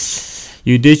 Тэгэлэр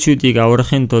юдэчүүдийг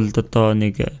аврахын тулд одоо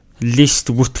нэг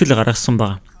лист бүртгэл гаргасан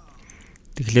байгаа.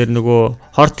 Тэгэхээр нөгөө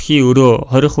хортхи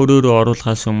өрөө 20 өрөөрөө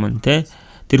оруулахаас өмнө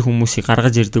тэр хүмүүсийг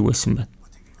гаргаж ирдэг байсан байна.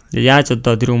 Яаж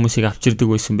одоо тэр хүмүүсийг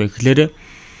авчирдаг байсан бэ гэхээр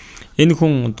энэ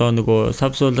хүн одоо нөгөө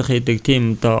савсуулах хийдэг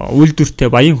тийм одоо үйлдвэртэй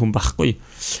баян хүн байхгүй.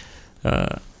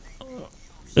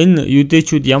 Энэ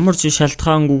юдэчүүд ямар ч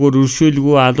шалтгаангүйгээр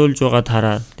өршөөлгүй алуулж байгаад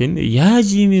хараад тийм ээ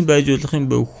яаж ийм байж болох юм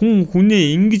бэ?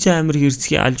 Хүнээ ингэж амар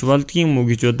хэрцгий алж болдгийн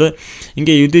мүү гэж одоо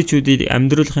ингээ юдэчүүдийг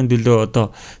амьдруулахын төлөө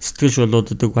одоо сэтгэл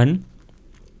шулуудадаг байна.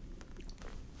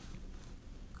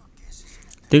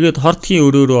 Тэгээд хортхийн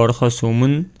өрөөрөө орохоос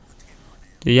өмнө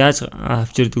яаж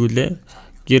авчирдаг вүлээ?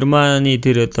 Германы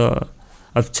тэр одоо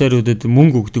офицеруудад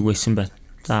мөнгө өгдөг байсан байна.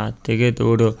 За тэгээд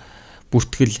өөрөө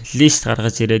бүртгэл лист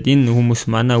гаргаж ирээд энэ хүмүүс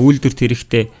манай үйлдвэрт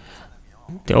хэрэгтэй.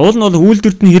 Тэгээ уул нь бол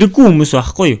үйлдвэрт нь хэрэггүй хүмүүс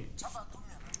байхгүй юу?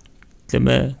 Тийм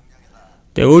ээ.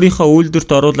 Тэгээ өөрийнхөө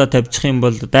үйлдвэрт оруулаад тавьчих юм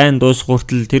бол дайн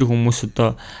дуусгууртал тэр хүмүүс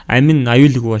одоо амин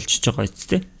аюулгүй болчихж байгаа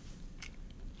ч тийм.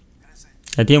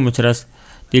 Тийм учраас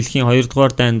дэлхийн 2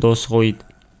 дугаар дайн дуусах үед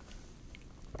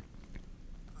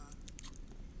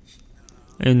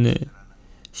энэ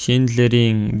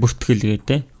Шиндлерийн бүртгэл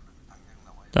гэдэг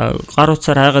гар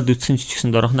утсаар хайгаад үтсэн ч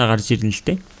гэсэн дорхноо гарч ирнэ л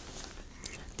дээ.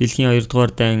 Дэлхийн 2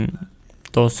 дугаар дайн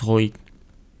дуусах үед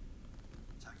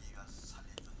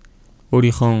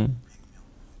өөрийнхөө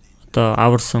одоо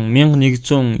аварсан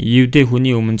 1100 евдээ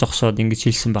хүний өмнө зогсоод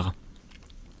ингэж хэлсэн байгаа.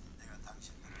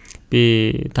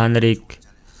 Би та нарыг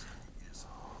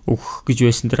өгөх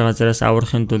гэж байсан тэр газараас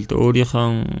аврахын тулд өөрийнхөө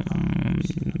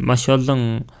маш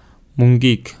олон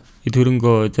мөнгийг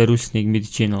төрөнгөө зориулсныг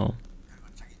мэдэж байна.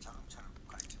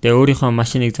 Тэгээ өөрийнхөө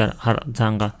машиныг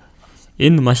заанга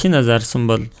энэ машина зарсан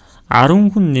бол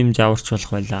 10 хүн нэмж аварч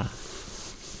болох байлаа.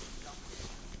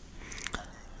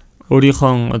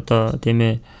 Өөрийнхөө одоо тийм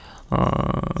ээ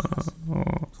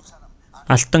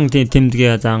алтан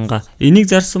тэмдгээ заанга энийг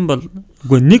зарсан бол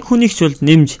үгүй нэг хүнийг ч бол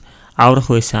нэмж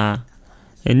аврах байсан.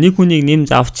 Нэг хүнийг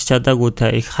нэмж авч чадаагүй та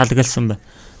их халгалсан байна.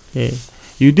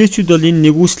 Юдэчүүд бол энэ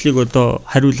нэгүслийг одоо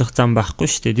хариулах зам байхгүй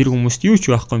шүү дээ. Тэр хүмүүст юу ч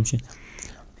байхгүй юм чинь.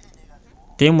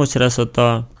 Тийм учраас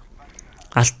одоо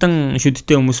алтан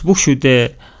шүдтэй хүмүүс бүх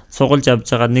шүдээ сугалж авч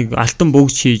байгаа нэг алтан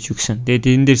бөгж хийж өгсөн. Тэгээд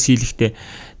энэ дээр сийлэхтэй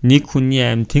нэг хүний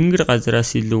ам тэнгэр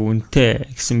газараас илүү үнэтэй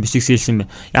гэсэн бичиг сийлсэн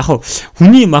байна. Яг хөө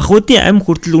хүний махбодын ам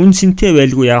хүртэл үнсэнтэй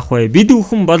байлгүй яах вэ? Бид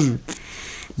бүхэн бол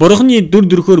Бурхны дүр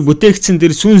төрхөөр бүтээгдсэн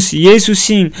тэр сүнс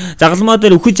Есүсийн загалмаа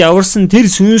дээр өгөж аварсан тэр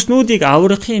сүнснүүдийг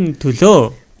аврахын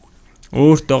төлөө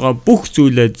өөртөөгөө бүх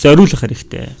зүйлээ зориулах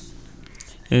хэрэгтэй.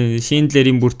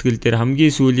 Шиндлерийн бүртгэл дээр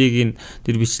хамгийн сүүлийг нь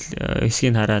тэр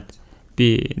хэсгийг хараад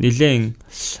би нэлээд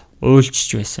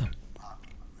уйлчж байсан.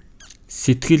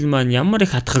 Сэтгэл маань ямар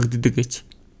их хатгагддаг гэж.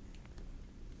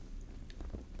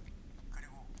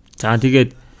 За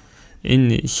тэгээд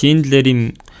энэ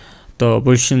Шиндлерийн одоо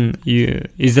булшин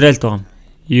Израильд байгаа.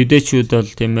 Юдэчүүд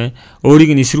бол тийм ээ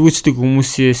өөрийг нь эсэргүүцдэг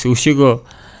хүмүүсээс өшөөгөө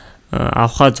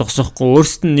авахаа зогсохгүй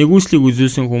өөрсдөд нь нэгүслийг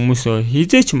үзүүлсэн хүмүүс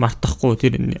хизээч мартахгүй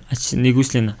тэр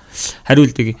нэгүслийн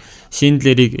хариулдаг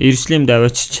Шиндлерийг Иерусалимд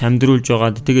аваачиж хамдруулж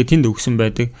байгаад тэгээ тэнд өгсөн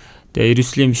байдаг. Тэгээ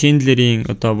Иерусалим Шиндлерийн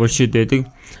одоо булшид байдаг.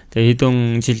 Тэгээ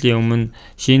хэдэн жилийн өмнө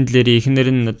Шиндлерийн эхнэр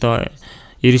нь одоо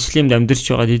Иерусалимд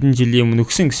амьдарч байгаад хэдэн жилийн өмнө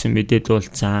өгсөн гэсэн мэдээд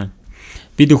уулзсан.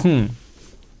 Бид өхөн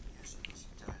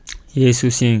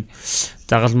Есүсийн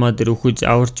загалмаа дээр өгөж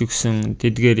аварч өгсөн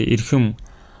тэдгээр эрхэм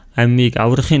амийг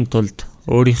аврахын тулд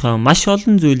өөрийнхөө маш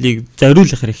олон зүйлийг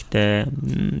зориулах хэрэгтэй.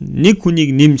 Нэг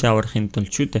хүнийг нэмж аврахын тулд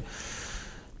шүү дээ.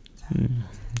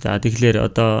 За тэгэхээр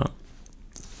одоо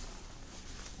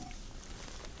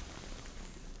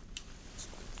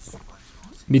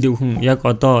бид бүхэн яг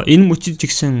одоо энэ мөчид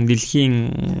жигсэн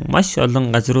дэлхийн маш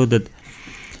олон газруудад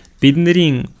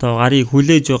бидний одоо гарыг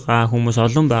хүлээж байгаа хүмүүс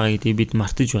олон байгаа гэдгийг бид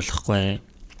мартаж болохгүй.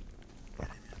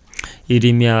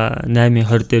 Иремья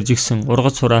 8:20 дээр жигсэн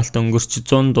ургац хураалт өнгөрч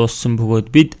 100 дууссан бөгөөд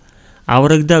бид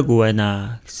аврагдаагүй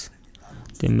байна гэсэн.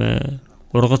 Тийм ээ.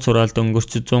 Ургац хураалт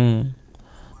өнгөрч 100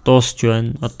 дуусч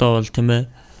байна. Одоо бол тийм ээ.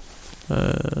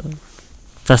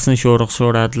 Засан шуурга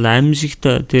шуураад л амжигт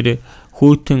тэр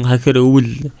хүүтэн хахир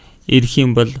өвөл ирэх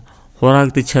юм бол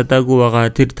хураагдаж чадаагүй байгаа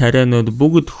тэр тарианууд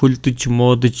бүгд хөлдөж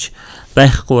муудаж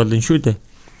байхгүй болно шүү дээ.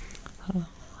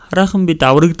 Хараахан бид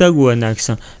аврагдаагүй байна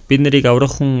гэсэн. Бид нарыг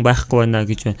аврах хүн байхгүй байна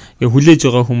гэж байна. Хүлээж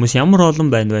байгаа хүмүүс ямар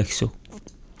олон байна вэ гэсэн.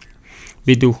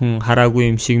 Бид бүхэн хараагүй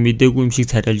юм шиг мэдээгүй юм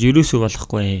шиг царайлж ерөөсөө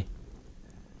болохгүй.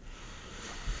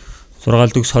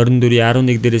 6 дүгс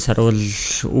 24:11 дээрээс харуул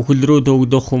үхэл рүү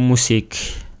дөгдөх хүмүүсийг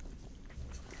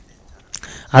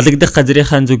алагдах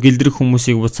газрынхаа зүг гэлдрэх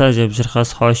хүмүүсийг буцааж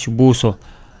авчрахаас хойш бүүсөө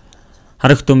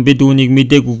харагтун бид үүнийг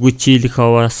мдэггүй чийлэх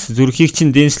аваас зүрхийг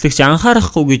чинь дэнслэгч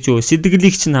анхаарахгүй гэж юу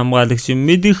сэтгэлийг чинь хамгаалагч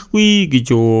мэдэхгүй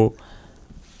гэж юу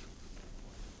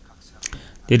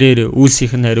тэрээр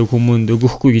үйлсийнх нь хариу хүмүүнд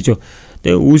өгөхгүй гэж юу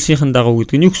тэгээ үйлсийнхэн дагуу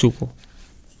гэдэг нь юу гэсэн үг вэ?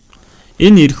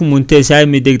 Энэ эрхэм үнтэй сайн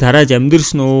мэдээг тарааж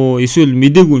амьдрсан уу эсвэл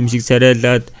мдэггүй юм шиг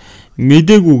царайлаад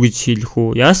мдэггүй гэж хэлэх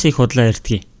үү яас их худлаа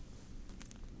ярьдгийг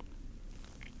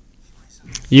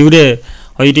Еврэ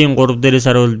 2:3 дээрээс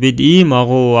харуул бид ийм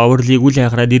агуу авралыг үл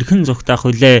хайхраад эрхэн зүгтаах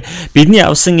хүлээ. Бидний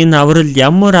авсан энэ аврал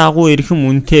ямар агуу эрхэм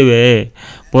үнэтэй вэ?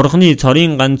 Бурхны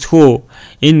цорын ганцхүү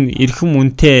энэ эрхэм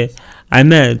үнэтэй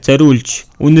амиа зориулж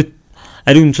үнэт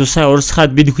ариун цусаа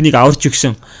урсгаад бид хүнийг аварч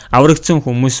өгсөн. Аврагдсан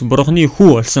хүмүүс Бурхны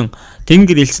хүү болсон.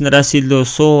 Тэнгэр элч нараас илүү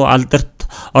суу алдарт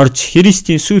орж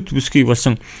Христийн сүт бүсгийг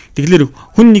болсон. Тэгэхээр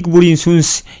хүн нэг бүрийн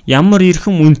сүнс ямар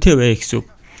эрхэм үнэтэй вэ гэсэн.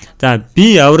 За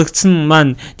би аврагдсан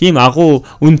маань тийм агуу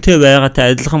үнэтэй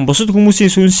байгаатай адилхан бусад хүмүүсийн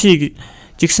сүнсийг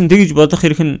жигсэн тэгж бодох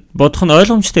нь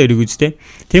ойлгомжтой хэрэг үстэй.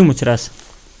 Тийм учраас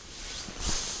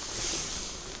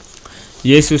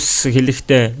Есүс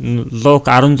хэлэхдээ Лук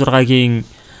 16-гийн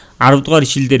 10 дугаар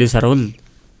ишлэл дээрээс харуул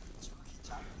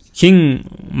хин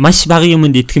маш бага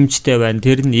юмд итгэмжтэй байна.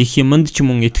 Тэр нь их юмд ч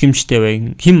мөн итгэмжтэй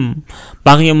байна. Хин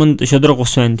бага юмд шудраг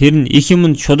бус байна. Тэр нь их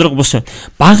юмд шудраг бус байна.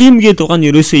 Бага юм гэдэг байгаа нь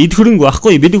ерөөсөө эд хөрөнгө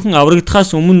байхгүй. Бид хүн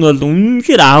аврагдахаас өмнө бол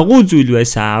үнэнхээр агуу зүйл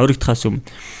байсан. Аврагдахаас өмнө.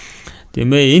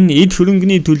 Тийм ээ. Энэ эд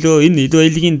хөрөнгөний төлөө, энэ эд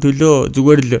баялагын төлөө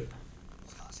зүгээр л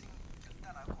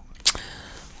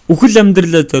үхэл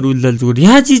амьдралаа зориулаад зүгээр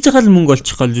яаж хийж байгаа л мөнгө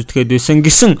олчих гал зүтгээд байсан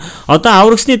гэсэн. Одоо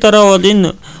аврагсны дараа бол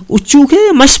энэ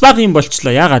өчүүхээ маш бага юм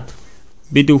болчлоо. Яагаад?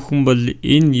 Бид бүхэн бол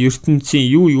энэ ертөнцийн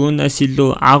юунаас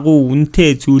илүү агуу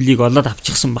үнэтэй зүйлийг олоод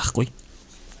авчихсан байхгүй.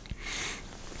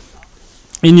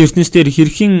 Энэ ертөнцийн дээр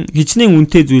хэрхэн хичнээн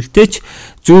үнэтэй зүйлтэй ч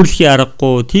зөөрлөхийн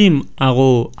аргагүй тийм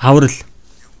агуу аврал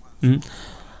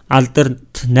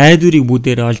алдарт найдварыг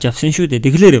бүдээр олж авсан шүү дээ.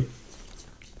 Тэгэхээр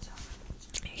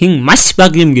хин маш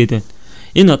бага юм гэдэг.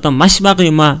 Энэ одоо маш бага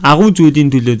юм агуу зүйлийн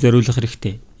төлөө зориулах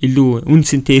хэрэгтэй. Илүү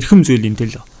үнцэнтэй эрхэм зүйлийн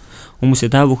төлөө. Хүмүүсээ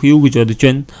та бүхэн юу гэж бодож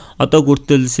байна? Одоо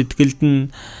хүртэл сэтгэлд нь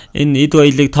энэ эд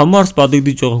баялаг томоорс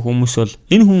бодогдож байгаа хүмүүс бол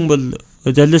энэ хүн бол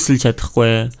залиуслж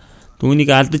чадахгүй. Түүнийг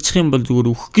алдчих юм бол зүгээр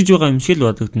өөх гэж байгаа юм шиг л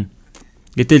бодогдно.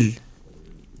 Гэтэл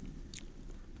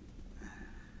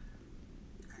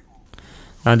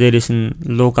дээрээс нь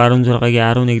Лук 16-гийн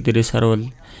 11 дээрээс харуул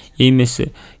иймээс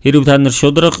хэрв та нар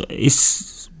шудраг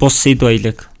бус эд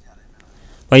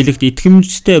баялагт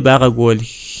итгэмжтэй байгаагүй бол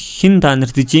хэн та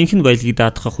нарт жинхэнэ баялагийг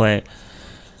даатгах вэ?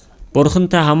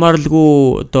 Бурхантай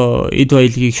хамааралгүй одоо эд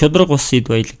баялагийг шудраг бус эд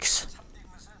баялаг гэсэн.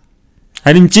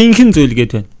 Харин жинхэнэ зүйл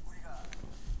гэдэг байна.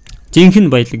 Жинхэнэ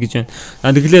баялаг гэж байна.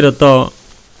 Тэгэхээр одоо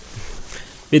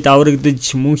бид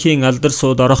аврагдаж мөнхийн алдар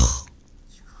сууд орох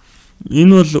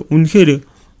энэ бол үнэхээр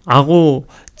агуу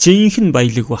жинхэнэ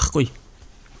баялаг байхгүй.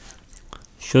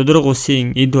 Шудраг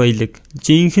усын эд баялаг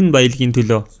жинхэнэ баялагын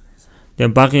төлөө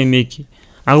тэгээ бага юмыг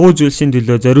агуу зүйлсийн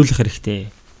төлөө зориулах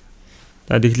хэрэгтэй.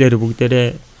 Тэгэхээр бүгдээрээ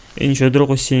энэ шудраг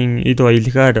усын эд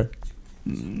баялагаар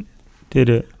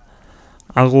тэр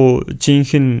агуу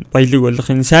жинхэнэ баялаг болох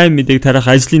энэ сайн мэдээг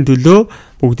тарах ажлын төлөө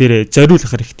бүгдээрээ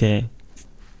зориулах хэрэгтэй.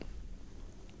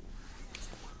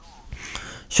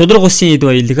 Шудраг усын эд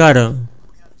баялагаар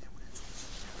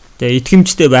тэгээ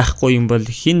итгэмжтэй байхгүй юм бол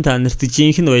хэн та нарт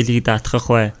жинхэнэ баялагийг даатгах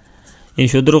вэ? Энэ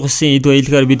шудраг усын эд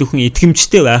баялагаар бид бүхэн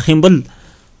итгэмжтэй байх юм бол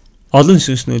олон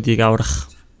сүнснүүдийг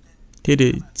аврах.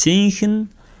 Тэр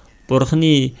жинхэнэ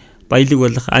Бурхны баялаг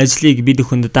болох ажлыг бид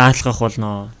бүхэнд даатгах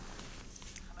болно.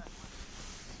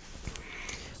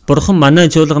 Бурхан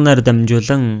манай чуулганаар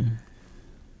дамжуулан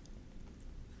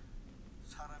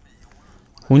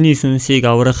хүний сүнсийг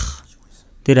аврах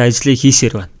тэр ажлыг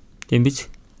хийсээр байна. Тийм биз?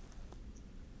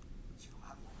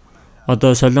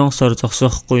 одоо Солонгосоор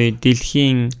зогсоохгүй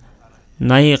дэлхийн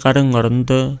 80 гаруй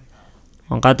оронд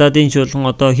гадаадын чуулган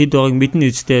одоо хэд байгааг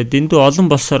мэднэ үстэй дэндүү олон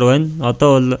болсоор байна.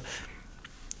 Одоо бол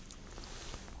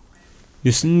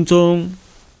 926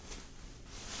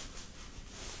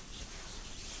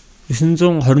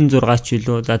 ч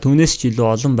илүү, за түүнээс ч илүү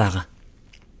олон байгаа.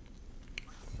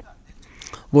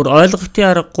 Бүр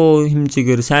ойлгохын аргагүй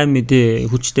хэмжээгээр сайн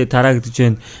мэдээ хүчтэй тараагдж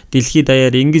байна. Дэлхийд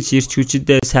даяар ингэж ирч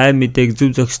хүчтэй сайн мэдээг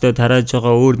зөв зохистой тарааж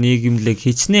байгаа өөр нийгэмлэг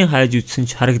хичнээн хайж үтсэн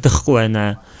ч харагдахгүй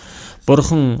байна.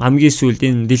 Бурхан хамгийн сүүлд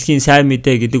энэ дэлхийн сайн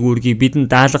мэдээ гэдэг үргийг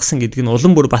бидэнд даалгасан гэдэг нь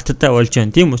улам бүр баттай болж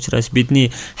байна. Тийм учраас бидний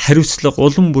хариуцлага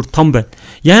улам бүр том байна.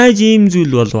 Яаж ийм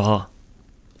зүйл болов?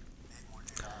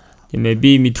 Тийм ээ,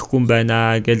 би мэдэхгүй юм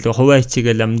байна гэж хуваа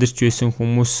хичээгээл амьдарч байсан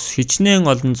хүмүүс хичнээн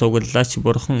олон цуглаач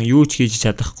бурхан юу ч хийж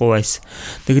чадахгүй байсан.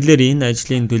 Тэгэхээр энэ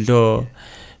ажлын төлөө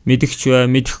мэдгч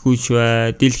бай, мэдэхгүйч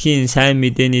бай, дэлхийн сайн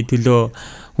мэдээний төлөө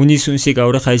хүний сүнсийг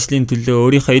аврах ажлын төлөө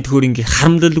өөрийнхөө эд хөрөнгийг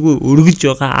харамдалгүй өргөж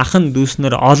байгаа ахын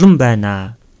дүүснэр олон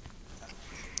байна.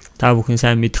 Та бүхэн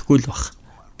сайн мэдэхгүй л бах.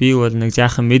 Би бол нэг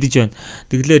жаахан мэдэж байна.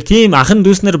 Тэгэхээр тийм ахын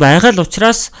дүүснэр байгаа л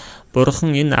учраас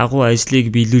бурхан энэ агуу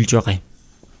ажлыг биелүүлж байгаа юм.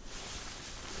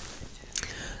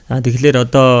 Тэгэхээр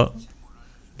одоо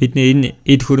бидний энэ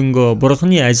эд хөрөнгөө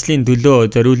бурханы ажлын төлөө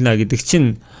зориулна гэдэг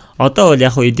чинь одоо бол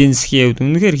яг хөө эдийн засгийн хувьд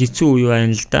үнэхээр хэцүү үе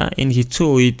байна л да. Энэ хэцүү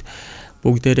үед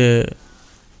бүгдээрээ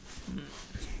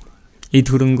эд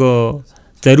хөрөнгөө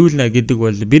зориулна гэдэг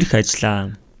бол бэрх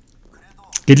ажиллаа.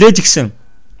 Гэлээж гисэн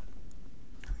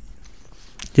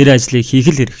тэр ажлыг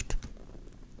хийх л хэрэгтэй.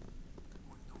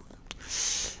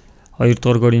 2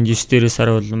 дугаар Коринт 9-р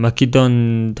сар бол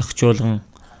Македон дахь чуулган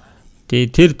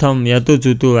тэр том ядуу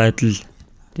зүдүү байдал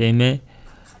тийм ээ.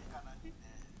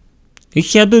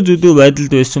 Их ядуу зүдүү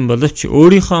байдалд байсан боловч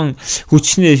өөрийнхөө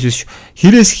хүчнээс биш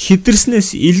хэрээс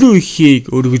хидэрснээс илүү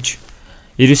ихийг өргөж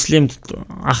Иерусалимд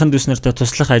ахын дүүс нартай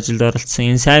туслах ажилд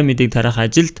оролцсон. Энэ сайн мэдээг тарах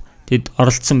ажилд тэд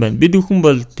оролцсон байна. Бид бүхэн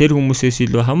бол тэр хүмүүсээс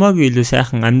илүү хамаагүй илүү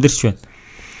сайхан амьдарч байна.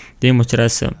 Тийм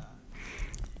учраас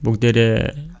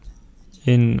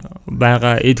бүгдээрээ энэ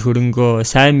байгаа эд хөрөнгөө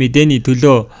сайн мэдээний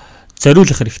төлөө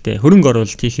зориулах хэрэгтэй. Хөрөнгө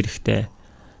оруулалт хийх хэрэгтэй.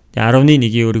 Тэгээ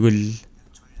 11-ийн өргөл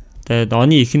тэгээд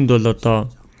оны эхэнд бол одоо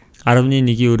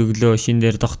 11-ийн өргөлөө шин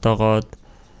дээр тогтоогоод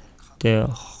тэгээ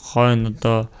хойно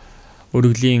одоо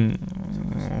өргөлийн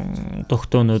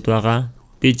тогтоонууд байгаа.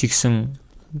 Би ч гэсэн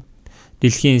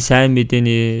дэлхийн сайн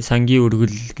мэдээний сангийн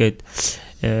өргөл гээд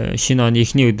шинэ оны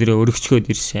эхний өдрөө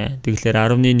өргөчгөөд ирсэн. Тэгэхээр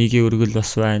 11-ийн өргөл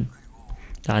бас байна.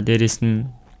 За дээрэс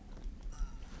нь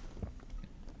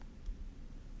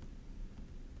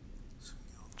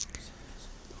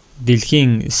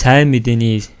дэлхийн сайн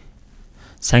мэдээний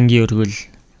сангийн өргөл,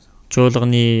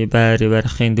 чуулганы байр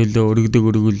барихын төлөө өргөдөг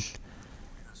өргөл.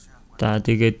 За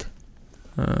тэгээд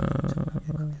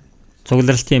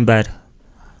цугларалтын байр.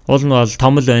 Уул нь бол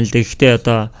том л байна л да. Гэхдээ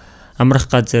одоо амрах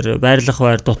газар, байрлах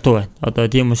байр дутуу байна. Одоо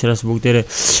тийм учраас бүгдээрээ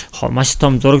маш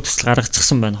том зураг төсөл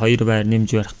гаргачихсан байна. 2 байр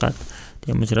нэмж барих гад.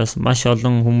 Тийм учраас маш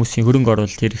олон хүмүүсийн хөрөнгө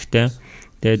оруулалт хэрэгтэй.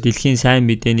 Тэгээд дэлхийн сайн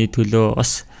мэдээний төлөө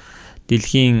бас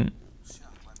дэлхийн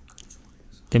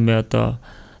тийм ээ одоо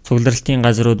цугларалтын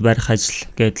газрууд барих ажил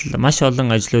гэдэл маш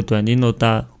олон ажлууд байна. Энэ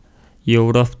удаа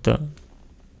Европт,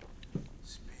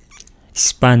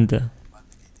 Испанд,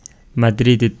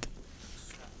 Мадридэд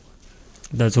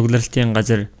одоо цугларалтын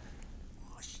газар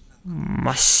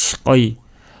маш гоё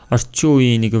орчин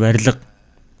үеийн нэг барилга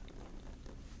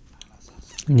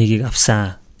нэгийг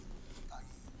авсан.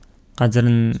 Газар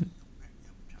нь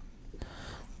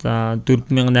за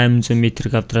 4800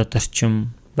 м2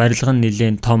 орчим. Барилга нь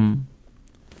нэлээд том.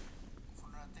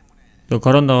 Тэгээ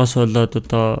коронавигоос болоод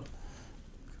одоо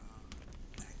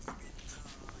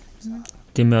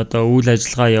тийм ээ одоо үйл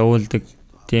ажиллагаа явуулдаг,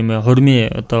 тийм ээ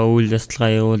хурмын одоо үйл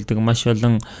ажиллагаа явуулдаг маш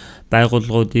олон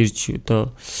байгууллагууд ирж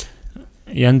одоо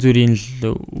янз бүрийн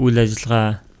үйл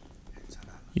ажиллагаа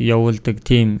явуулдаг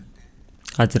тийм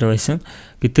газар байсан.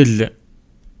 Гэтэл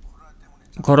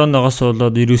коронавигоос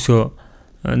болоод ерөөсөө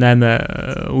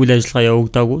 8 үйл ажиллагаа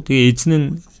явагдаагүй. Тэгээ эзэн нь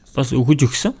бас өгөж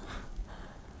өгсөн.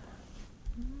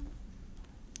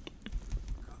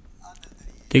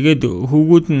 Тэгээд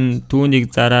хөвгүүд нь түүнийг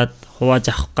зараад хувааж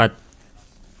авах гад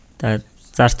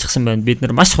зарчихсан байна. Бид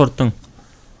нар маш хурдан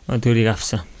тэрийг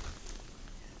авсан.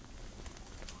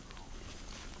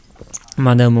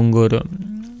 Манай мөнгөөр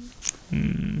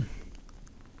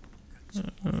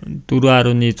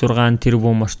 4.6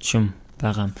 тэрбум орчим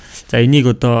байгаа. За энийг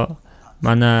одоо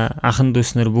манай ахын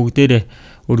дүүс нар бүгдээрээ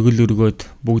өргөл өргөөд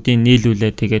бүгдийг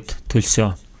нийлүүлээ тэгээд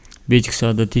төлсөө. Би ч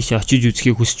гэсэн одоо тийш очиж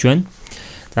үзхийг хүсэж байна.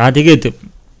 За тэгээд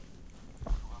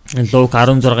Лук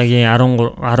 16-гийн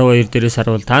 12 дээрээс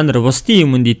харуул та нар бусдын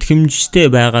юмд итгэмжтэй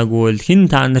байгаагүй бол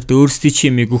хэн та нарт өөрсдийн чи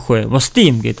юмыг өгөх вэ? Бусдын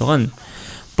юм гэдэг байгаа нь.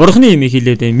 Бурхны юмыг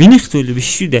хэлээд байна. Минийх зүйл биш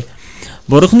шүү дээ.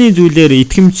 Бурхны зүйлээр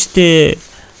итгэмжтэй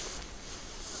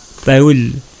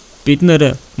байвал бид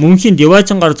нар мөнхийн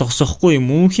диваажангаар зогсохгүй,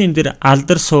 мөнхийн дээр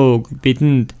алдар сууг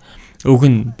бидэнд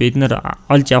өгнө. Бид нар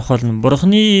олж авах болно.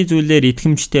 Бурхны зүйлээр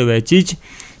итгэмжтэй байж иж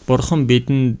Бурхан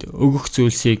бидэнд өгөх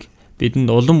зүйлсийг бидэнд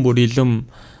улам бүр илэм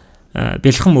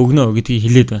бэлхэм өгнө гэдгийг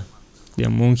хэлээд байна.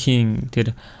 Тэгээ мөнхийн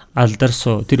тэр алдар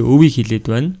суу тэр өвийг хэлээд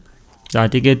байна. За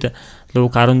тэгээд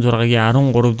Лук 16-гийн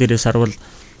 13 дээрээс харвал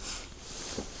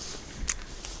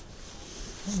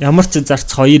ямар ч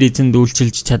зарц хоёр эзэнд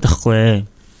үйлчилж чадахгүй.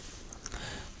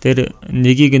 Тэр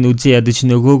нэгийг нь үзий ядаж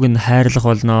нөгөөг нь хайрлах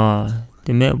болно.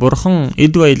 Тийм ээ. Бурхан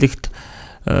эд баялагт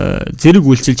зэрэг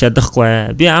үйлчилж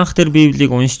чадахгүй. Би анх тэр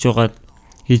Библийг уншиж байгаад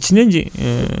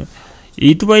хичнээн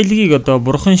эд баялагийг одоо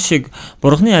бурхан шиг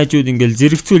бурханы хажууд ингээл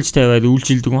зэрэгцүүлж тавиад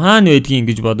үйлчилдэг хаана байдгийг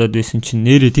ингэж бодоод байсан чинь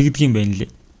нэрээ тэгдэг юм байна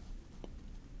лээ.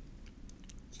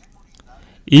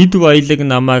 Эд баялаг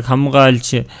намайг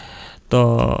хамгаалж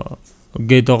одоо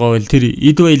гэдэг байгаа бол тэр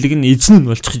эд баялаг нь эзэн нь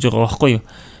болчих гэж байгаа байхгүй юу?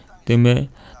 Тийм ээ.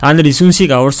 Та нар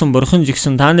Иесусыг аварсан бурхан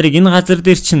жигсэн та нарыг энэ газар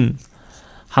дээр чинь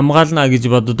хамгаална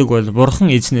гэж боддог бол бурхан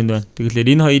эзэн нь байна.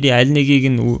 Тэгэхээр энэ хоёрын аль нэгийг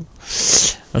нь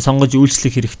сонгож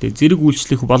үйлчлэх хэрэгтэй. Зэрэг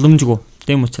үйлчлэх боломжгүй.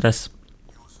 Тэм учраас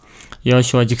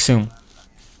Йошуа жигсэн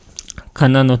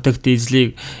Канаан нутагт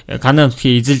Канаан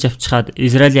нутгийг эзэлж авчихад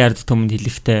Израилийн ард түмэнд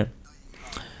хэлэхдээ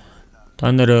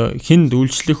та нар хүнд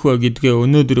үйлчлэх вэ гэдгээ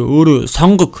өнөөдөр өөрөө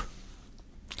сонгог.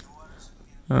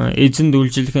 Эзэнд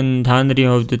үйлчлэх нь та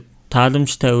нарын хувьд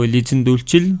тааламжтай байвал эзэнд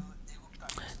үйлчил.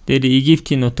 Тэр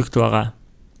Египтийн нутагт байгаа.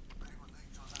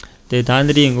 Тэгээ та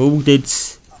нарын өвөг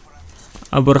дэдс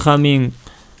Авраамийн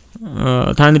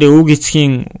та нарын өвөг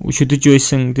эцгийн шүдэж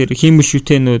байсан тэр хиймэл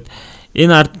шүтэнүүд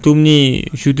энэ ард түмний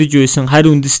шүдэж байсан харь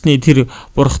үндэсний тэр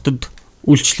бурхтад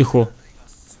үйлчлэх үү?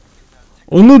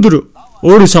 Өнөөдөр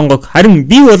өөрөө сонгог. Харин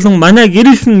би болон манай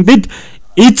гэрийнхэн бид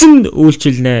эзэнд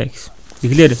үйлчилнэ гэсэн.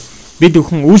 Тэгэхээр бид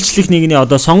бүхэн үйлчлэх нэгний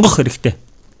одоо сонгох хэрэгтэй.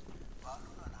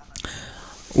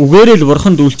 Үгээрээ л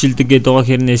бурханд үйлчилдэг гэдэг байгаа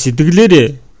хэрнээ сэтгэлээрээ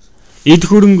эд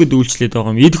хөрөнгөд үйлчлээд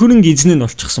байгаа юм. Эд хөрөнгө эзэн нь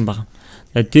болчихсон байгаа.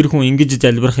 Тэр хүн ингэж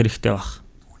залбирах хэрэгтэй баг.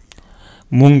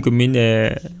 Мөнгө минь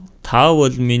таа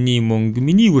бол миний мөнгө,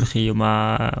 миний бүрх юм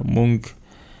аа. Мөнгө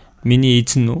миний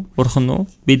эзэн үү? Бурхан уу?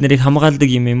 Бид нарыг хамгаалдаг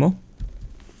юм уу?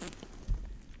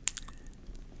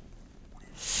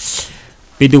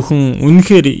 Бид бүхэн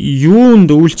үнэхээр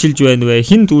юунд үйлчилж байна вэ?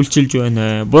 Хинд үйлчилж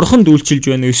байна вэ? Бурханд үйлчилж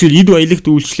байна уу? Эсвэл эд баялагт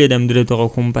үйлчлээд амьдраад байгаа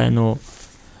хүн байна уу?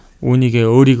 Үүнийг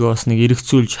өөрийгөө бас нэг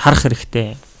эргцүүлж харах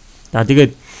хэрэгтэй. За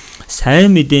тэгээд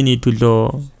сайн мэдээний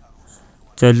төлөө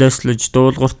золиослож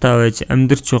дуулууртай байж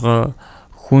амьдарч байгаа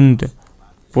хүнд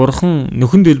Бурхан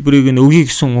нөхөн дэлбэрийг нь өгье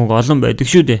гэсэн үг олон байдаг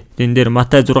шүү дээ. Тэн дээр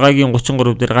Матай 6-гийн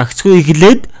 33 дээр гагцгүй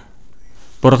иглээд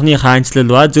Бурханы хаанчлал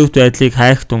ба зөвхт байдлыг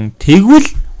хайхтун тэгвэл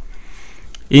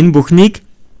энэ бүхнийг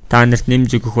та нарт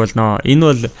нэмж өгөх болно. Энэ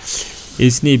бол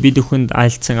эзний бид бүхэнд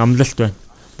айлцсан амлалт байна.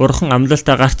 Бурхан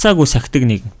амлалтаа гарцаагүй сахдаг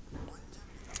нэг.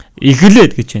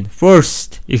 Эхлээд гэж байна.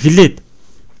 First эхлээд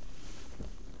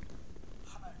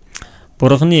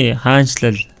Бурханы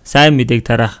хаанчлал сайн мэдээг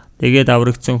тараах. Тэгээд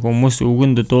аврагдсан хүмүүс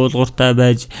үгэнд дуулууртай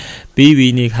байж бие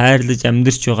биенийг хайрлаж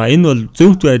амьдарч байгаа. Энэ бол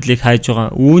зөвхт байдлыг хайж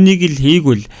байгаа. Үүнийг л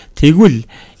хийгвэл тэгвэл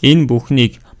энэ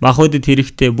бүхнийг махбодд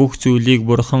хэрэгтэй бүх зүйлийг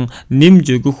Бурхан нэмж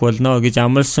өгөх болно гэж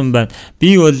амласан байна.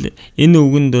 Би бол энэ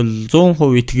үгэнд бол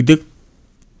 100% итгэдэг.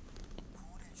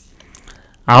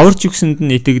 Аварч өгсөнд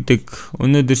нь итгэдэг.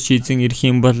 Өнөөдөр чи эзэн ирэх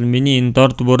юм бол миний энэ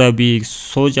дорд бураа биеийг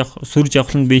сүрж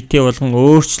авах нь биетэй болгон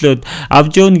өөрчлөөд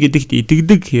авч явна гэдэгт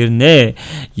итгэдэг хэрнээ.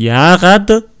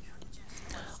 Яагаад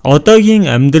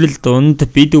одоогийн амьдрал донд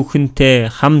бид бүхэнтэй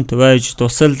хамт байж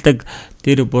тусалдаг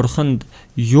тэр Бурханд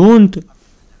юунд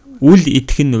үл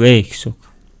итгэн вэ гэсэн үг.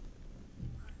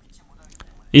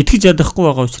 Итгэж чадахгүй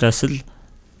байгаа учраас л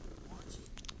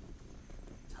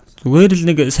зүгээр л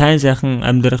нэг сайн сайхан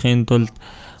амьдрахын тулд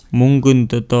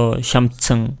мөнгөнд одоо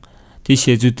шамтсан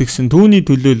тийшээ зүдгсэн түүний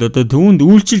төлөө л одоо түүнд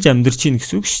үйлчилж амьдрч ийн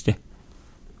гэсэн үг шүү дээ.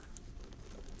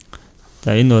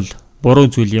 За энэ бол буруу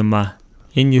зүйл юм аа.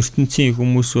 Энэ ертөнцийн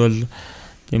хүмүүс бол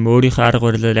тийм өөрийнхөө арга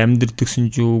барилаар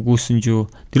амьдрдагсэн ч үгүйсэн ч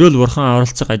тэр бол Бурхан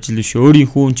оролцох ажил биш.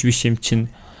 Өөрийн хүүнч биш юм чинь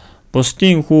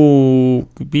бусдын хүү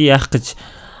би яах гэж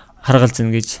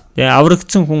харгалзана гэж. Тэгээ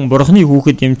аврагдсан хүн Бурханы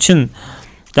хүүхэд юм чинь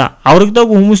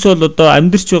аврагдаагүй хүмүүс бол одоо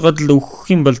амьдарч байгаад л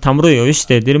өөхөх юм бол там руу явна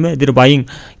шүү дээ. Тэр баян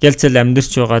гялцал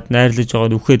амьдарч байгаад найрлаж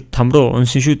байгаад өөхөд там руу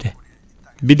унсан шүү дээ.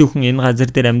 Бид бүхэн энэ газар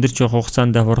дээр амьдарч байх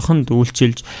хугацаанд Бурханд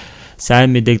үйлчилж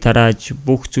сайн мэдээг тарааж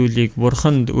бүх зүйлийг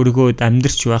Бурханд өргөөд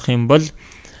амьдрч байх юм бол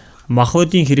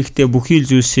махбодын хэрэгтэй бүхий л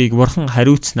зүйлсийг Бурхан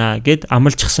хариуцнаа гэд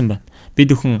амлажчихсан байна. Бид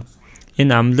бүхэн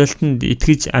энэ амлалтанд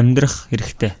итгэж амьдрах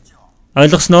хэрэгтэй.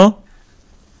 Ойлгосноо?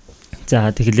 За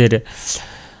тэгэхээр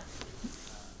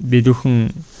бид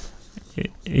бүхэн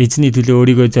эзний төлөө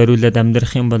өөрийгөө зориулаад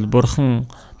амьдрах юм бол Бурхан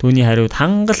түүний хариуд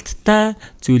хангалттай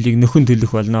зүйлийг нөхөн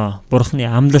төлөх болно. Бурханы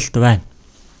амлалт байна.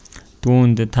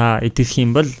 Түүнд та итгэх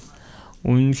юм бол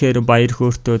үнэхээр баяр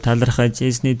хөөртөө талархаж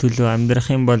эзний төлөө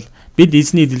амьдрах юм бол бид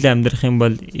эзний төлөө амьдрах юм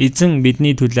бол эзэн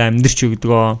бидний төлөө амьдрч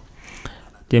өгдөг.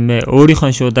 Тийм ээ,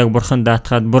 өөрийнхөө шуудааг Бурхан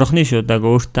даатгаад Бурханы шуудааг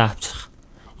өөртөө авчих.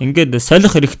 Ингээд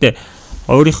солих хэрэгтэй.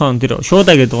 Өөрийнхөө тэр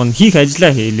шуудаа гэдэг нь хийх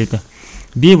ажлаа хийлээд.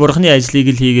 Би Бурханы ажлыг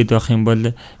л хийгээд байх юм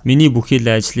бол миний бүхий л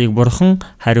ажлыг Бурхан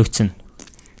хариуцна.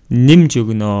 Нэмж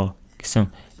өгнө гэсэн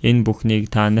энэ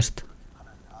бүхнийг та нарт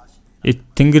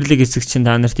Тэнгэрлэг эсэг чинь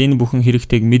та нарт энэ бүхэн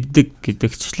хэрэгтэйг мэддэг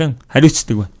гэдэгчлэн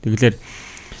хариуцдаг байна. Тэгэхээр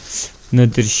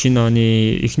өнөөдөр шинэ оны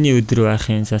эхний өдөр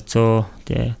байхын сацуу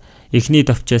эхний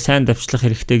товчоо сайн давчлах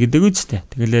хэрэгтэй гэдэг үстэй.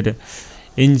 Тэгэхээр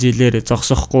энэ жилээр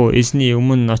зогсохгүй эзний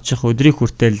өмнө очих өдрийг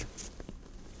хүртэл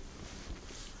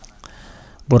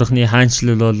Бурханы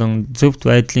хаанчлал болон зөвхт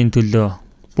байдлын төлөө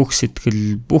бүх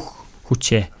сэтгэл, бүх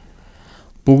хүчээ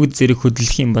бүгд зэрэг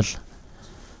хөдөлгөх юм бол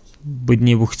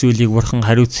бидний бүх зүйлийг Бурхан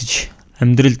хариуцж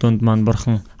амьдрал донд маань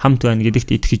Бурхан хамт байна гэдэгт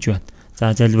итгэж байна.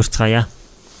 За залбирцгаая.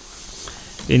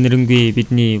 Энэрэнгүй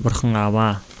бидний Бурхан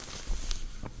Аава.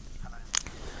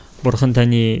 Бурхан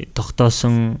таны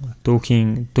тогтоосон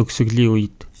дүүхийн төгсгөлийн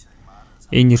үед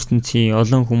энэ ертөнцийн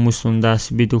олон хүмүүс дундаас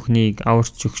бид бүхнийг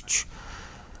аварч өгч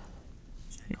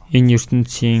энэ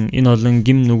ертөнцийн энэ олон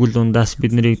гим нүгэл дундаас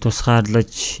бид нарыг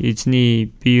тусгаарлаж эзний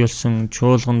бий болсон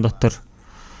чуулган дотор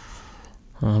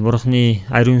Бурханы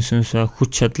ариун сүнс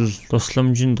хүч чадал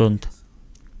тусламжийн дунд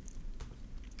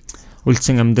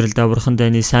үлдсэн амьдралдаа Бурхан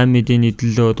таны сайн мэдээний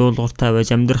төлөө дуулууртай байж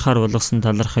амьдрахаар болгосон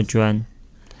талархаж байна.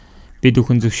 Бид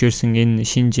бүхэн зөвшөөрсөн энэ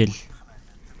шинэ жил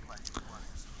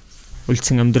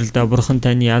үлдсэн амьдралдаа Бурхан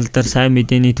таны алдар сайн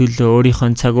мэдээний төлөө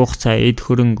өөрийнхөө цаг хугацаа эд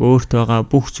хөрөнгө өөрт байгаа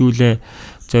бүх зүйлээ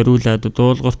зориулаад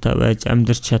дуулууртай байж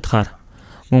амьдарч чадхаар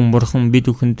мөн Бурхан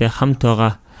бид бүхэндээ хамт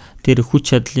байгаа тэр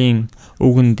хүч чадлын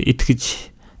үгэнд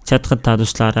итгэж чадхад та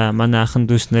туслаарай. Манай ахын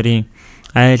дүүс нарын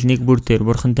айл нэг бүр дээр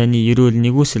Бурхан таны ерөөл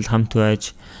нэгүсэл хамт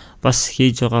байж бас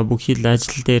хийж байгаа бүхий л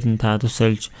ажил дээр нь та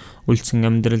тусалж үлдсэн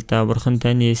амьдралдаа Бурхан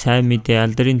таны сайн мэдээ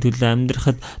алдрын төлөө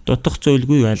амьдрахад дутах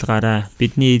зүйлгүй байлгаарай.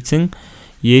 Бидний эзэн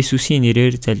Есүсийн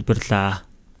нэрээр залбирлаа.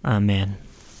 Амен.